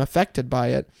myself and I'm affected by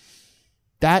it,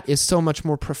 that is so much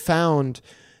more profound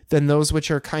than those which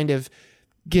are kind of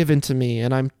given to me.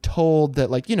 And I'm told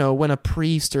that, like, when a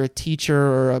priest or a teacher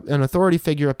or an authority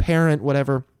figure, a parent,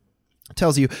 whatever,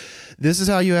 tells you this is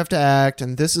how you have to act,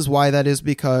 and this is why that is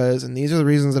because, and these are the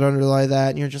reasons that underlie that.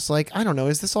 And you're just like, I don't know,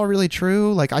 is this all really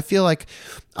true? Like, I feel like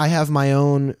I have my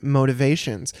own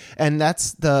motivations, and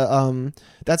that's the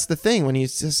thing when he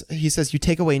says you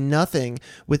take away nothing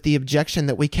with the objection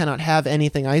that we cannot have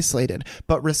anything isolated,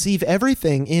 but receive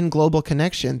everything in global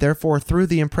connection, therefore through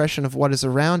the impression of what is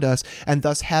around us, and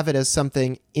thus have it as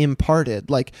something imparted.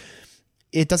 Like,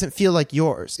 it doesn't feel like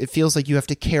yours. It feels like you have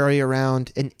to carry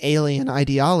around an alien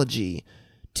ideology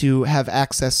to have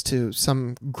access to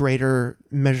some greater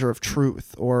measure of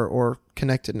truth or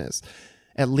connectedness.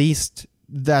 At least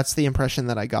that's the impression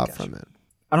that I got from it.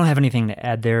 I don't have anything to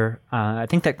add there. I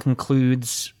think that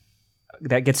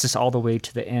gets us all the way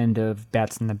to the end of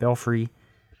Bats in the Belfry,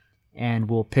 and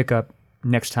we'll pick up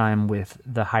next time with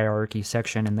the hierarchy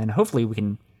section, and then hopefully we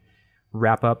can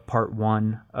wrap up part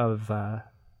 1 of the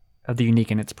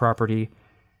unique and its property.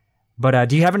 But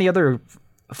do you have any other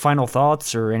final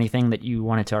thoughts or anything that you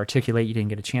wanted to articulate you didn't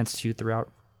get a chance to throughout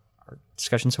our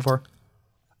discussion so far?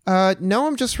 No,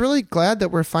 I'm just really glad that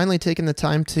we're finally taking the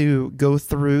time to go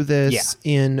through this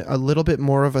in a little bit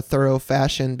more of a thorough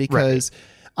fashion, because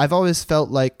I've always felt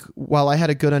like while I had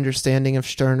a good understanding of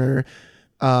Stirner,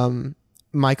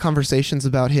 my conversations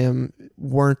about him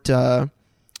weren't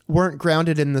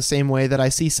grounded in the same way that I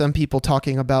see some people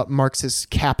talking about Marx's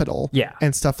Capital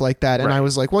and stuff like that. And I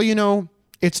was like, well,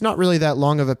 it's not really that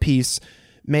long of a piece.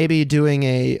 Maybe doing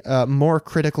a more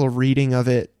critical reading of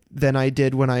it than I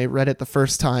did when I read it the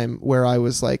first time, where I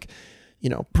was like,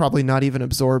 probably not even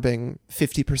absorbing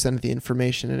 50% of the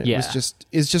information. And it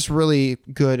is just really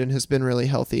good and has been really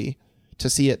healthy to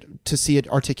see it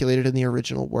articulated in the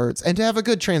original words, and to have a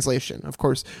good translation, of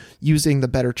course, using the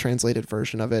better translated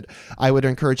version of it. I would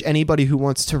encourage anybody who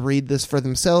wants to read this for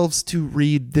themselves to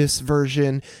read this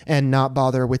version and not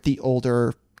bother with the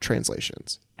older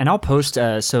translations. And I'll post,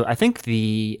 so I think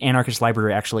the Anarchist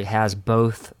Library actually has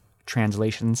both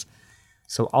translations,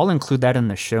 so I'll include that in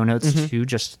the show notes too,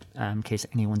 just in case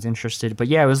anyone's interested. But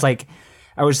yeah, it was like,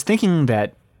 I was thinking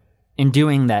that in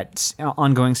doing that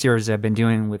ongoing series I've been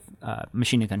doing with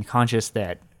Machine and Unconscious,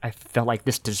 that I felt like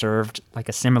this deserved like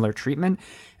a similar treatment,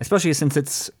 especially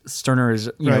since Stirner is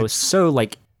so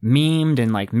like memed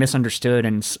and like misunderstood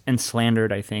and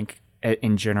slandered, I think,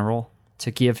 in general, to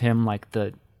give him like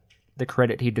the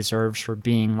credit he deserves for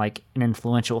being like an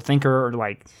influential thinker, or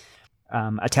like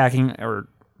attacking or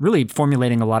really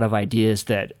formulating a lot of ideas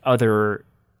that other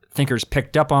thinkers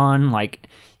picked up on. Like,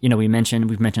 we've mentioned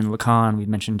Lacan, we've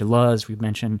mentioned Deleuze, we've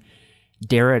mentioned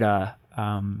Derrida.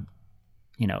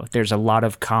 There's a lot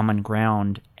of common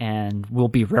ground, and we'll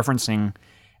be referencing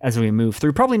as we move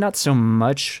through. Probably not so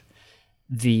much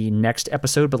the next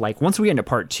episode, but like once we get into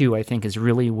part 2, I think is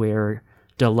really where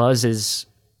Deleuze's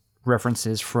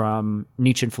references from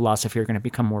Nietzschean philosophy are going to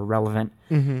become more relevant.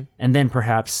 And then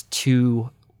perhaps 2,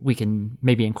 we can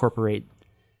maybe incorporate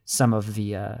some of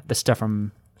the stuff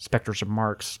from Spectres of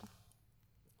Marx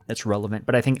that's relevant.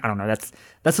 But I think, I don't know,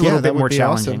 that's a little bit more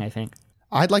challenging, awesome. I think.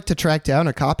 I'd like to track down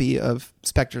a copy of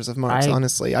Spectres of Marx,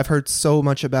 honestly. I've heard so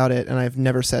much about it, and I've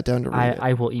never sat down to read it.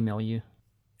 I will email you.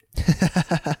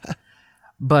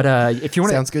 But if you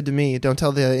want, sounds good to me. Don't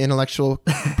tell the intellectual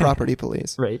property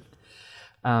police. Right.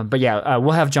 But yeah,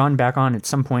 we'll have John back on at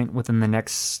some point within the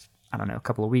next,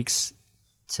 couple of weeks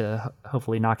to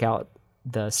hopefully knock out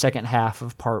the second half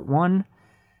of part 1.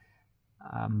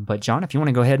 But John, if you want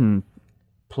to go ahead and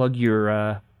plug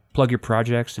your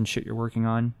projects and shit you're working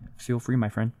on, feel free, my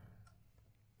friend.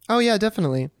 Oh yeah,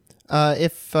 definitely.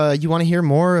 If you want to hear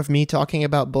more of me talking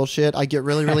about bullshit, I get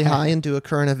really, really high and do a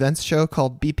current events show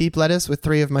called Beep Beep Lettuce with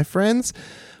 3 of my friends.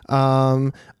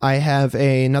 I have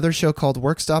another show called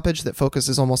Work Stoppage that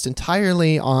focuses almost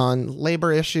entirely on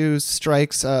labor issues,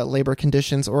 strikes, labor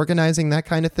conditions, organizing, that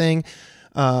kind of thing.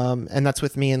 And that's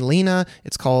with me and Lena.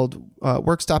 It's called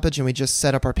Work Stoppage, and we just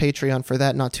set up our Patreon for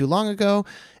that not too long ago.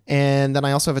 And then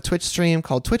I also have a Twitch stream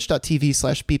called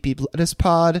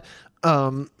twitch.tv/beepbeeplettucepod,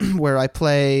 where I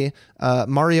play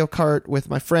Mario Kart with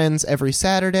my friends every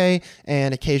Saturday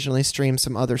and occasionally stream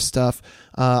some other stuff.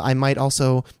 I might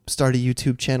also start a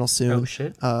YouTube channel soon. Oh,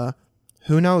 shit.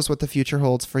 Who knows what the future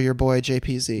holds for your boy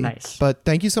JPZ. Nice. But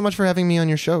thank you so much for having me on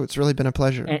your show. It's really been a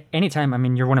pleasure. Anytime. I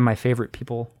mean, you're one of my favorite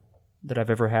people that I've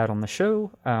ever had on the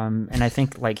show, and I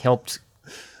think like helped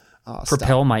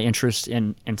propel my interest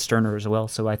in Stirner as well.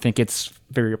 So I think it's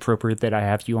very appropriate that I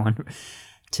have you on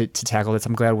to tackle this.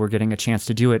 I'm glad we're getting a chance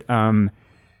to do it.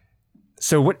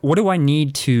 So what do I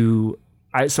need to?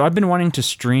 So I've been wanting to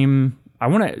stream. I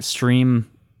want to stream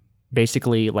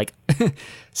basically like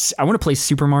I want to play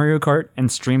Super Mario Kart and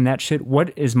stream that shit.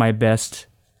 What is my best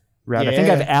route? Yeah. I think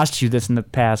I've asked you this in the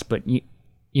past, but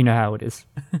You know how it is.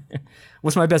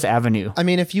 What's my best avenue? I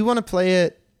mean, if you want to play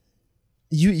it,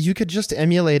 you could just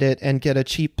emulate it and get a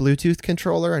cheap Bluetooth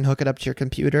controller and hook it up to your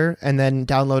computer and then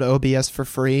download OBS for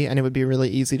free, and it would be really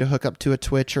easy to hook up to a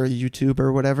Twitch or a YouTube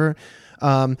or whatever.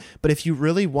 But if you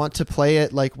really want to play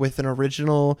it like with an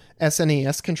original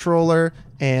SNES controller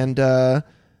and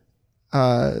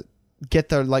get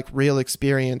the like real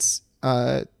experience,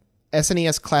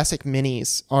 SNES Classic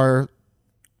Minis are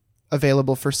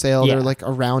available for sale. Yeah. They're like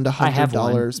around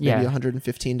 $100, maybe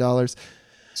 $115.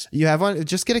 You have one.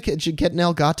 Just get an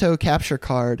Elgato capture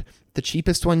card, the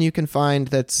cheapest one you can find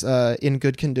that's in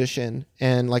good condition.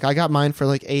 And like I got mine for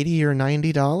like $80 or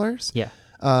 $90. Yeah.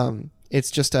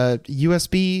 It's just a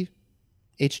USB,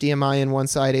 HDMI in one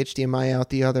side, HDMI out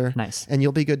the other. Nice. And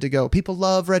you'll be good to go. People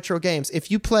love retro games.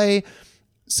 If you play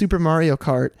Super Mario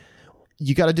Kart,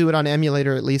 you got to do it on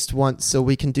emulator at least once so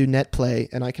we can do net play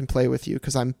and I can play with you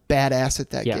because I'm badass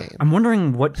at that game. I'm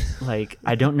wondering what, like,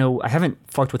 I don't know. I haven't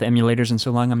fucked with emulators in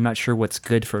so long. I'm not sure what's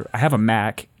good for. I have a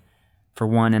Mac for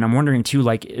one, and I'm wondering too,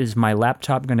 like, is my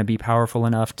laptop going to be powerful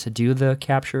enough to do the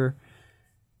capture,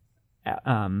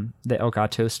 the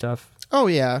Elgato stuff? Oh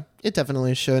yeah, it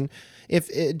definitely should.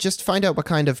 Just find out what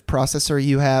kind of processor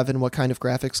you have and what kind of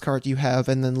graphics card you have,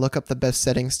 and then look up the best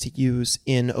settings to use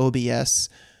in OBS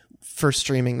for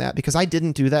streaming that, because I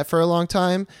didn't do that for a long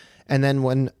time, and then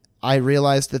when I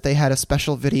realized that they had a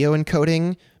special video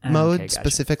encoding mode gotcha.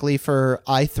 specifically for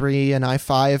i3 and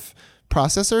i5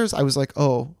 processors, I was like,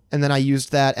 oh, and then I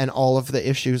used that, and all of the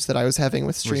issues that I was having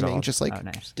with streaming Resolved. just like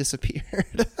Nice.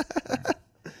 disappeared.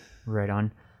 Right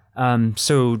on.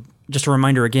 So just a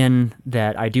reminder again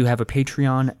that I do have a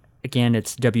Patreon. Again,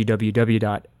 it's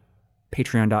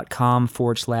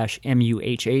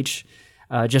www.patreon.com/MUHH.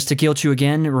 Just to guilt you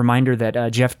again, a reminder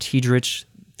that Jeff Tiedrich,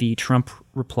 the Trump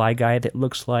reply guy that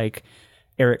looks like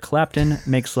Eric Clapton,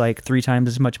 makes like 3 times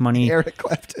as much money Eric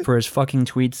Clapton. for his fucking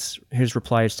tweets, his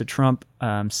replies to Trump.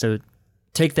 So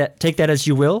take that as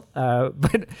you will.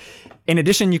 But in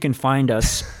addition, you can find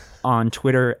us on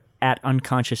Twitter at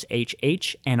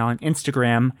UnconsciousHH and on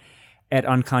Instagram at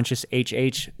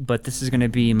UnconsciousHH. But this is going to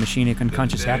be Machinic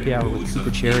Unconscious Happy Hour with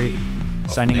Cooper Cherry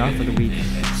signing off for the week.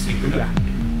 Yeah.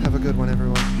 Have a good one,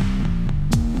 everyone.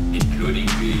 Including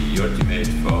the ultimate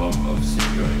form of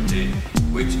singularity,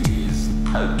 which is the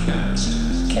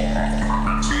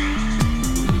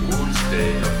whole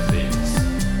state of things,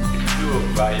 the pure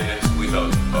violence without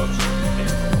object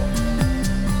anymore.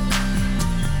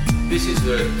 This is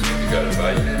the typical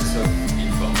violence of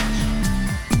information.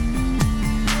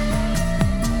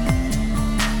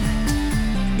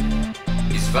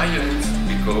 It's violent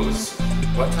because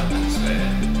what happens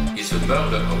there is a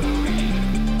murder of the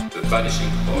real, the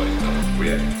vanishing point of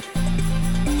reality.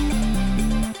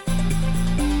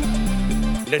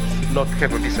 Let's not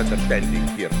have a misunderstanding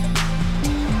here.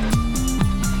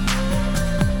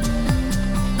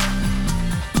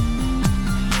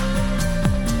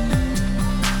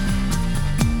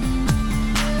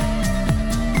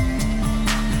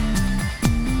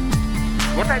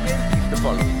 What I meant is the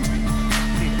following.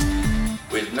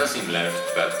 With nothing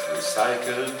left but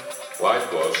recycled,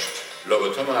 whitewashed,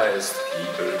 lobotomized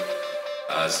people,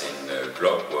 as in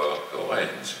Clockwork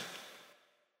Orange.